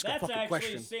got to ask a fucking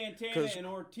question. That's actually Santana and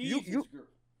Ortiz's girl.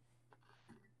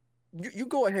 You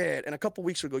go ahead, and a couple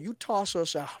weeks ago, you toss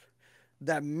us out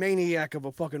that maniac of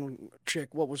a fucking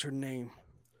chick. What was her name?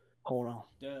 Hold on.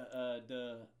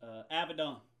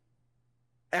 Abaddon.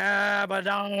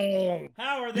 Abaddon.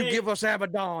 How are they? You give us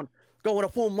Abaddon going a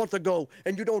full month ago,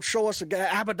 and you don't show us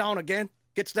Abaddon again.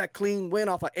 Gets that clean win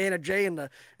off of Anna Jay and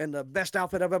the best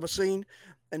outfit I've ever seen,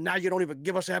 and now you don't even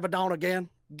give us Abaddon again.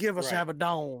 Give us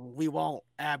Abaddon. We want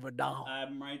Abaddon.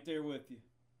 I'm right there with you.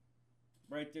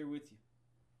 Right there with you.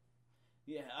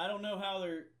 Yeah, I don't know how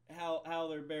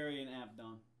they're burying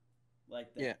Abaddon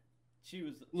like that. Yeah. She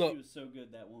was so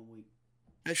good that one week.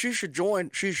 And she should join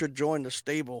the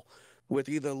stable with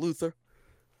either Luther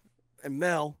and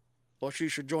Mel, or she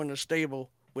should join the stable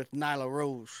with Nyla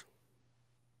Rose.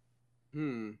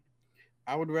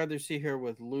 I would rather see her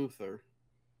with Luther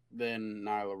than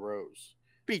Nyla Rose.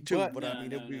 Me too, but I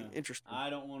mean, it'd be interesting. I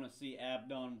don't want to see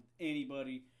Abaddon with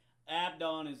anybody.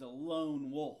 Abaddon is a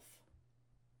lone wolf.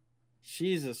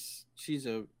 She's a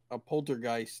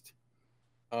poltergeist.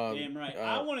 Damn right.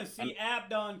 I want to see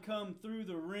Abaddon come through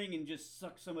the ring and just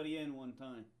suck somebody in one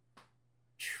time.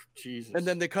 Jesus. And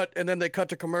then they cut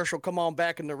to commercial. Come on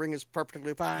back, and the ring is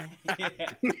perfectly fine.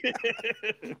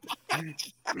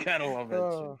 Gotta love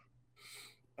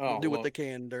it. Do what they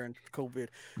can during COVID.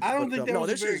 I don't think that was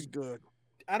this is good.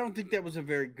 I don't think that was a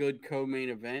very good co-main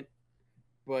event,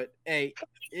 but hey,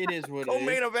 it is what it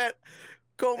is.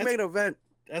 Co-main event.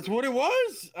 That's what it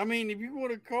was. I mean, if you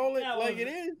want to call it it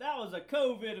is. That was a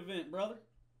COVID event, brother.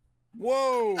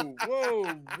 Whoa.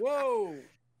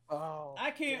 Oh,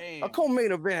 I can't. Damn. A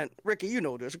co-main event, Ricky, you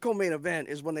know this. A co-main event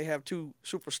is when they have two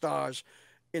superstars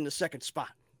in the second spot.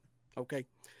 Okay.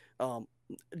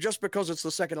 Just because it's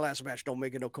the second last match, don't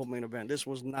make it a co-main event. This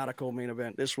was not a co-main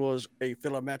event. This was a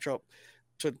filler matchup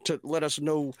to let us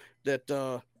know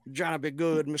that Johnny Be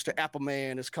Good, Mr.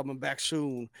 Appleman, is coming back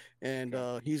soon, and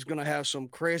he's gonna have some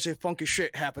crazy, funky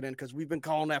shit happening because we've been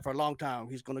calling that for a long time.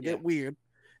 He's gonna get weird,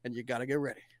 and you gotta get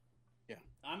ready. Yeah,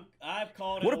 I've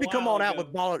called it. What if he come on out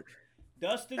with ball?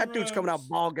 Dustin that Rhodes, dude's coming out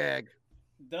ball gag.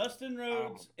 Dustin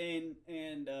Rhodes and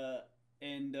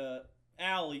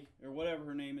Allie or whatever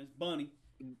her name is, Bunny.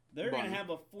 They're going to have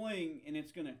a fling, and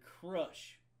it's going to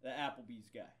crush the Applebee's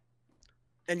guy.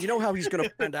 And you know how he's going to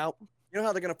find out? You know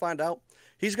how they're going to find out?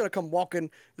 He's going to come walking.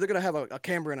 They're going to have a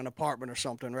camera in an apartment or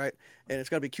something, right? And it's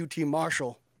going to be QT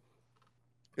Marshall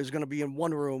is going to be in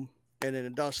one room, and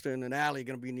then Dustin and Allie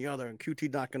going to be in the other. And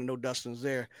QT not going to know Dustin's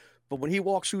there. But when he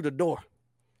walks through the door,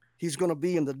 he's going to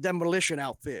be in the demolition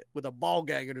outfit with a ball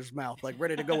gag in his mouth, like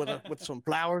ready to go with some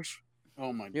flowers.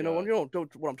 Oh, my God. You know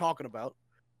what I'm talking about.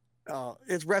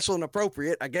 It's wrestling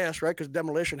appropriate, I guess, right? Because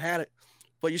Demolition had it.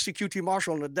 But you see QT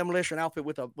Marshall in the Demolition outfit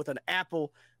with an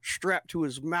apple strapped to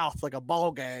his mouth like a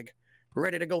ball gag,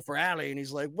 ready to go for Allie. And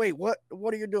he's like, wait, what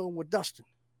are you doing with Dustin?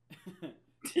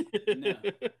 No.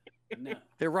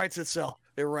 It writes itself.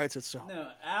 No,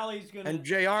 Allie's going to... And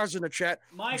JR's in the chat.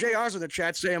 JR's in the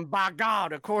chat saying, by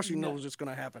God, of course he knows it's going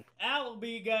to happen.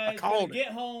 Applebee guy's going to get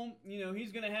home. You know,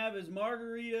 he's going to have his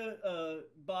margarita,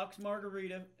 box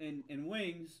margarita and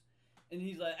wings. And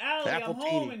he's like, Allie, I'm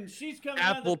home. And she's coming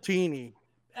out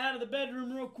of the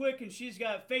bedroom real quick. And she's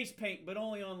got face paint, but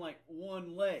only on like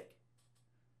one leg.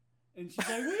 And she's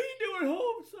like, what are you doing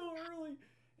home so early?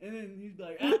 And then he's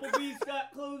like, Applebee's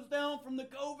got closed down from the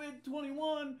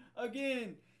COVID-21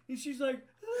 again. And she's like,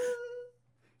 ah.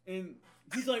 And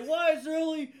he's like, why is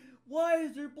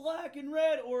there black and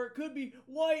red, or it could be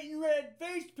white and red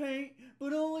face paint,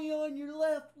 but only on your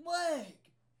left leg?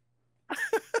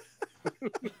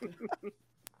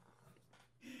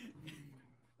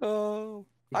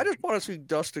 I just want to see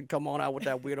Dustin come on out with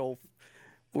that weird old,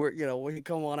 when he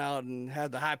come on out and have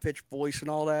the high pitched voice and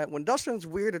all that. When Dustin's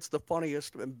weird, it's the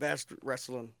funniest and best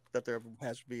wrestling that there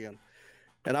has been.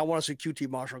 And I want to see QT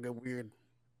Marshall get weird.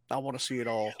 I want to see it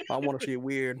all. I want to see it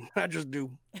weird. I just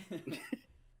do.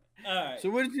 All right. So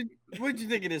what did you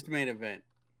think of this main event?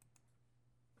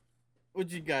 What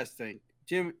did you guys think,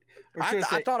 Jim?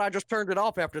 I thought I just turned it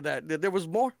off after that. There was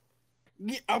more.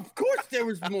 Yeah, of course there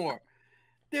was more.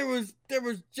 There was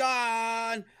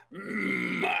Jon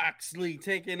Moxley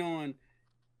taking on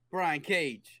Brian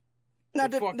Cage. Now,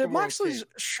 did Moxley's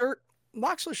shirt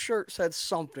said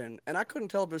something, and I couldn't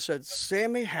tell if it said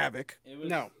Sammy Havoc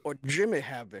or Jimmy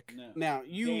Havoc. No. Now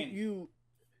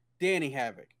Danny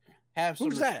Havoc. Have some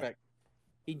respect. That?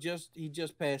 He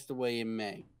just passed away in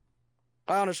May.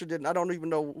 I honestly didn't. I don't even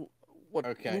know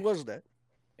who was that.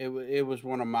 It was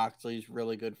one of Moxley's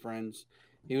really good friends.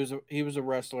 He was a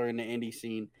wrestler in the indie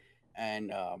scene,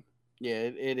 and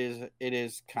it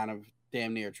is kind of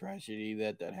damn near tragedy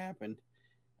that happened.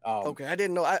 Okay, I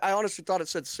didn't know. I honestly thought it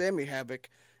said Sammy Havoc,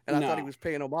 and I thought he was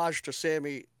paying homage to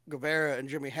Sammy Guevara and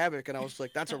Jimmy Havoc, and I was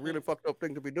like, that's a really fucked up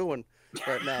thing to be doing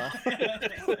right now.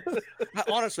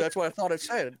 Honestly, that's what I thought it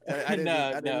said. I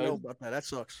didn't know about that. That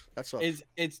sucks.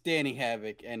 It's Danny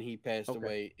Havoc, and he passed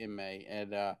away in May,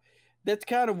 and that's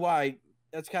kind of why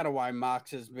Mox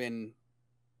has been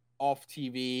off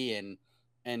TV,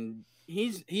 and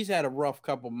he's had a rough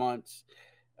couple months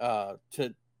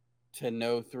to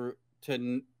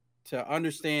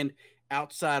understand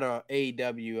outside of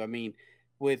AEW. I mean,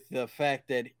 with the fact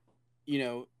that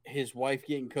his wife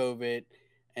getting COVID,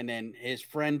 and then his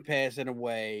friend passing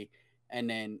away, and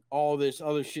then all this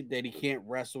other shit that he can't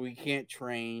wrestle, he can't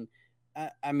train.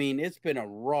 I mean, it's been a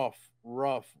rough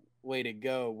way to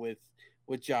go with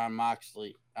Jon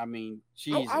Moxley. I mean,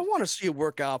 Jesus. I want to see it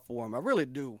work out for him. I really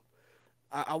do.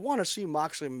 I want to see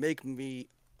Moxley make me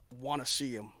want to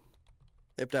see him,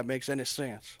 if that makes any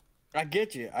sense. I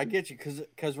get you,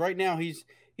 because right now he's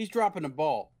dropping the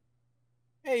ball.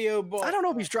 Hey, yo, ball. I don't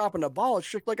know if he's dropping the ball. It's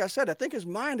just like I said. I think his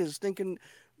mind is thinking,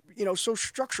 so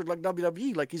structured like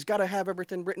WWE. Like he's got to have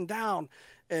everything written down,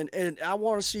 and I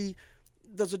want to see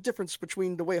there's a difference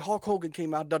between the way Hulk Hogan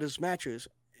came out, done his matches,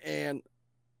 and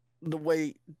the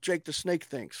way Jake the Snake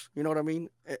thinks. You know what I mean?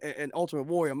 And Ultimate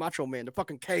Warrior, Macho Man, the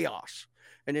fucking chaos.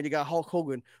 And then you got Hulk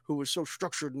Hogan, who was so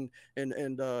structured and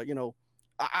you know,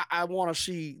 I want to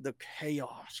see the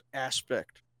chaos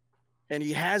aspect. And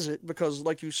he has it because,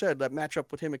 like you said, that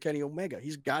matchup with him and Kenny Omega,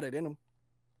 he's got it in him.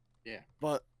 Yeah.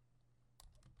 But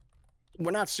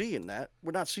we're not seeing that.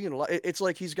 We're not seeing a lot. It's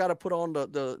like he's got to put on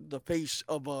the face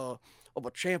of a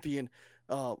champion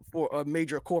for a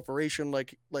major corporation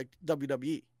like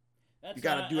WWE. You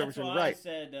got to do everything right. I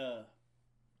said,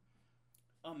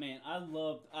 oh man, I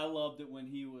loved it when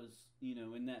he was, you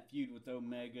know, in that feud with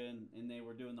Omega, and they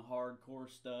were doing the hardcore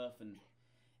stuff,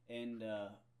 and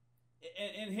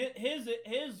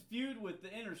his feud with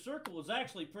the Inner Circle was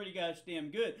actually pretty gosh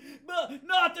damn good, but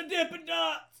not the Dippin'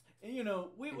 Dots. And, you know,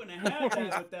 we wouldn't have had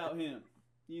that without him.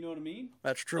 You know what I mean?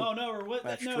 That's true. Oh no, or what?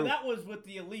 That's no, true. that was with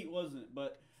the Elite, wasn't it?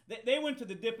 But they went to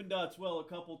the Dippin' Dots well a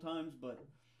couple times, but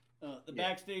the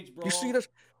backstage brawl. You see this?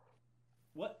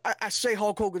 What? I say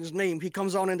Hulk Hogan's name. He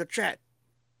comes on in the chat.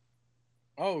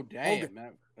 Oh damn,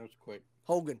 that was quick.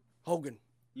 Hogan.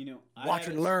 You know, watch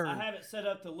and learn. I have it set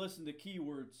up to listen to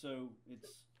keywords, so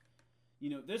it's, you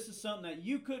know, this is something that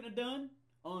you couldn't have done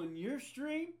on your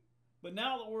stream, but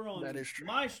now that we're on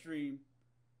my stream,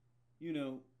 you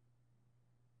know,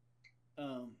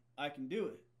 I can do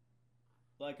it.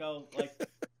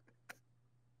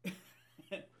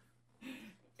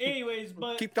 Anyways,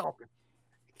 but keep talking.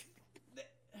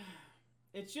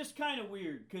 It's just kind of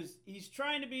weird because he's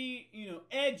trying to be, you know,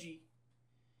 edgy.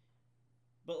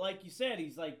 But like you said,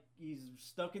 he's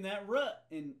stuck in that rut,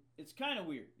 and it's kind of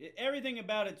weird. Everything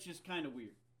about it's just kind of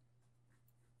weird.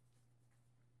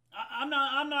 I'm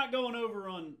not going over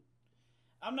on.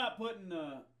 I'm not putting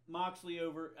Moxley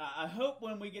over. I hope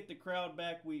when we get the crowd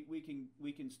back, we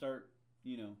can start,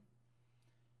 you know,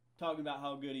 talking about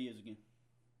how good he is again.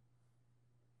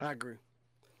 I agree.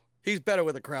 He's better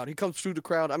with the crowd. He comes through the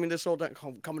crowd. I mean, this whole that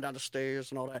coming down the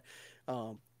stairs and all that.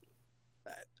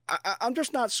 I'm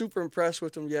just not super impressed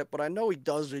with him yet, but I know he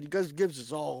does it. He gives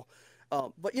his all.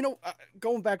 But, you know,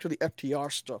 going back to the FTR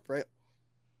stuff, right?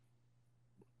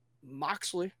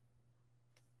 Moxley,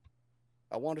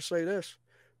 I want to say this.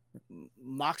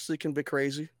 Moxley can be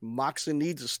crazy. Moxley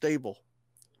needs a stable.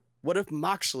 What if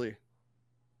Moxley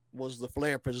was the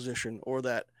Flair position or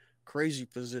that crazy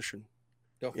position?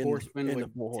 The Horseman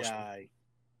would die.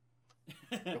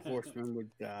 The Horseman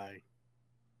would die.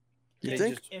 You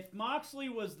think? If Moxley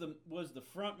was the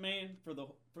front man for the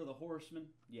Horseman,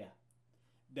 yeah,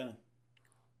 done.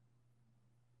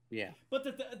 Yeah. But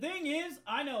the thing is,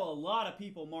 I know a lot of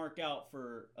people mark out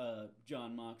for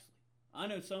Jon Moxley. I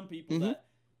know some people that,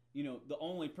 you know, the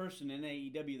only person in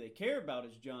AEW they care about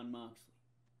is Jon Moxley.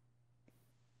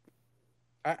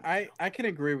 I can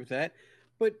agree with that,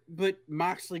 but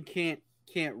Moxley can't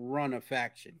run a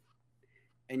faction,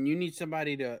 and you need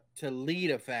somebody to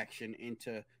lead a faction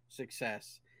into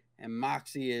success. And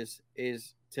Moxley is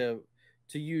to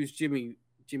use Jimmy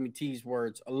T's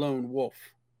words, a lone wolf.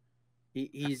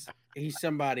 He's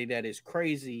somebody that is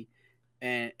crazy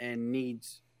and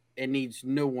needs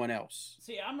no one else.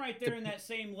 See, I'm right there in that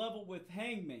same level with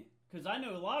Hangman, because I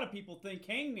know a lot of people think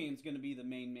Hangman's going to be the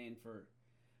main man for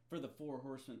the Four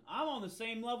Horsemen. I'm on the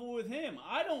same level with him.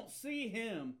 I don't see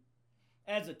him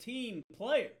as a team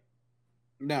player.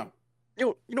 No.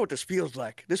 You know what this feels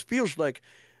like? This feels like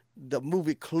the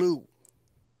movie Clue.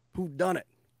 Who done it?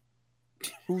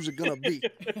 Who's it gonna be?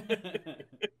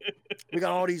 We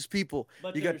got all these people.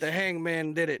 But you got the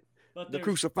Hangman did it. The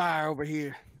Crucifier over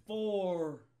here.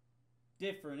 4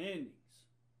 different endings.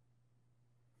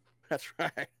 That's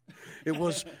right. It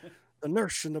was the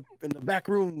nurse in the back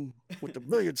room with the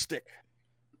billiard stick,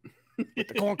 with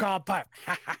the corncob pipe.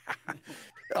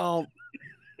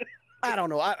 I don't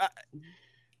know.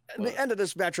 The end of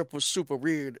this matchup was super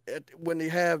weird. When they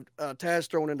have Taz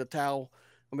thrown in the towel,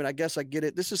 I mean, I guess I get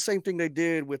it. This is the same thing they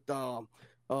did with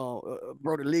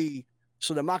Brody Lee,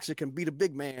 so that Moxley can beat a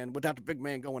big man without the big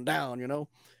man going down, you know?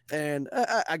 And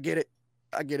I get it.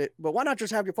 I get it. But why not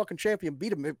just have your fucking champion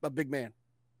beat a big man?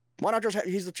 Why not just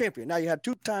he's the champion? Now you had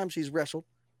 2 times he's wrestled,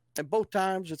 and both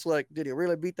times it's like, did he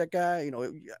really beat that guy? You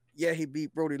know, yeah, he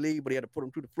beat Brody Lee, but he had to put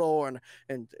him to the floor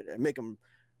and make him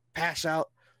pass out.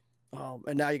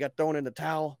 And now you got thrown in the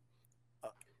towel.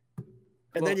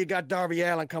 And then you got Darby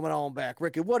Allin coming on back.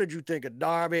 Ricky, what did you think of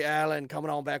Darby Allin coming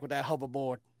on back with that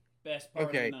hoverboard? Best part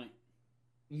of the night.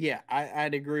 Yeah,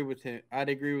 I'd agree with him. I'd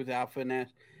agree with Alpha Nash.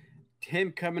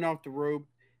 Him coming off the rope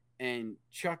and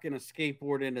chucking a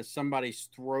skateboard into somebody's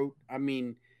throat. I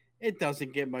mean, it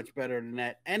doesn't get much better than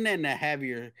that. And then to have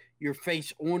your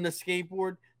face on the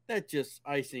skateboard, that's just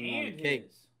icing on the And cake.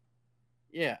 his.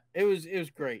 Yeah, it was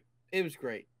great. It was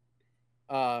great.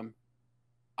 I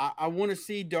want to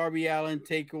see Darby Allin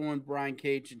take on Brian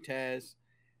Cage and Taz.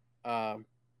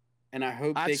 And I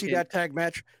hope I'd they see can. that tag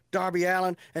match, Darby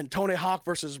Allin and Tony Hawk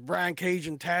versus Brian Cage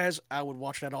and Taz. I would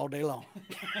watch that all day long.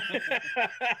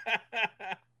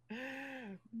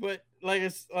 But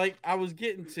like I was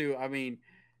getting to, I mean,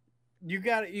 you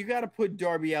got to put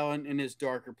Darby Allin in his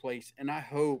darker place, and I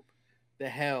hope the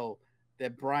hell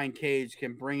that Brian Cage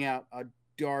can bring out a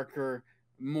darker,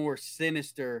 more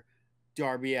sinister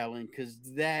Darby Allin, because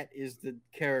that is the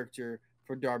character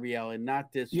for Darby Allin,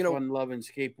 not this fun-loving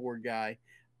skateboard guy.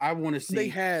 I want to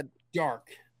see dark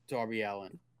Darby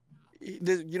Allin.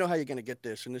 You know how you're going to get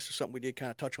this, and this is something we did kind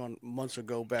of touch on months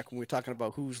ago back when we were talking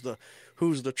about who's the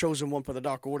chosen one for the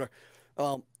Dark Order.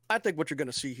 I think what you're going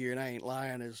to see here, and I ain't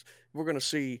lying, is we're going to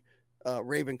see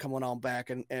Raven coming on back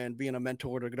and being a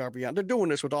mentor to Darby Allin. They're doing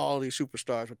this with all these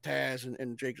superstars, with Taz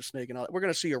and Jake the Snake and all that. We're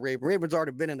going to see a Raven. Raven's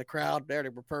already been in the crowd. They already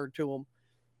referred to him.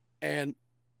 And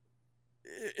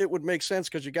it would make sense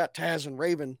because you got Taz and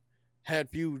Raven had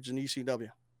feuds in ECW.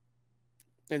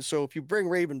 And so if you bring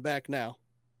Raven back now,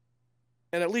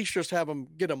 and at least just have him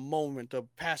get a moment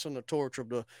of passing the torch of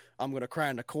the I'm going to cry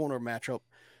in the corner matchup,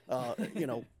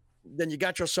 then you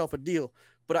got yourself a deal.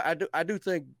 But I do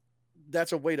think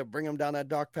that's a way to bring him down that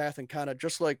dark path, and kind of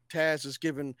just like Taz is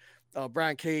giving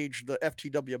Brian Cage the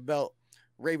FTW belt,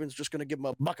 Raven's just going to give him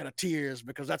a bucket of tears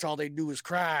because that's all they do is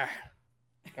cry.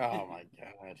 Oh, my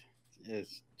God.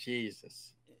 Yes,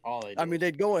 Jesus. All they do. I mean,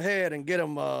 they'd go ahead and get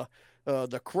him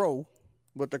the Crow,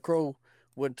 but the Crow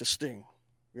went to Sting,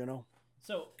 you know?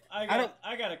 So I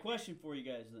got a question for you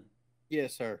guys then.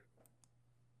 Yes, sir.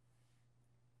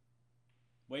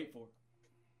 Wait for it.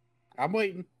 I'm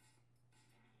waiting.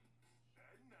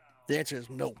 The answer is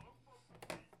no.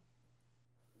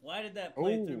 Why did that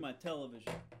play through my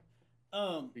television?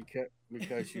 Because you it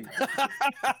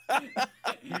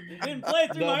didn't play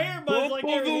through my earbuds like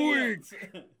everything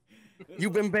else.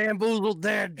 You've been bamboozled,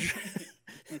 Dad.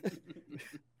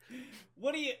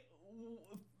 What do you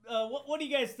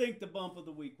guys think the bump of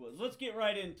the week was? Let's get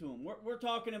right into them. We're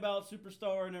talking about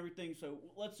Superstar and everything, so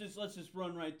let's just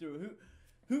run right through.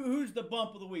 Who's the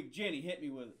bump of the week? Jenny, hit me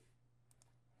with it.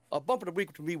 A bump of the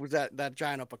week to me was that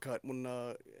giant uppercut when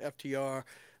FTR.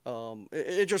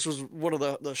 It just was one of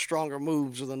the stronger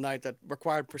moves of the night that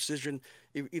required precision.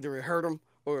 Either it hurt him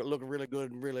or it looked really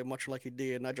good and really much like he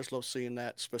did. And I just love seeing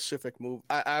that specific move.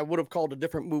 I would have called a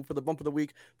different move for the bump of the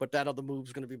week, but that other move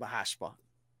is going to be my high spot.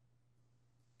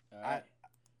 All right.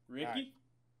 Ricky?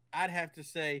 I'd have to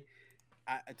say,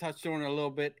 I touched on it a little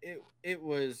bit. It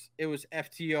was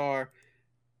FTR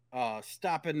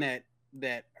stopping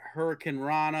that Hurricane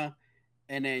Rana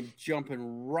and then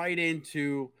jumping right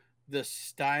into the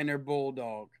Steiner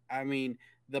Bulldog. I mean,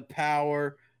 the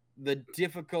power, the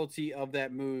difficulty of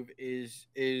that move is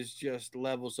just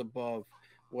levels above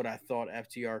what I thought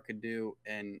FTR could do,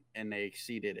 and they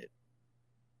exceeded it.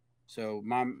 So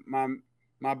my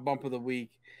bump of the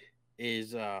week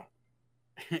is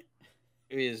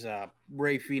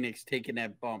Ray Phoenix taking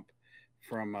that bump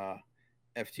from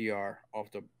FTR off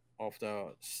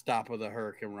the stop of the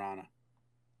Hurricane Rana.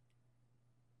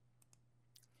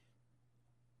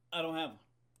 I don't have one.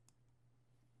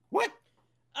 What?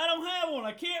 I don't have one.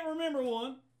 I can't remember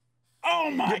one.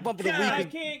 Oh my God! I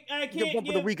can't. Your bump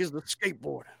of the week is the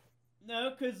skateboard. No,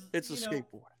 because it's a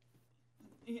skateboard.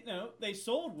 They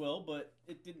sold well, but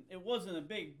it wasn't a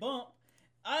big bump.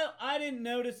 I didn't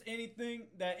notice anything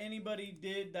that anybody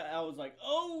did that I was like,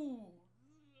 oh.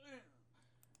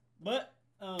 But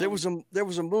there was a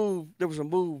move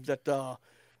that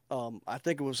I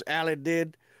think it was Allie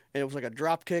did, and it was like a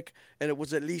drop kick, and it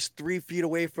was at least 3 feet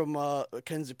away from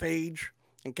Kenzie Page,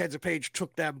 and Kenzie Page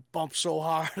took that bump so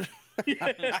hard.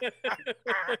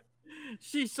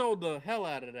 She sold the hell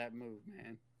out of that move,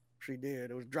 man. She did.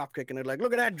 It was drop kicking. They're like,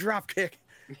 look at that drop kick.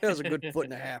 That was a good 1.5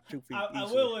 feet, 2 feet. I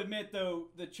will admit though,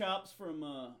 the chops from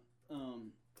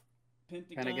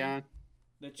Pentagon.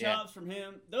 The chops from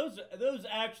him, those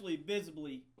actually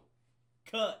visibly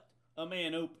cut a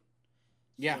man open.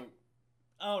 Yeah. So,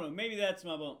 I don't know. Maybe that's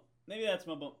my bump.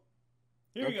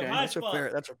 Here we go. High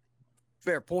spot. That's a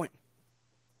fair point.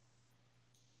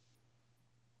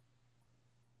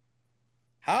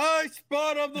 High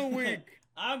spot of the week.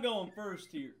 I'm going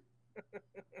first here.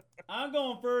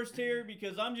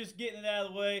 Because I'm just getting it out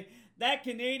of the way. That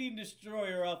Canadian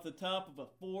destroyer off the top of a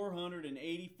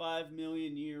 485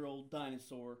 million year old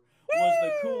dinosaur was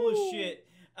the coolest shit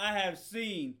I have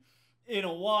seen in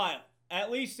a while.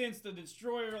 At least since the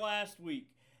destroyer last week.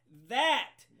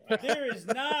 There is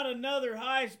not another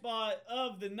high spot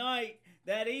of the night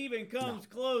that even comes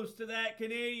close to that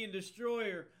Canadian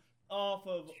destroyer off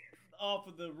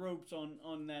of the ropes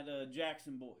on that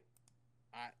Jackson boy.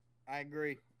 I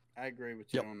agree. I agree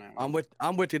with you on that one.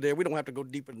 I'm with you there. We don't have to go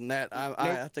deeper than that.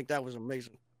 I think that was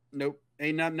amazing. Nope.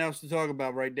 Ain't nothing else to talk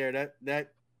about right there.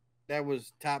 That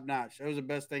was top notch. That was the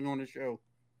best thing on the show.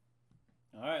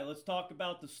 All right, let's talk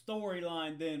about the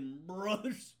storyline then,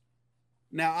 brothers.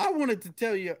 Now I wanted to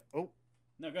tell you. Oh,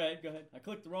 no, go ahead. I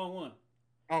clicked the wrong one.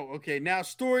 Oh, okay. Now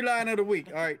storyline of the week.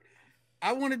 All right.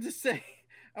 I wanted to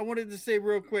say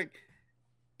real quick.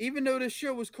 Even though this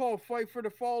show was called Fight for the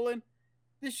Fallen,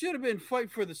 this should have been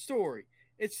Fight for the Story.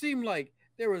 It seemed like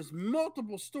there was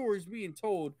multiple stories being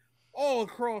told all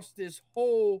across this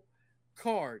whole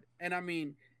card. And I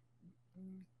mean,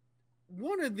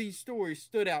 one of these stories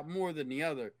stood out more than the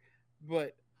other,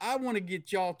 but I want to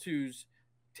get y'all two's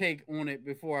take on it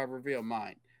before I reveal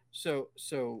mine. So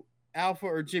Alpha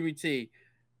or Jimmy T,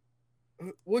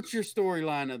 what's your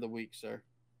storyline of the week, sir?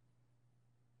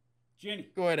 Jenny.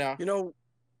 Go ahead, Al. You know,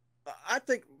 I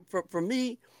think for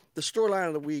me, the storyline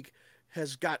of the week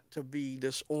has got to be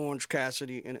this Orange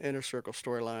Cassidy and Inner Circle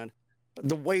storyline.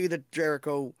 The way that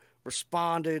Jericho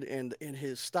responded and in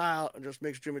his style just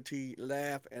makes Jimmy T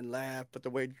laugh and laugh. But the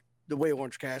way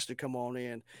Orange Cassidy come on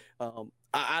in,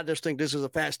 I just think this is a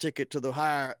fast ticket to the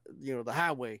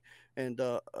highway, and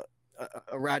a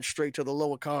ride straight to the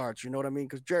lower cards. You know what I mean?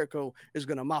 Because Jericho is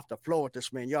going to mop the floor with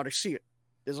this man. You ought to see it.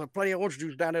 There's plenty of orange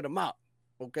juice down there to mop.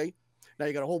 Okay. Now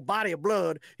you got a whole body of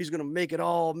blood. He's going to make it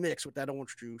all mix with that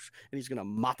orange juice, and he's going to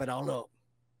mop it all up.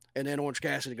 And then Orange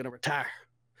Cassidy is going to retire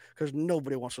because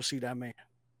nobody wants to see that man.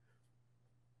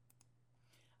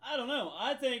 I don't know.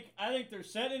 I think they're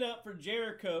setting it up for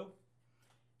Jericho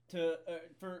to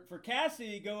for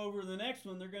Cassidy to go over the next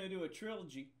one. They're going to do a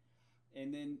trilogy,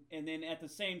 and then at the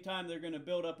same time they're going to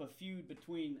build up a feud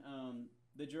between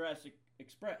the Jurassic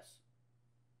Express.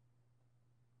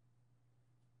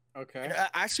 Okay.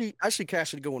 I see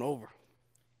Cassidy going over.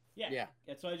 Yeah.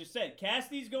 That's what I just said.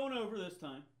 Cassidy's going over this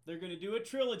time. They're going to do a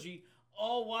trilogy,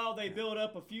 all while they build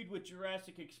up a feud with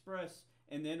Jurassic Express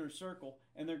and the Inner Circle,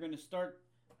 and they're going to start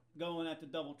going at the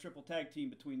double, triple tag team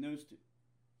between those two.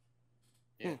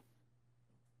 Yeah.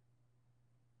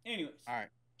 Anyways. All right.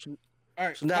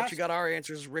 So now you got our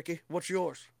answers, Ricky. What's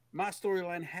yours? My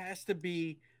storyline has to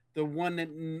be the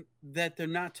one that they're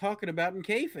not talking about in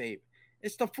kayfabe.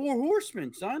 It's the Four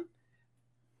Horsemen, son.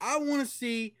 I want to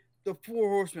see the Four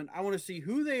Horsemen. I want to see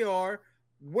who they are,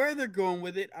 where they're going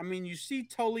with it. I mean, you see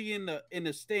Tully in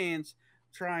the stands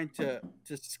trying to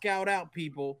scout out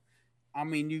people. I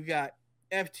mean, you got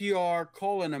FTR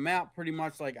calling them out pretty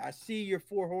much like, I see your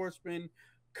Four Horsemen.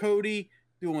 Cody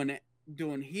doing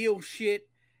heel shit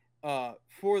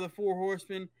for the Four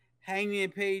Horsemen. Hangman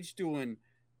Page doing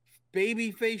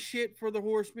babyface shit for the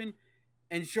Horsemen.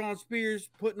 And Shawn Spears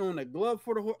putting on a glove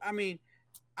for the I mean,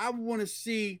 I want to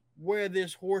see where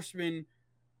this Horseman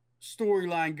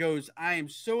storyline goes. I am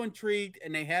so intrigued,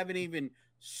 and they haven't even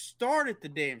started the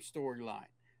damn storyline.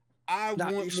 I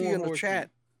want more see in the Horsemen. chat,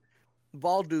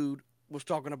 Ball Dude was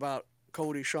talking about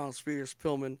Cody, Shawn Spears,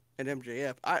 Pillman, and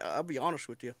MJF. I'll be honest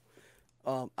with you.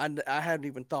 I hadn't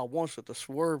even thought once that the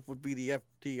swerve would be the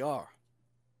FTR.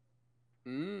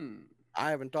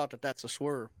 I haven't thought that that's a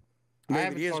swerve. Maybe I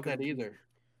haven't thought that either.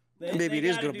 Maybe it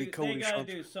is going to be Cody. They got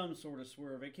to do some sort of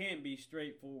swerve. It can't be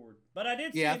straightforward. But I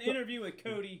did see an interview with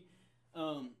Cody.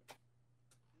 What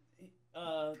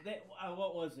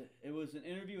was it? It was an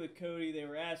interview with Cody. They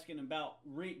were asking about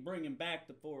bringing back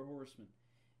the Four Horsemen,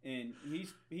 and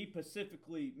he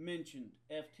specifically mentioned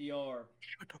FTR.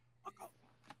 Shut the fuck up.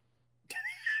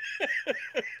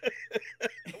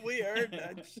 We heard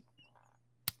that.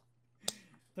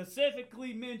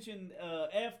 Specifically mentioned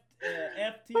FTR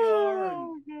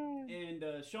and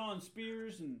Shawn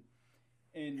Spears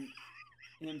and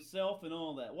himself and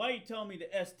all that. Why you telling me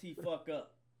to ST fuck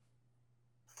up?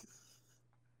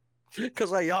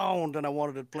 Because I yawned and I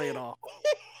wanted to play it off.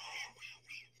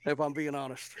 If I'm being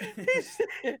honest. Shut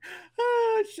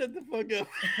the fuck up.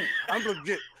 I'm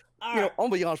legit. I'm gonna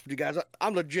be honest with you guys.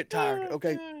 I'm legit tired.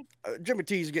 Okay, Jimmy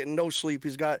T's getting no sleep.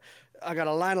 I got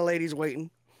a line of ladies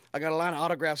waiting. I got a line of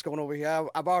autographs going over here.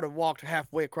 I've already walked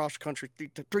halfway across the country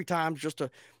three times just to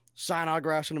sign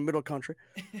autographs in the middle country.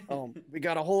 We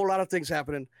got a whole lot of things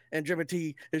happening, and Jimmy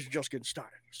T is just getting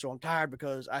started. So I'm tired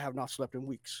because I have not slept in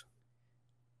weeks.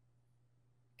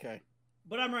 Okay.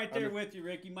 But I'm right there with you,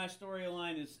 Ricky. My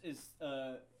storyline is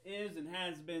and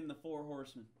has been the Four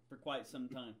Horsemen for quite some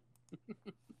time.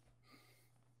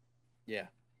 Yeah.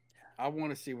 I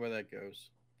want to see where that goes.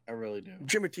 I really do.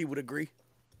 Jimmy T would agree.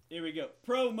 Here we go.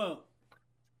 Promo.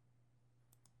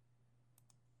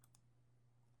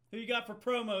 Who you got for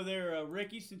promo there,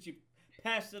 Ricky, since you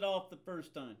passed it off the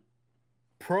first time?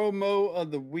 Promo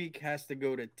of the week has to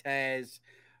go to Taz,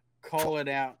 calling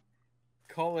out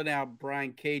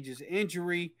Brian Cage's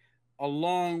injury,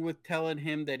 along with telling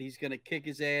him that he's going to kick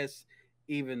his ass,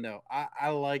 even though I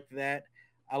liked that.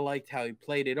 I liked how he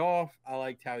played it off. I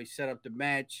liked how he set up the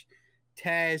match.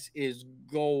 Taz is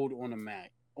gold on the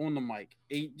mic.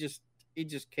 He just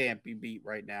can't be beat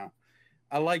right now.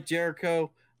 I like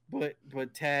Jericho, but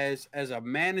Taz as a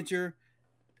manager,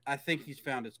 I think he's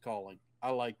found his calling.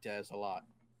 I like Taz a lot.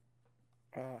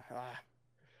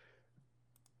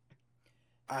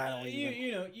 I don't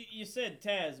even... You said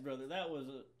Taz, brother. That was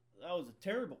a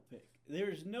terrible pick.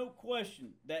 There's no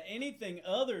question that anything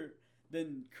other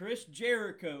than Chris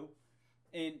Jericho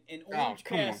and Orange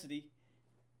Cassidy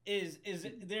is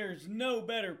there's no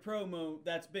better promo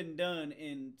that's been done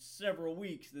in several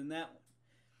weeks than that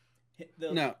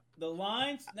one. The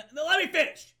lines. No, let me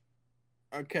finish.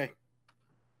 Okay.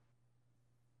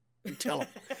 Tell him.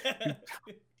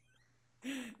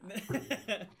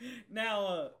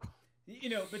 Now,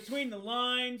 between the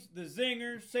lines, the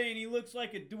zingers saying he looks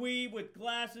like a dweeb with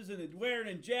glasses and wearing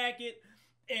a jacket,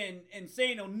 and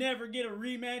saying he'll never get a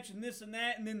rematch and this and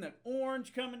that, and then the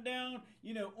Orange coming down,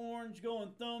 Orange going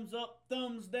thumbs up,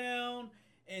 thumbs down,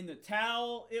 and the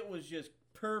towel, it was just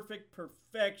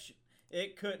perfection.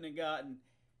 It couldn't have gotten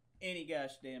any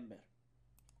gosh damn better.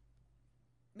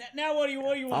 Now what do you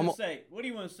want to say? What do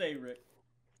you want to say, Rick?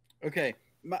 Okay.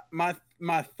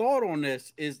 My thought on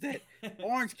this is that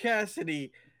Orange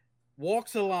Cassidy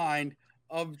walks a line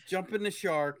of jumping the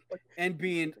shark and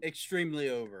being extremely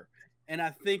over. And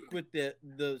I think with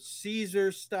the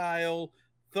Caesar style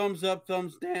thumbs up,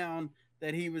 thumbs down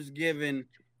that he was given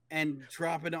and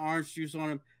dropping the orange juice on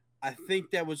him, I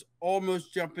think that was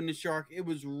almost jumping the shark. It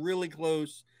was really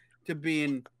close to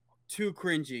being too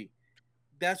cringy.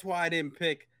 That's why I didn't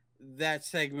pick that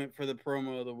segment for the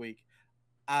promo of the week.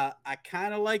 I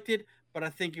kind of liked it, but I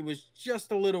think it was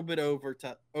just a little bit over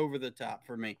the top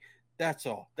for me. That's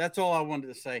all. That's all I wanted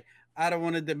to say. I don't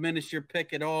want to diminish your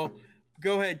pick at all.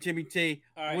 Go ahead, Jimmy T.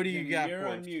 All right, what do you got you're for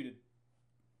us? unmuted.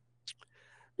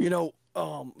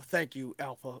 Thank you,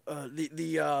 Alpha.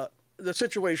 The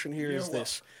situation here is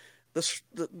this. This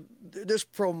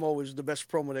promo is the best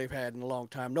promo they've had in a long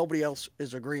time. Nobody else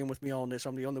is agreeing with me on this.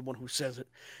 I'm the only one who says it.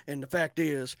 And the fact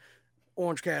is,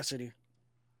 Orange Cassidy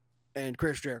and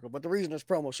Chris Jericho. But the reason this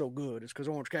promo is so good is because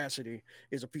Orange Cassidy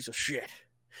is a piece of shit,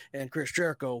 and Chris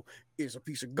Jericho is a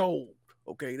piece of gold.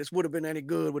 Okay, this would have been any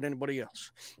good with anybody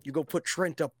else. You go put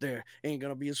Trent up there, ain't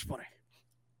gonna be as funny.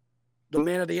 The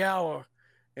man of the hour,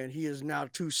 and he is now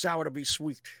too sour to be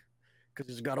sweet because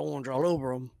he's got orange all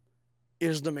over him,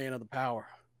 is the man of the power,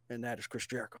 and that is Chris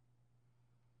Jericho.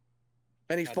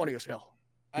 And he's funny as hell.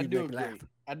 I do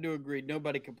agree.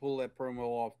 Nobody can pull that promo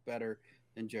off better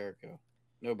than Jericho.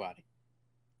 Nobody.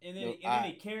 And then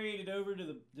he carried it over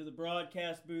to the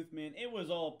broadcast booth, man. It was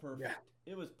all perfect.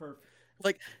 Yeah. It was perfect.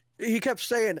 Like he kept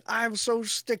saying, "I'm so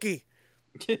sticky."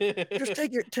 Just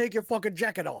take your fucking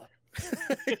jacket off.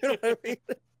 You know what I mean?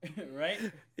 Right?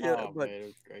 Yeah, man, it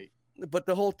was great. But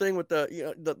the whole thing with the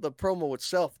promo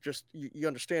itself, just you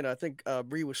understand. I think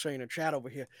Bree was saying in chat over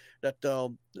here that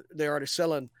they're already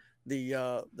selling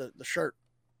the shirt.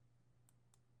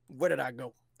 Where did I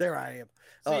go? There I am.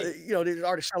 They're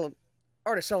already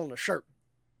selling the shirt,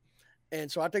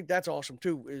 and so I think that's awesome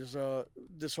too. Is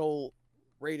this whole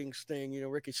ratings thing?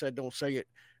 Ricky said, "Don't say it."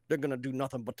 They're gonna do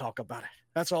nothing but talk about it.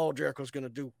 That's all Jericho's gonna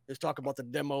do is talk about the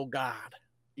demo god.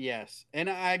 Yes, and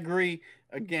I agree.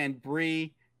 Again,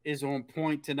 Bree is on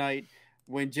point tonight.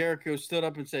 When Jericho stood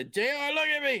up and said, "JR, look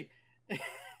at me,"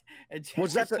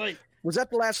 was that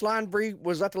the last line, Bree?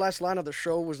 Was that the last line of the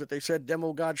show? Was that they said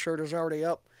demo god shirt is already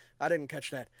up? I didn't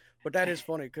catch that, but that is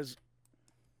funny because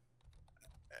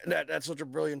that's such a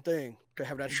brilliant thing to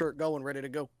have that shirt going, ready to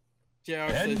go. JR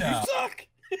said, "You suck."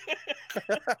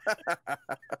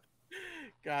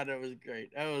 God, that was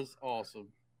great. That was awesome.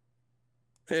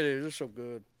 It is. It's so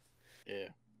good. Yeah.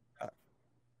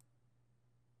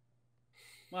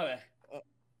 My bad.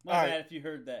 My bad if you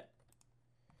heard that.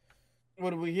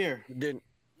 What did we hear? Didn't.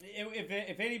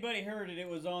 If anybody heard it, it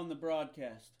was on the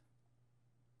broadcast.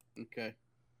 Okay.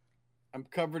 I'm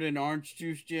covered in orange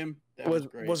juice, Jim. That was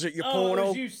great. Was it your porno? It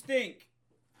was You Stink.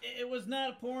 It was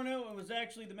not a porno. It was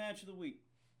actually the match of the week.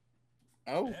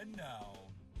 Oh. And now,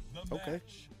 the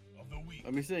match of the week.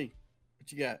 Let me see.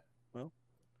 What you got? Well,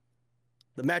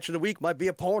 the match of the week might be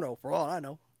a porno for all I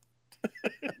know.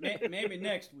 Maybe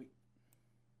next week.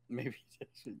 Maybe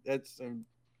that's.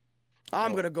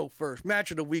 I'm going to go first.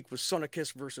 Match of the week was Son of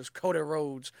Kiss versus Cody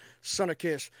Rhodes. Son of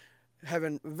Kiss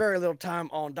having very little time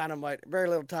on Dynamite, very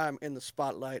little time in the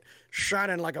spotlight,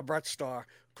 shining like a bright star.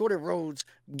 Cody Rhodes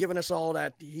giving us all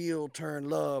that heel turn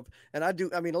love, and I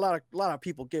mean, a lot of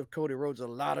people give Cody Rhodes a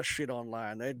lot of shit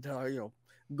online. They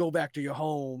go back to your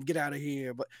home, get out of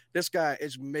here. But this guy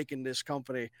is making this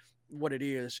company what it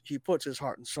is. He puts his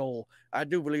heart and soul. I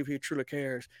do believe he truly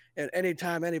cares. And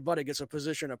anytime anybody gets a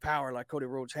position of power like Cody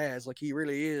Rhodes has, like he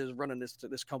really is running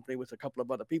this company with a couple of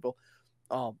other people,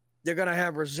 they're gonna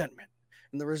have resentment.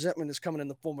 And the resentment is coming in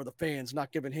the form of the fans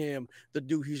not giving him the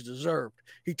due he's deserved.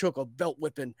 He took a belt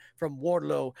whipping from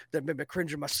Wardlow that made me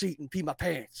cringe in my seat and pee my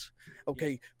pants.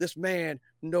 Okay, this man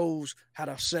knows how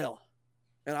to sell.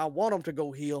 And I want him to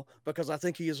go heel because I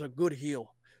think he is a good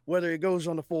heel. Whether he goes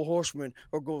on the Four Horsemen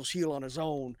or goes heel on his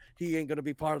own, he ain't going to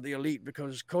be part of the elite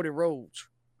because Cody Rhodes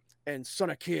and Son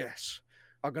of Kiss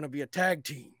are going to be a tag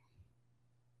team.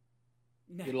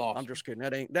 You lost. I'm just kidding.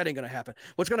 That ain't going to happen.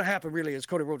 What's going to happen really is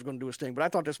Cody Rhodes going to do his thing. But I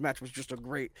thought this match was just a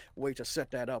great way to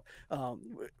set that up.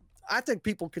 I think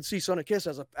people could see Son of Kiss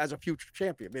as a future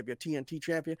champion, maybe a TNT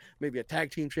champion, maybe a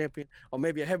tag team champion, or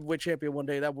maybe a heavyweight champion one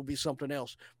day. That would be something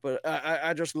else. But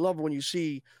I just love when you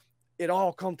see it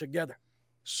all come together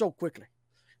so quickly.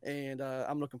 And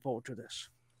I'm looking forward to this.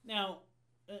 Now,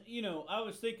 I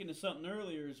was thinking of something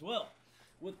earlier as well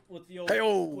with the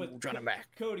old with Johnny Mac.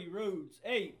 Cody Rhodes.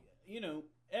 Hey,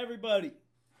 everybody,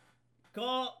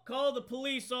 call the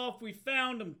police off. We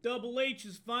found him. Double H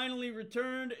has finally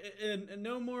returned, and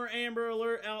no more Amber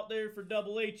Alert out there for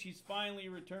Double H. He's finally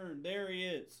returned. There he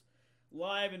is,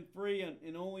 live and free,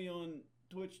 and only on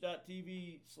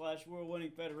twitch.tv/World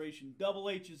Winning Federation. Double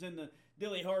H is in the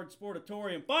Dilly Hard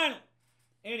Sportatorium. Finally!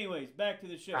 Anyways, back to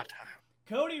the show.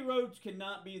 Cody Rhodes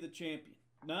cannot be the champion.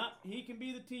 He can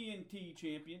be the TNT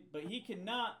champion, but he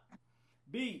cannot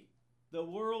be the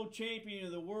world champion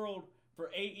of the world for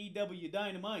AEW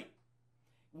Dynamite.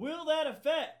 Will that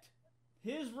affect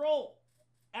his role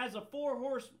as a Four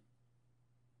Horseman?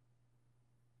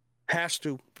 Has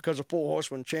to, because a Four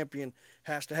Horseman champion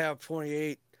has to have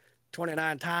 28,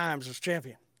 29 times as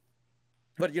champion.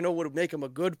 But you know what would make him a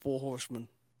good Four Horseman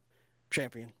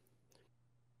champion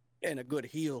and a good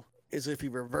heel is if he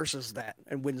reverses that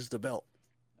and wins the belt.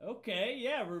 Okay,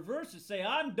 yeah, reverses. Say,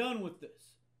 I'm done with this.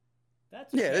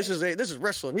 That's okay. Yeah, this is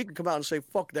wrestling. He can come out and say,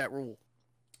 "Fuck that rule."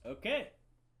 Okay.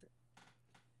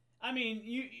 I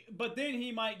mean, but then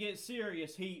he might get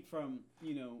serious heat from the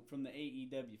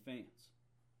AEW fans.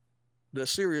 The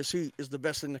serious heat is the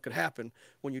best thing that could happen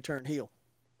when you turn heel.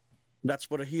 That's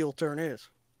what a heel turn is.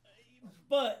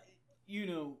 But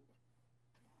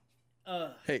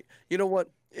hey, you know what?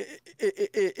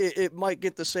 It might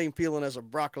get the same feeling as a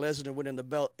Brock Lesnar winning the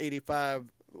belt 85,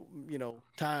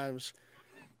 times.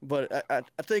 But I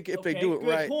think if they do it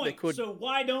right, they could. So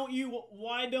why don't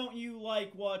you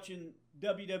like watching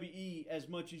WWE as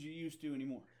much as you used to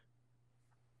anymore?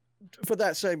 For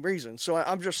that same reason. So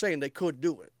I'm just saying they could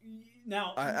do it.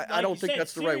 Now I don't think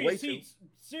that's the right way to.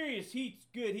 Serious heat's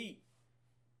good heat.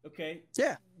 Okay.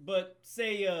 Yeah. But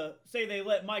say they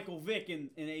let Michael Vick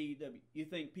in AEW, you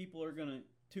think people are gonna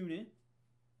tune in?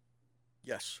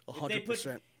 Yes,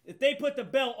 100%. If they put the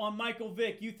belt on Michael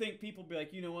Vick, you think people be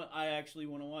like, you know what? I actually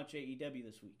want to watch AEW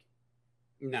this week.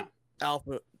 No.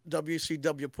 Alpha,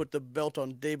 WCW put the belt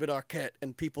on David Arquette,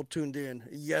 and people tuned in.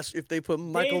 Yes, if they put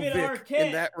Michael Vick Arquette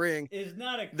in that ring,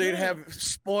 they'd have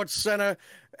Sports Center,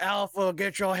 Alpha,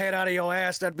 get your head out of your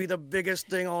ass. That'd be the biggest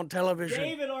thing on television.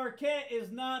 David Arquette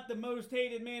is not the most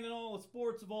hated man in all the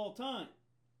sports of all time.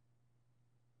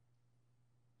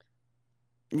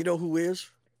 You know who is?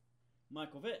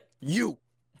 Michael Vick. You.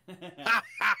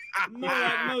 More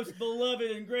like most beloved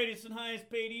and greatest and highest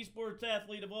paid esports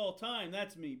athlete of all time.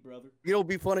 That's me, brother. You know what'd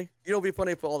be funny? You know what'd be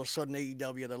funny if all of a sudden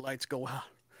AEW, the lights go out.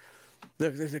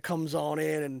 It comes on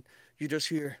in and you just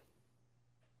hear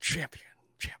champion,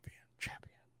 champion, champion.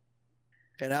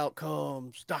 And out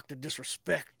comes Dr.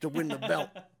 Disrespect to win the belt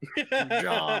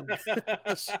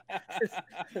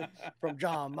from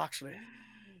John Moxley.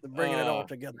 They're bringing it all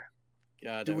together.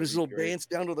 God, doing his little dance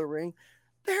down to the ring.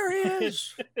 There he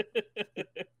is.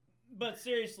 But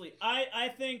seriously,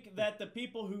 I think that the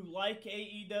people who like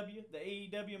AEW, the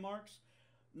AEW marks,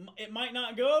 it might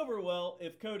not go over well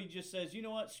if Cody just says, you know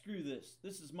what, screw this.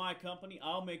 This is my company.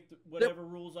 I'll make whatever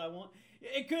rules I want.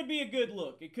 It could be a good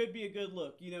look. It could be a good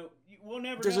look. We'll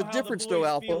never know how the boys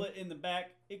feel it in the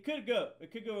back. It could go.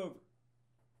 It could go over.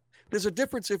 There's a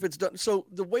difference if it's done. So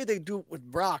the way they do it with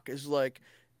Brock is like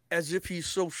as if he's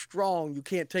so strong you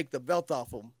can't take the belt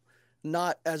off him.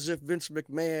 Not as if Vince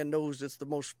McMahon knows it's the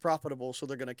most profitable, so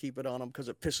they're going to keep it on him because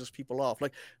it pisses people off.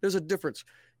 Like, there's a difference.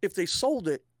 If they sold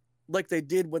it like they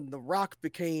did when The Rock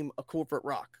became a corporate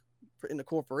rock in the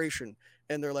corporation,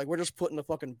 and they're like, we're just putting the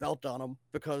fucking belt on him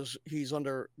because he's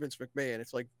under Vince McMahon.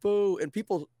 It's like, boo. And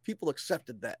people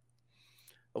accepted that.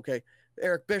 Okay.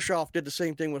 Eric Bischoff did the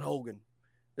same thing with Hogan.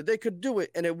 They could do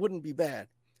it and it wouldn't be bad.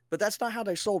 But that's not how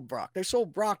they sold Brock. They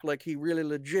sold Brock like he really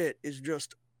legit is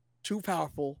just too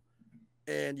powerful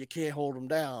and you can't hold him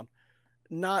down.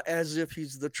 Not as if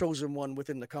he's the chosen one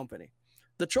within the company.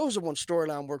 The chosen one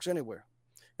storyline works anywhere.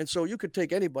 And so you could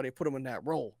take anybody, put him in that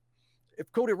role.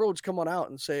 If Cody Rhodes come on out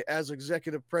and say, as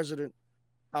executive president,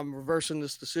 I'm reversing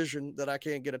this decision that I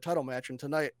can't get a title match, and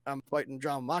tonight I'm fighting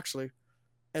Jon Moxley,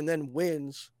 and then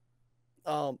wins,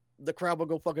 the crowd would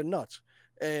go fucking nuts.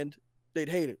 And they'd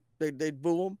hate it. They'd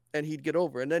boo him, and he'd get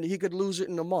over. And then he could lose it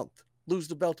in a month, lose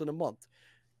the belt in a month.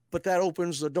 But that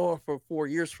opens the door for 4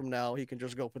 years from now. He can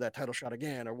just go for that title shot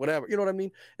again or whatever. You know what I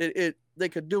mean? They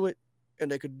could do it, and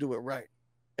they could do it right.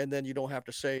 And then you don't have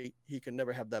to say he can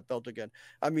never have that belt again.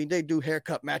 I mean, they do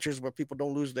haircut matches where people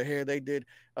don't lose their hair. They did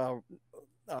out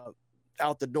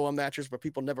the door matches where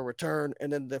people never return,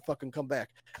 and then they fucking come back.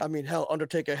 I mean, hell,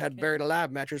 Undertaker had buried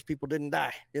alive matches. People didn't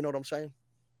die. You know what I'm saying?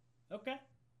 Okay.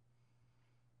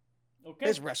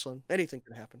 It's wrestling. Anything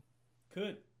can happen.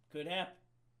 Could happen.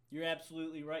 You're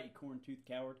absolutely right, you corn-toothed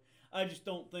coward. I just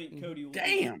don't think Cody will.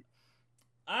 Damn.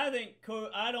 I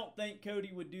don't think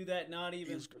Cody would do that. Not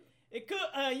even. It could.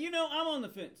 I'm on the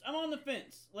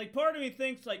fence. Like, part of me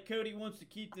thinks like Cody wants to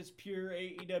keep this pure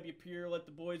AEW pure. Let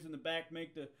the boys in the back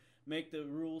make the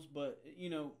rules. But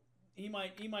he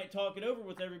might talk it over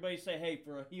with everybody. Say, hey,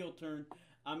 for a heel turn,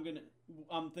 I'm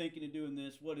thinking of doing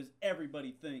this. What does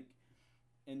everybody think?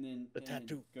 And then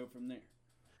tattoo. Go from there.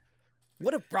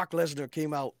 What if Brock Lesnar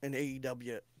came out in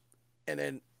AEW and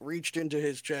then reached into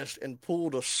his chest and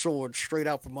pulled a sword straight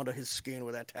out from under his skin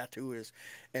where that tattoo is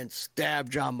and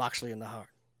stabbed Jon Moxley in the heart?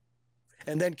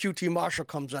 And then QT Marshall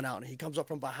comes on out and he comes up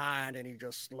from behind and he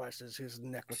just slices his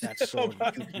neck with that sword.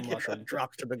 QT Marshall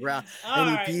drops to the ground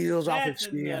and he peels off his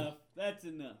skin. That's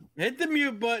enough. Hit the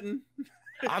mute button.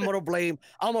 I'm gonna blame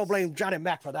Johnny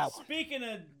Mac for that one. Speaking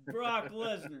of Brock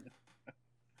Lesnar,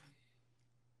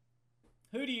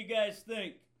 who do you guys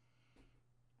think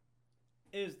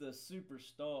is the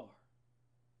superstar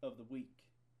of the week?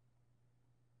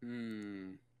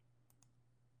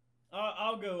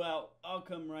 I'll go out. I'll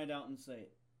come right out and say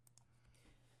it.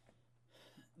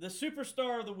 The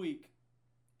superstar of the week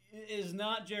is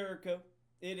not Jericho.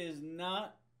 It is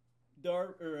not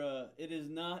it is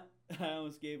not. I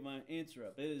almost gave my answer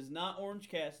up. It is not Orange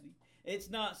Cassidy. It's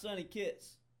not Sonny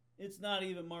Kiss. It's not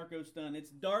even Marco Stunt.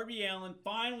 It's Darby Allin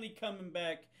finally coming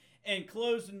back and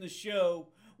closing the show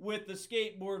with the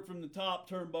skateboard from the top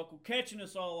turnbuckle, catching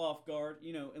us all off guard,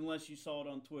 unless you saw it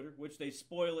on Twitter, which they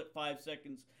spoil it 5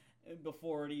 seconds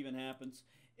before it even happens.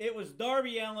 It was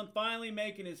Darby Allin finally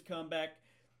making his comeback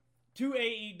to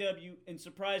AEW and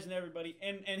surprising everybody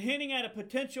and hinting at a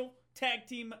potential tag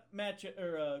team match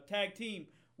or tag team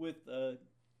with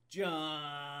Jon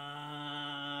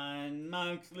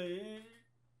Moxley.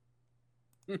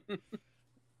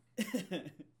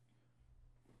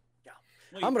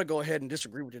 I'm going to go ahead and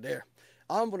disagree with you there.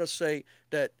 I'm going to say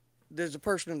that there's a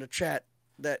person in the chat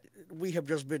that we have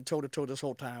just been toe-to-toe this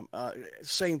whole time.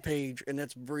 Same page, and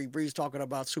that's Bree. Bree's talking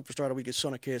about Superstar of the Week is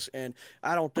Sonny Kiss, and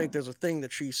I don't think there's a thing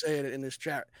that she said in this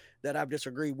chat that I've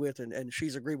disagreed with, and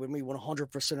she's agreed with me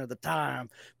 100% of the time,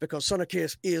 because Sonny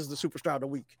Kiss is the Superstar of the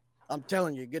Week. I'm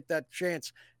telling you, get that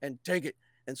chance and take it.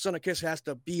 And Sonny Kiss has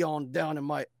to be on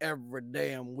Dynamite every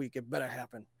damn week. It better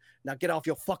happen. Now get off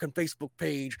your fucking Facebook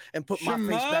page and put my face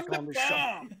back on this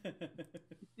show.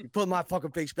 Put my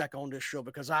fucking face back on this show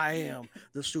because I am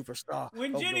the superstar.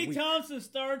 When Jenny Thompson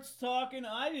starts talking,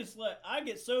 I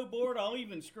get so bored I'll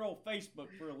even scroll Facebook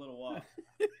for a little while.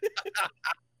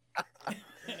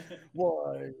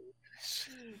 Boy,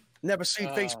 never seen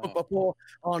Facebook before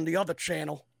on the other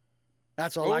channel.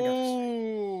 That's all I got to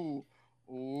say.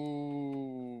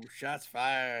 Ooh, shots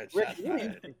fired. Who's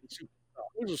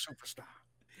a superstar?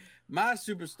 My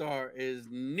superstar is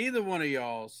neither one of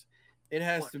y'all's. It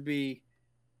has to be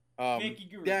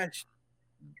Dash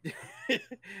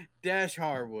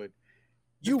Harwood.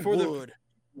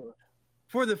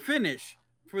 For the finish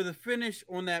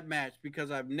on that match,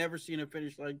 because I've never seen a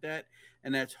finish like that,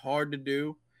 and that's hard to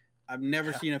do. I've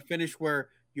never seen a finish where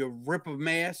you rip a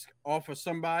mask off of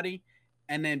somebody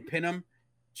and then pin them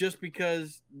just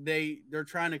because they're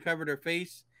trying to cover their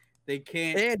face. They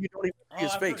can't. And you don't even see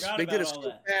his face. They did it so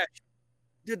fast.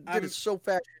 Did it so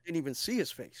fast you didn't even see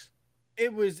his face.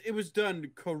 It was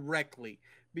done correctly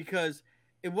because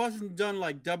it wasn't done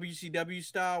like WCW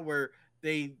style where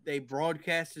they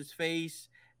broadcast his face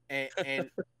and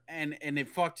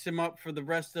it fucks him up for the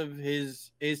rest of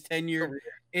his tenure.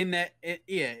 in that, it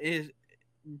is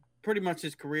pretty much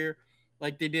his career,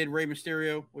 like they did Rey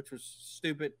Mysterio, which was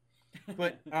stupid,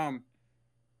 but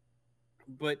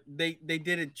they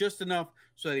did it just enough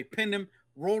so they pinned him,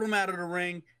 rolled him out of the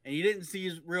ring, and you didn't see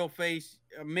his real face.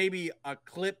 Maybe a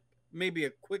clip, maybe a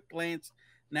quick glance,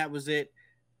 and that was it.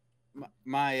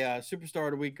 My superstar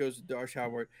of the week goes to Darsh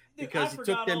Howard because he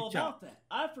took them about that.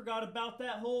 I forgot about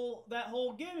that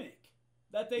whole gimmick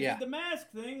that they did the mask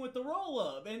thing with the roll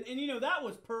up, and you know that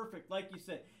was perfect, like you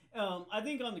said. I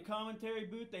think on the commentary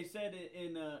booth they said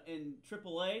in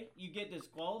AAA you get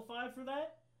disqualified for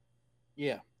that.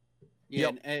 Yeah.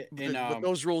 Yep. But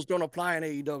those rules don't apply in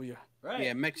AEW. Right.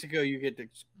 Yeah, Mexico you get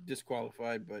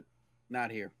disqualified, but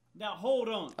not here. Now hold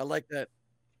on. I like that.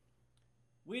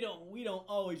 We don't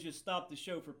always just stop the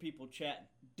show for people chatting.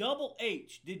 Double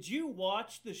H, did you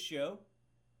watch the show?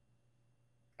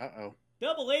 Uh-oh.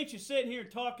 Double H is sitting here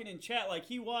talking in chat like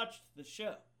he watched the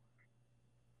show.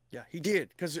 Yeah, he did.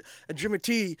 Because Jimmy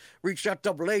T reached out to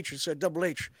Double H and said, Double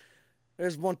H,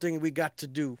 there's one thing we got to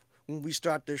do when we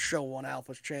start this show on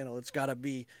Alpha's channel. It's got to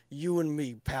be you and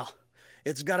me, pal.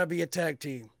 It's got to be a tag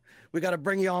team. We got to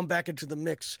bring you on back into the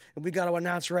mix. And we got to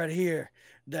announce right here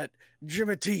that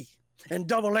Jimmy T and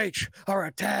Double H are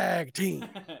a tag team.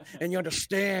 And you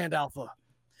understand, Alpha,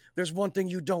 there's one thing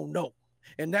you don't know.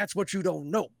 And that's what you don't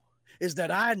know, is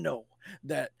that I know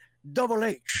that Double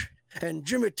H and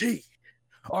Jimmy T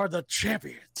are the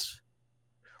champions.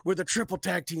 We're the triple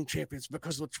tag team champions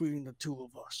because between the two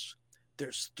of us,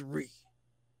 there's 3.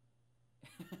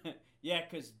 Yeah,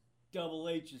 because Double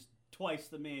H is twice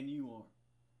the man you are.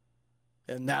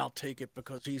 And now take it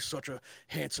because he's such a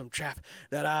handsome chap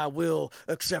that I will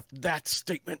accept that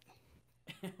statement.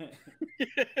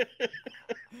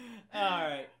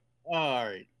 All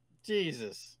right.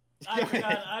 Jesus.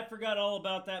 I forgot all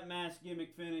about that mask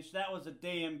gimmick finish. That was a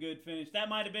damn good finish. That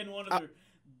might have been one of their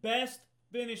best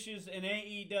finishes in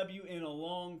AEW in a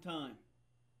long time.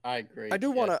 I agree. I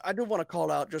do want to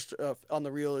call out just on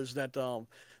the real is that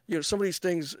you know, some of these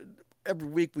things every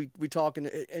week we talk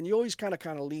and you always kind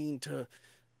of lean to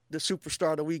the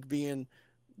superstar of the week being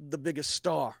the biggest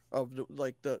star of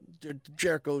the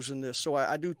Jericho's in this. So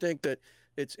I do think that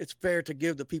it's fair to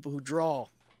give the people who draw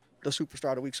the superstar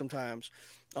of the week sometimes.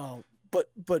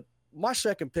 But my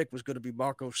second pick was going to be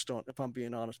Marco Stunt, if I'm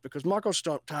being honest, because Marco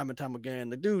Stunt time and time again,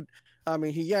 the dude, I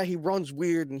mean, he runs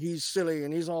weird and he's silly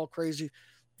and he's all crazy,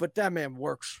 but that man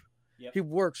works. Yep. He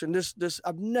works. And this,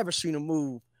 I've never seen him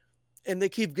move, and they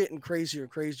keep getting crazier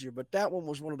and crazier, but that one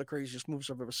was one of the craziest moves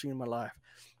I've ever seen in my life.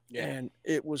 Yeah. And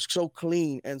it was so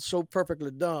clean and so perfectly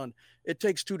done. It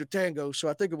takes 2 to tango. So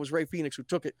I think it was Ray Phoenix who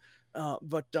took it. I'm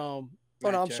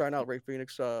sorry, not Ray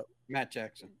Phoenix. Matt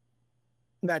Jackson.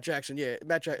 Yeah,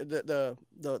 the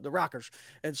Rockers.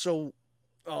 And so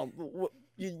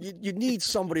you need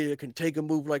somebody that can take a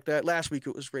move like that. Last week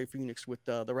it was Ray Phoenix with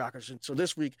the Rockers, and so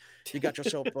this week you got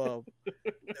yourself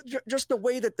just the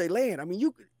way that they land. I mean,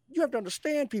 you have to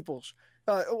understand people's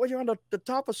when you're on the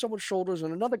top of someone's shoulders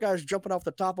and another guy's jumping off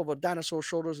the top of a dinosaur's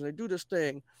shoulders, and they do this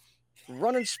thing,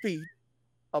 running speed,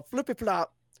 a flippy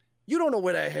flop. You don't know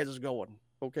where that head is going.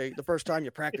 Okay, the first time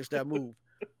you practice that move,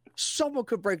 someone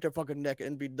could break their fucking neck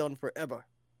and be done forever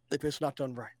if it's not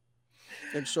done right.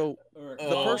 And so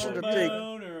the person to take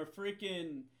or a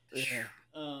freaking the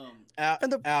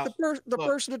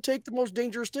person to take the most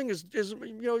dangerous thing is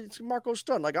you know, it's Marco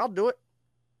Stunt. Like, I'll do it.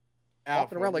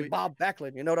 Walking around like Bob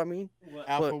Backlund, you know what I mean?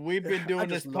 Alpha, we've been doing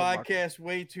this podcast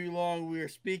way too long. We are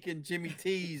speaking Jimmy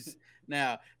T's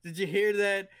now. Did you hear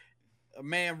that? A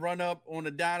man run up on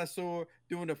a dinosaur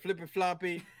doing a flippy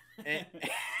floppy. And,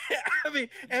 I mean,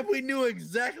 and we knew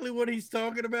exactly what he's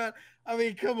talking about. I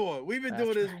mean, come on. We've been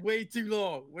doing this way too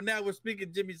long. Now we're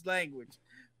speaking Jimmy's language.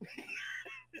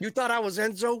 You thought I was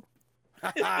Enzo?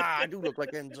 I do look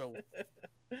like Enzo.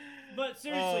 But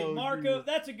seriously, Marco,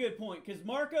 that's a good point, because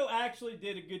Marco actually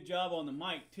did a good job on the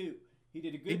mic, too. He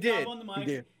did a good job on the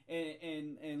mic.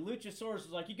 And Luchasaurus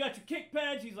was like, you got your kick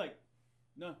pads? He's like,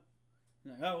 no.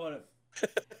 Oh, whatever.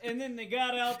 And then they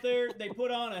got out there. They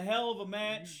put on a hell of a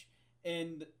match.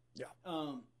 And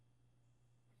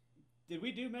did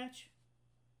we do match?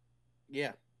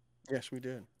 Yeah. Yes, we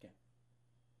did. Okay.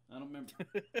 I don't remember.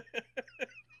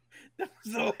 That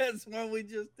was the last one we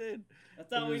just did. I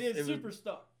thought we did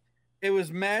Superstar. It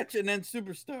was match and then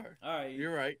Superstar. All right.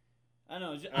 You're right. I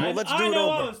know. Let's do it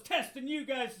over. I was testing you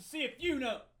guys to see if you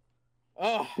know.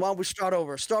 Oh. Why don't we start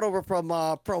over? Start over from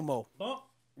promo. Bump.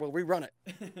 We'll rerun it.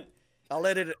 I'll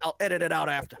edit it out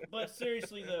after. But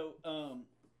seriously though,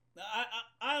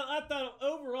 I thought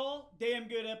overall damn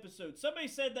good episode. Somebody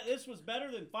said that this was better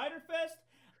than Fyter Fest.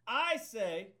 I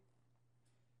say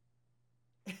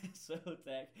So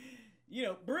tag. You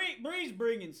know, Bree's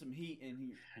bringing some heat in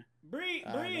here. Bree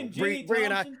and Jenny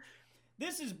Thompson.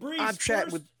 This is Bree's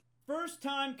first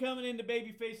time coming into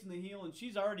babyface in the heel, and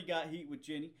she's already got heat with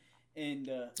Jenny. And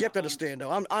you have to understand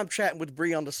though, I'm chatting with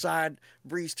Bree on the side.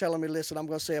 Bree's telling me, listen, I'm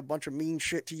gonna say a bunch of mean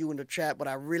shit to you in the chat, but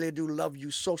I really do love you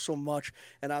so much.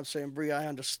 And I'm saying, Bree, I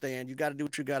understand. You got to do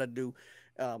what you got to do.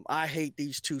 I hate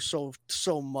these two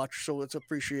so much, so it's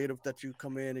appreciative that you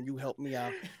come in and you help me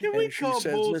out. Can we call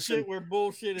bullshit where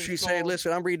bullshit is? She said,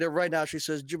 listen, I'm reading it right now. She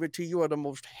says, Jimmy T, you are the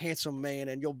most handsome man,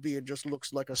 and your beard just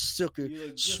looks like a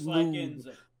silky, smooth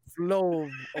flow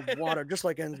of water, just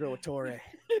like Enzo Torre.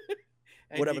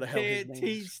 Whatever the hell his name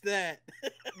teach that.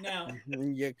 Now,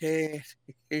 you can't.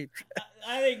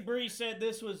 I think Bree said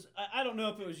this was. I don't know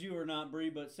if it was you or not,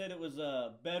 Bree, but said it was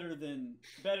better than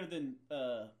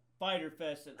Fyter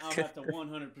Fest, and I'll have to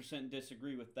 100%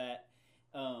 disagree with that.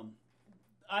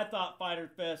 I thought Fyter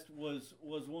Fest was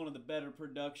one of the better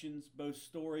productions, both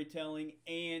storytelling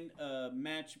and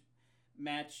match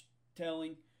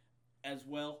telling as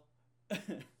well.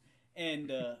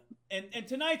 And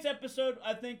tonight's episode,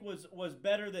 I think, was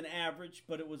better than average,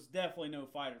 but it was definitely no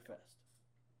Fyter Fest.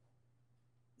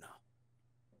 No.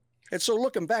 And so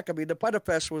looking back, I mean, the Fyter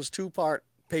Fest was 2-part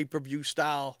pay-per-view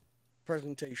style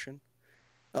presentation.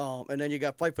 And then you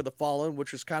got Fight for the Fallen,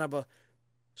 which is kind of a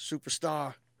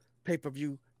superstar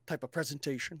pay-per-view type of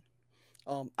presentation.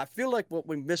 I feel like what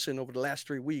we're missing over the last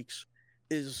 3 weeks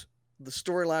is the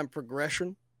storyline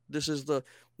progression. This is the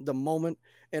moment.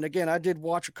 And again, I did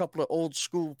watch a couple of old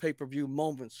school pay-per-view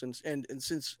moments. And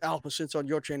since Alpha, since on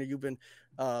your channel, you've been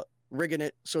rigging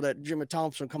it so that Jimmy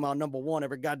Thompson come out number 1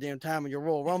 every goddamn time in your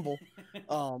Royal Rumble.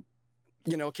 Can't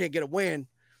get a win.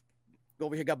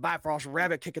 Over here got Bifrost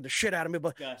Rabbit kicking the shit out of me.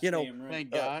 But,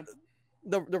 thank God.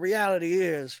 The reality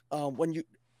is when you,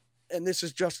 and this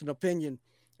is just an opinion,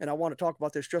 and I want to talk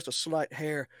about this just a slight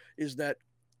hair, is that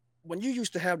when you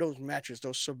used to have those matches,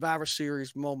 those Survivor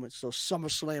Series moments, those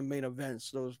SummerSlam main events,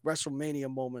 those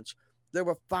WrestleMania moments, there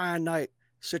were finite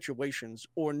situations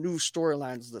or new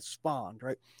storylines that spawned,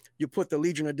 right? You put the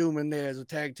Legion of Doom in there as a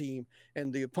tag team,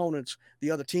 and the opponents, the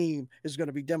other team, is going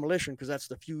to be Demolition because that's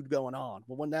the feud going on.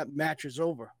 But when that match is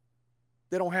over,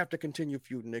 they don't have to continue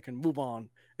feuding. They can move on.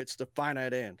 It's the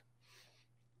finite end.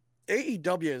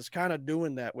 AEW is kind of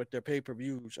doing that with their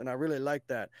pay-per-views, and I really like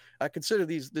that. I consider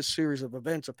this series of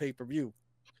events a pay-per-view.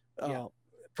 Yeah.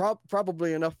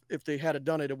 Probably enough, if they had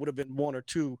done it, it would have been 1 or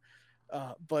 2.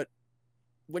 But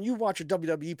when you watch a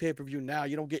WWE pay-per-view now,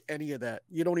 you don't get any of that.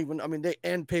 You don't even, I mean, they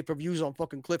end pay-per-views on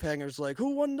fucking cliffhangers like,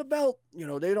 who won the belt?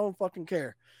 They don't fucking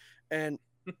care. And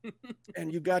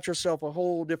and you got yourself a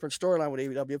whole different storyline with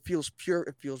AEW. It feels pure,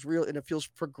 it feels real, and it feels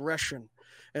progression.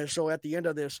 And so at the end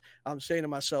of this, I'm saying to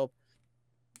myself,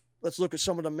 let's look at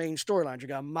some of the main storylines. You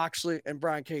got Moxley and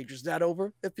Brian Cage. Is that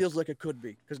over? It feels like it could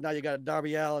be, because now you got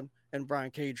Darby Allin and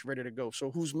Brian Cage ready to go.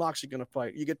 So who's Moxley going to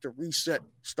fight? You get the reset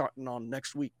starting on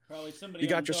next week. Probably somebody. You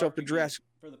got yourself the dress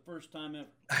for the first time ever.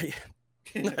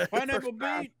 Pineapple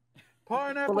beat.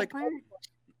 Pineapple beat.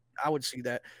 I would see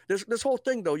that. This whole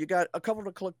thing though, you got a couple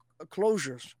of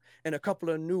closures and a couple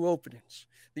of new openings.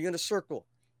 The Inner Circle,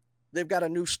 they've got a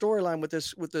new storyline with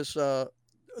this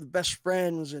best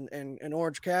friends and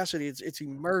Orange Cassidy. It's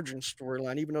emergent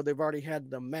storyline, even though they've already had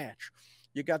the match.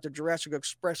 You got the Jurassic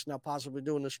Express now possibly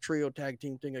doing this trio tag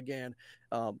team thing again.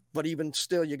 But even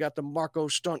still, you got the Marco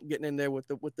Stunt getting in there with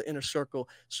the Inner Circle.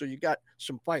 So you got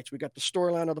some fights. We got the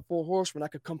storyline of the 4 Horsemen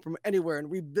that could come from anywhere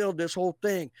and rebuild this whole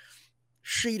thing.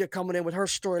 Sheeta coming in with her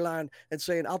storyline and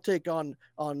saying, I'll take on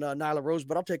Nyla Rose,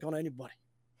 but I'll take on anybody.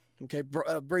 Okay,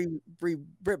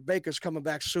 Britt Baker's coming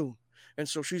back soon. And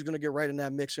so she's going to get right in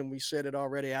that mix. And we said it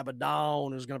already,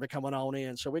 Abaddon is going to be coming on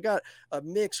in. So we got a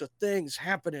mix of things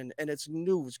happening, and it's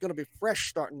new. It's going to be fresh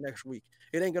starting next week.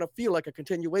 It ain't going to feel like a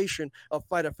continuation of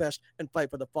Fyter Fest and Fight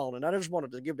for the Fallen. I just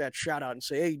wanted to give that shout out and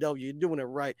say, AEW, you're doing it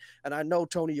right. And I know,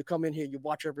 Tony, you come in here, you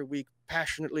watch every week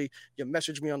passionately. You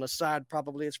message me on the side,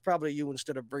 probably. It's probably you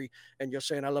instead of Bree. And you're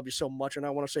saying, I love you so much. And I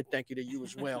want to say thank you to you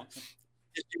as well.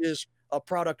 It is a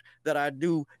product that I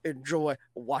do enjoy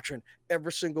watching.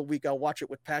 Every single week, I watch it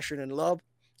with passion and love.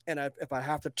 And if I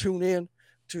have to tune in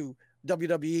to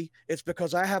WWE, it's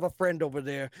because I have a friend over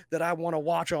there that I want to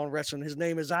watch on wrestling. His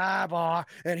name is Ivar,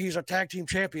 and he's a tag team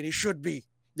champion. He should be.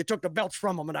 You took the belts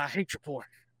from him, and I hate you for it.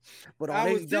 But on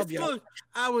AEW,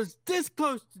 I was this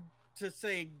close to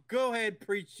saying, go ahead,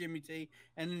 preach, Jimmy T,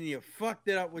 and then you fucked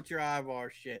it up with your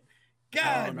Ivar shit.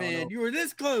 God, man, you were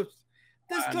this close.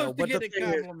 This close to getting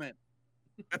a compliment.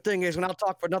 The thing is, and I'll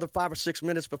talk for another 5 or 6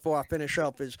 minutes before I finish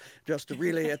up, is just to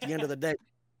really, at the end of the day.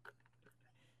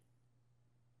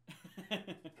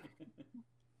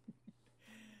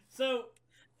 So,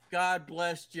 God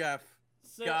bless Jeff.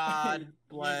 God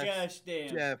bless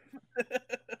Jeff.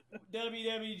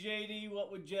 WWJD,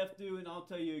 what would Jeff do? And I'll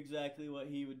tell you exactly what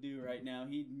he would do right now.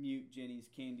 He'd mute Jenny's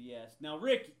candy ass. Now,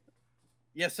 Ricky.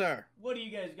 Yes, sir. What do you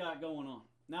guys got going on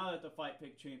now that the Fight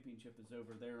Pick Championship is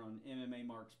over there on MMA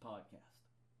Marks podcast?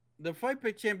 The Fight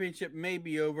Pick Championship may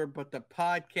be over, but the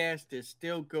podcast is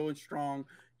still going strong.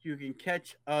 You can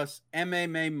catch us,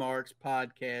 MMA Marks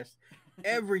podcast,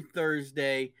 every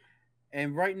Thursday.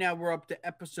 And right now we're up to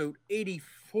episode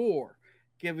 84,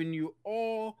 giving you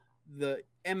all the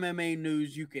MMA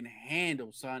news you can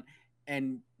handle, son.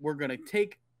 And we're going to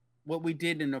take what we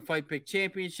did in the Fight Pick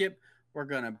Championship. We're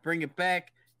going to bring it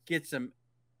back, get some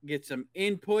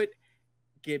input,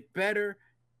 get better,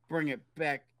 bring it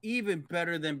back even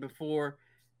better than before.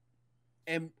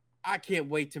 And I can't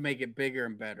wait to make it bigger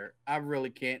and better. I really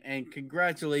can't. And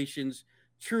congratulations.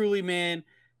 Truly, man.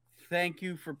 Thank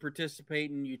you for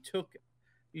participating. You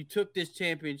took this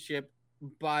championship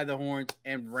by the horns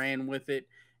and ran with it.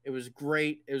 It was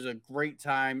great. It was a great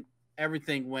time.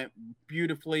 Everything went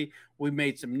beautifully. We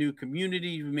made some new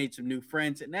communities. We made some new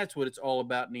friends, and that's what it's all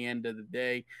about in the end of the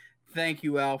day. Thank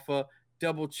you, Alpha,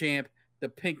 Double Champ, the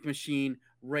Pink Machine,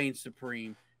 reigns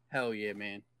supreme. Hell yeah,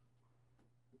 man.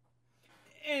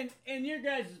 And your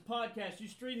guys' podcast, you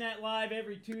stream that live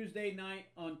every Tuesday night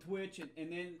on Twitch,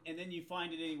 and then you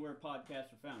find it anywhere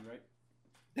podcasts are found, right?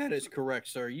 That is correct,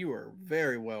 sir. You are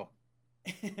very well.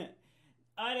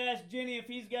 I'd ask Jenny if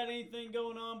he's got anything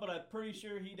going on, but I'm pretty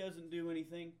sure he doesn't do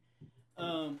anything.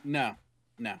 No.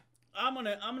 I'm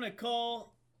gonna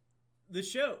call the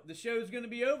show. The show's gonna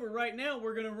be over right now.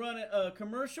 We're gonna run a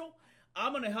commercial.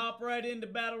 I'm gonna hop right into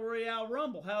Battle Royale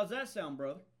Rumble. How's that sound,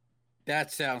 brother?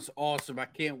 That sounds awesome. I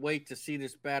can't wait to see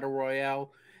this Battle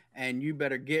Royale. And you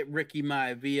better get Ricky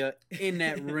Maivia in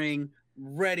that ring,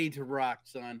 ready to rock,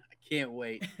 son. I can't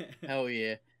wait. Hell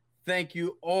yeah. Thank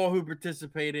you all who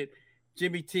participated.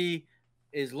 Jimmy T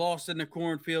is lost in the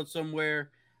cornfield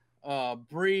somewhere.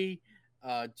 Bree,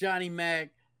 Johnny Mac,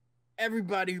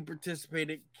 everybody who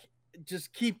participated,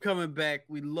 just keep coming back.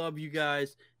 We love you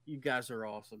guys. You guys are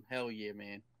awesome. Hell yeah,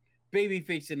 man.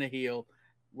 Babyface and the heel.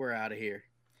 We're out of here.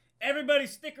 Everybody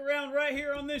stick around right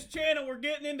here on this channel. We're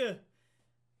getting into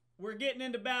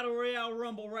Battle Royale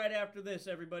Rumble right after this,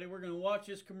 everybody. We're going to watch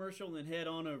this commercial and then head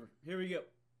on over. Here we go.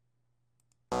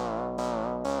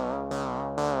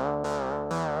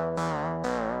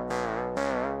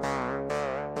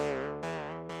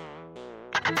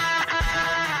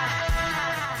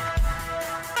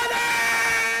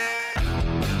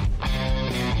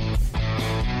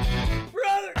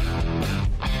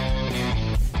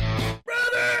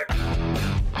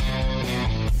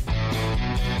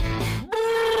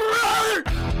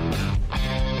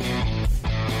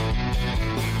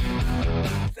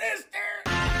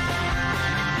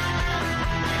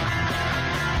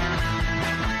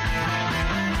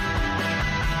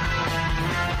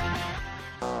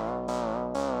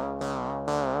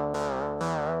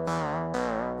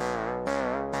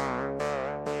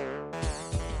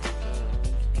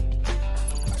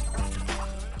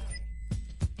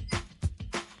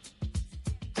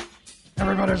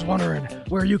 Everybody's wondering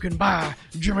where you can buy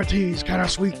Jimmy T's Kinda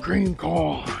Sweet Cream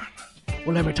Corn.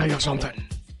 Well, let me tell you something.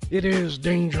 It is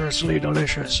dangerously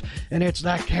delicious, and it's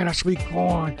that Kinda Sweet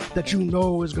corn that you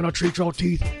know is gonna treat your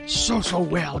teeth so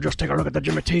well. Just take a look at the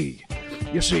Jimmy T.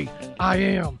 You see, I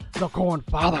am the corn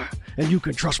father, and you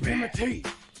can trust me. Jimmy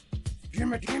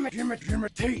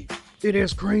T. It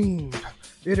is creamed,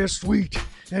 it is sweet,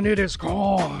 and it is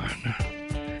corn.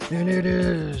 And it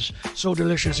is so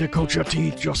delicious it coats your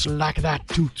teeth just like that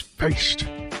toothpaste.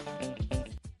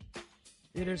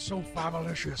 It is so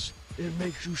fabulous it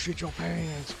makes you shit your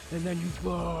pants and then you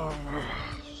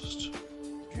burst.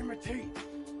 Jimmy T.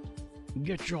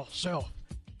 Get yourself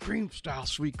cream style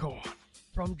sweet corn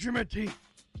from Jimmy T.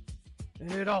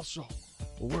 And it also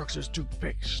works as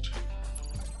toothpaste.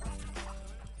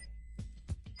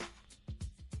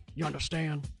 You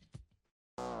understand?